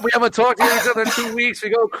 what's up? We haven't talked to each other in 2 weeks. We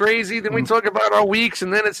go crazy. Then we talk about our weeks.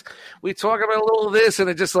 And then we talk about a little of this. And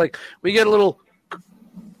it's just like, we get a little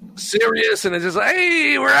serious. And it's just like,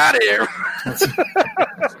 hey, we're out of here.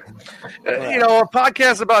 You know, a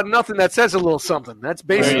podcast about nothing that says a little something. That's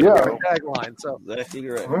basically Yeah. our tagline. So Exactly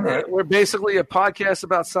right. All right. we're basically a podcast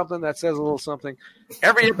about something that says a little something.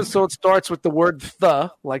 Every episode starts with the word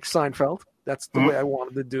 "the," like Seinfeld. That's the way I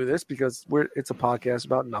wanted to do this because it's a podcast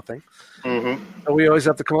about nothing. Mm-hmm. So we always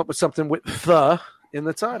have to come up with something with "the" in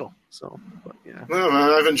the title. So, but yeah. No, man,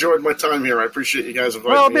 I've enjoyed my time here. I appreciate you guys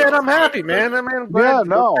inviting Well, me. man, out. I'm happy, man. I'm glad. Yeah,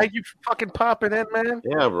 no. Thank you for fucking popping in, man.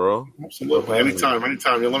 Yeah, bro. Absolutely. Anytime.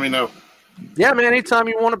 You let me know. Yeah, man. Anytime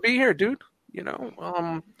you want to be here, dude. You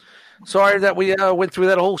know, sorry that we went through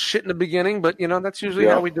that whole shit in the beginning, but you know that's usually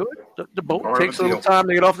how we do it. The boat Part of takes a the little deal. time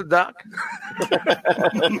to get off the dock.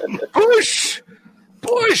 Push.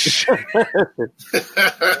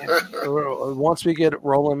 Once we get it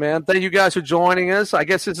rolling, man. Thank you guys for joining us. I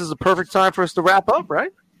guess this is a perfect time for us to wrap up,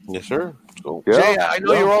 right? Yes, sir. Let's go. Yeah. Jay, I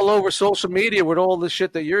know you're all over social media with all the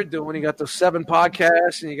shit that you're doing. You got the 7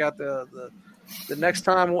 podcasts, and you got the next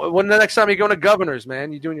time. When the next time you're going to Governors,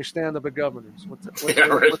 man? You're doing your stand up at Governors. Yeah,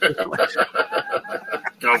 right.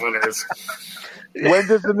 Governors. When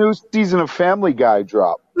does the new season of Family Guy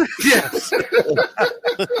drop? Yes.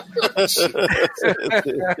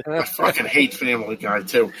 I fucking hate Family Guy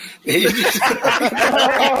too. You just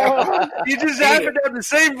happen to have the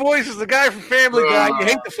same voice as the guy from Family Guy. You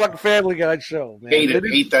hate the fucking Family Guy show, man.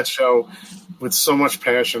 Hate that show with so much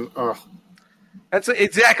passion. Oh. That's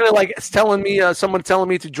exactly like it's telling me someone telling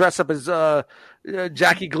me to dress up as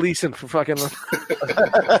Jackie Gleason for fucking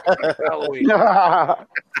Halloween.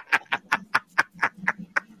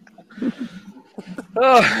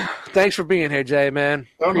 Thanks for being here, Jay, man.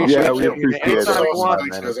 Oh, no, Yeah, thank we you. appreciate Thanks, it. awesome.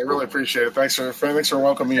 Thanks, guys. I really appreciate it. Thanks for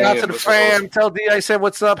welcoming me Shout out in. to the This is fam. awesome. Tell D I said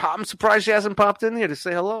what's up. I'm surprised she hasn't popped in here to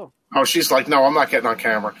say hello. Oh, she's like, no, I'm not getting on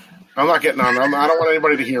camera. I'm not getting on. I don't want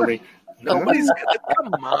anybody to hear me. Nobody's gonna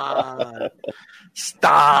come on.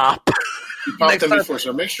 Stop. She popped Next in time- before,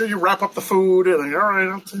 so make sure you wrap up the food. And all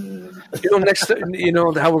right, You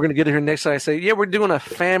know how we're gonna get here next time. I say, yeah, we're doing a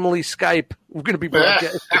family Skype. We're gonna be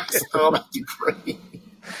broadcasting. oh, that'd be great.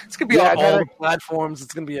 It's gonna be Yeah, on all then the platforms.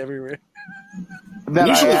 It's gonna be everywhere. Then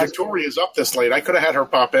Usually I Victoria's up this late. I could have had her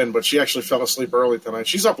pop in, but she actually fell asleep early tonight.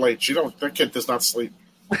 She's up late. That kid does not sleep.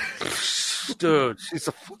 Dude, she's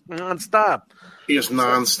a nonstop. He is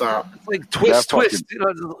nonstop. It's like twist, That fucking- twist. You know,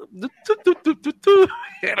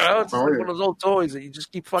 it's Oh, like yeah. one of those old toys that you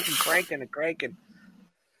just keep fucking cranking and cranking.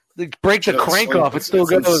 They break the She doesn't crank sleep. off, it still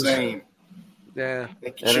It's goes. insane. Yeah.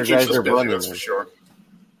 She keeps us Energizer busy, Bunny, that's for man. sure.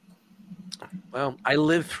 Well, I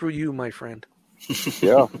live through you, my friend.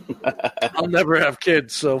 yeah. I'll never have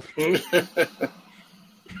kids, so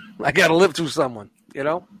I got to live through someone, you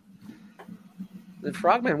know? The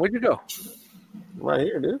Frogman, where'd you go? Right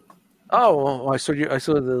here, dude. Oh, I saw you. I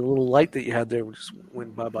saw the little light that you had there just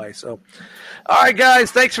went bye. So, all right,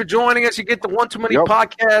 guys, thanks for joining us. You get the One Too Many Yep.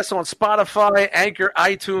 podcast on Spotify, Anchor,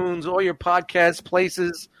 iTunes, all your podcast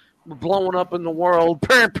places. We're blowing up in the world.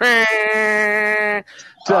 Instagram.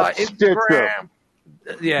 Stitcher.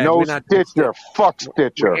 Yeah, No we're not Stitcher. Fuck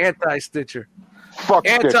Stitcher. Anti-Stitcher. Fuck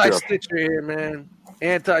Stitcher. Anti-Stitcher here, man.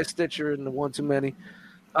 Anti-Stitcher and the One Too Many.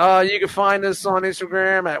 You can find us on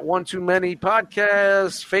Instagram at One Too Many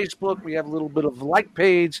Podcasts. Facebook, we have a little bit of like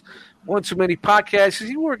page, One Too Many Podcasts. You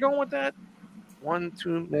see where we're going with that? One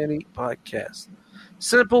Too Many Podcasts.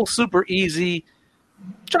 Simple, super easy.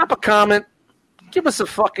 Drop a comment. Give us a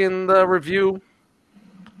fucking review.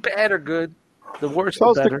 Bad or good. The worse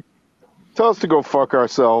the better. Tell us to go fuck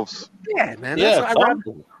ourselves. Yeah, man. Yeah, I'd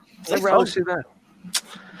rather see that.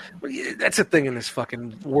 Well, yeah, that's the thing in this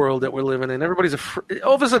fucking world that we're living in. Everybody's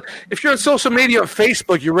all of a sudden, if you're on social media on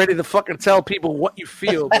Facebook, you're ready to fucking tell people what you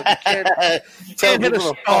feel, but you can't hit a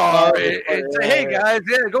star and say, "Hey guys,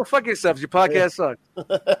 yeah, go fuck yourselves. Your podcast sucks." All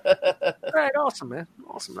right, awesome, man.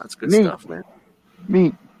 Awesome. That's good stuff, man.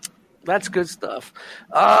 Neat. That's good stuff.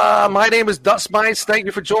 My name is Dust Mice. Thank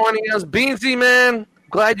you for joining us, Beansy, man.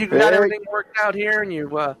 Glad you got everything worked out here, and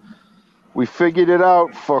you. We figured it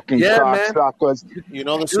out, fucking cocksuckers. You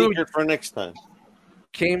know the secret for next time.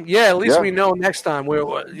 At least we know next time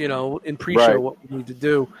we're in pre-show what we need to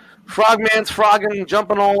do. Frogman's frogging,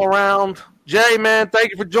 jumping all around. Jay, man,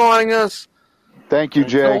 thank you for joining us. Thank you,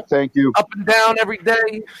 Jay. Thank you. Up and down every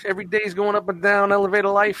day. Every day's going up and down. Elevator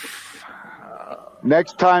life.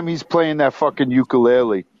 Next time he's playing that fucking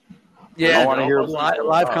ukulele. Yeah, I want to hear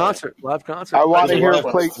live concert. Live concert. I want to hear him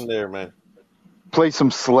play some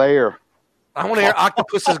Slayer. I want to hear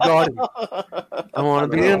Octopus's Garden. I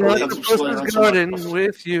want to be in Octopus's Garden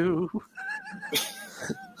with you.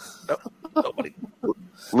 Nobody.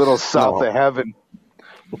 Little South of Heaven.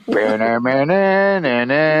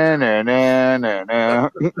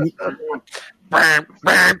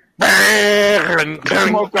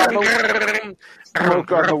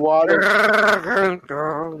 Smoke on the water.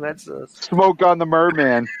 That's Smoke on the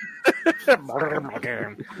Merman.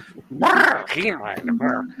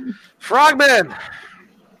 Frogman.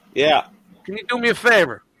 Yeah. Can you do me a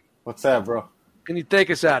favor? What's that, bro? Can you take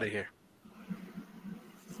us out of here?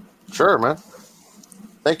 Sure, man.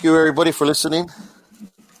 Thank you, everybody, for listening.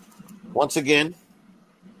 Once again,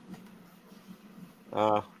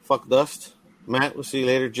 fuck Dust. Matt, we'll see you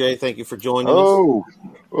later. Jay, thank you for joining us.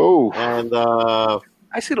 And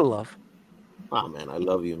I see the love. Oh, man, I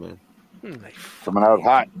love you, man. Coming out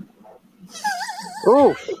hot.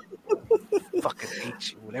 Fucking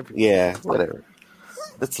hate you. Whatever. Yeah, whatever.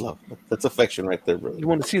 That's love. That's affection right there, bro. You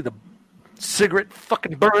want to see the cigarette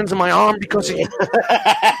fucking burns in my arm because of you?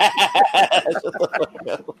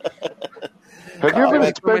 Have you ever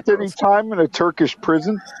spent any time in a Turkish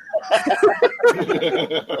prison?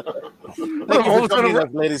 All of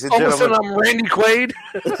a sudden, I'm Randy Quaid.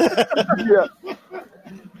 Yeah.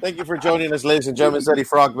 Thank you for joining us, ladies and gentlemen. It's Eddie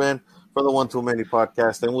Frogman for the One Too Many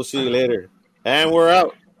podcast, and we'll see you later. And we're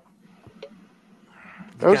out.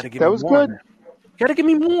 That was good. You gotta give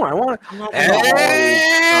me more. I want to.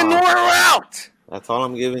 And we're out. That's all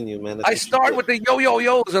I'm giving you, man. I start with the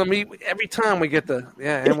yo-yo-yos, and every time we get the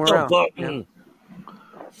and we're out. Yeah.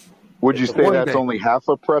 Would you say that's only half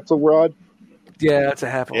a pretzel rod? Yeah, that's a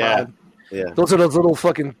half a rod. Yeah. Those are those little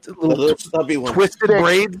fucking little stubby ones. Twisted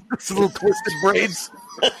braids. Those little twisted braids.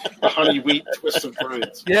 Honey wheat twisted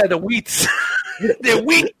braids. Yeah, the wheats. They're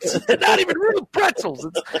wheats. They're not even real pretzels.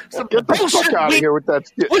 It's some Get the bullshit fuck out of here with that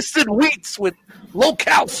shit. Twisted wheats with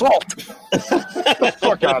low-cal salt. Get the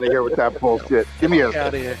fuck out of here with that bullshit. Give me Out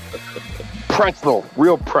of here. pretzel.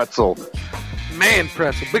 Real pretzel. Man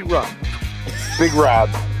pretzel. Big rod. Big rod.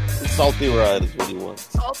 Salty rod is what you want.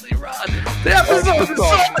 Salty rod. The episode is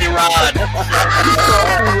Salty Rod.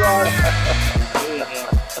 Salty rod.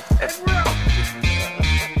 And we're out.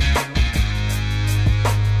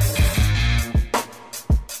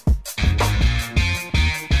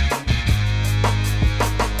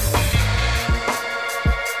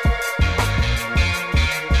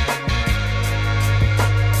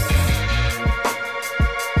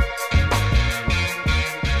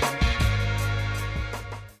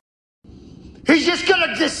 He's just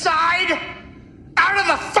gonna decide out of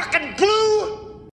the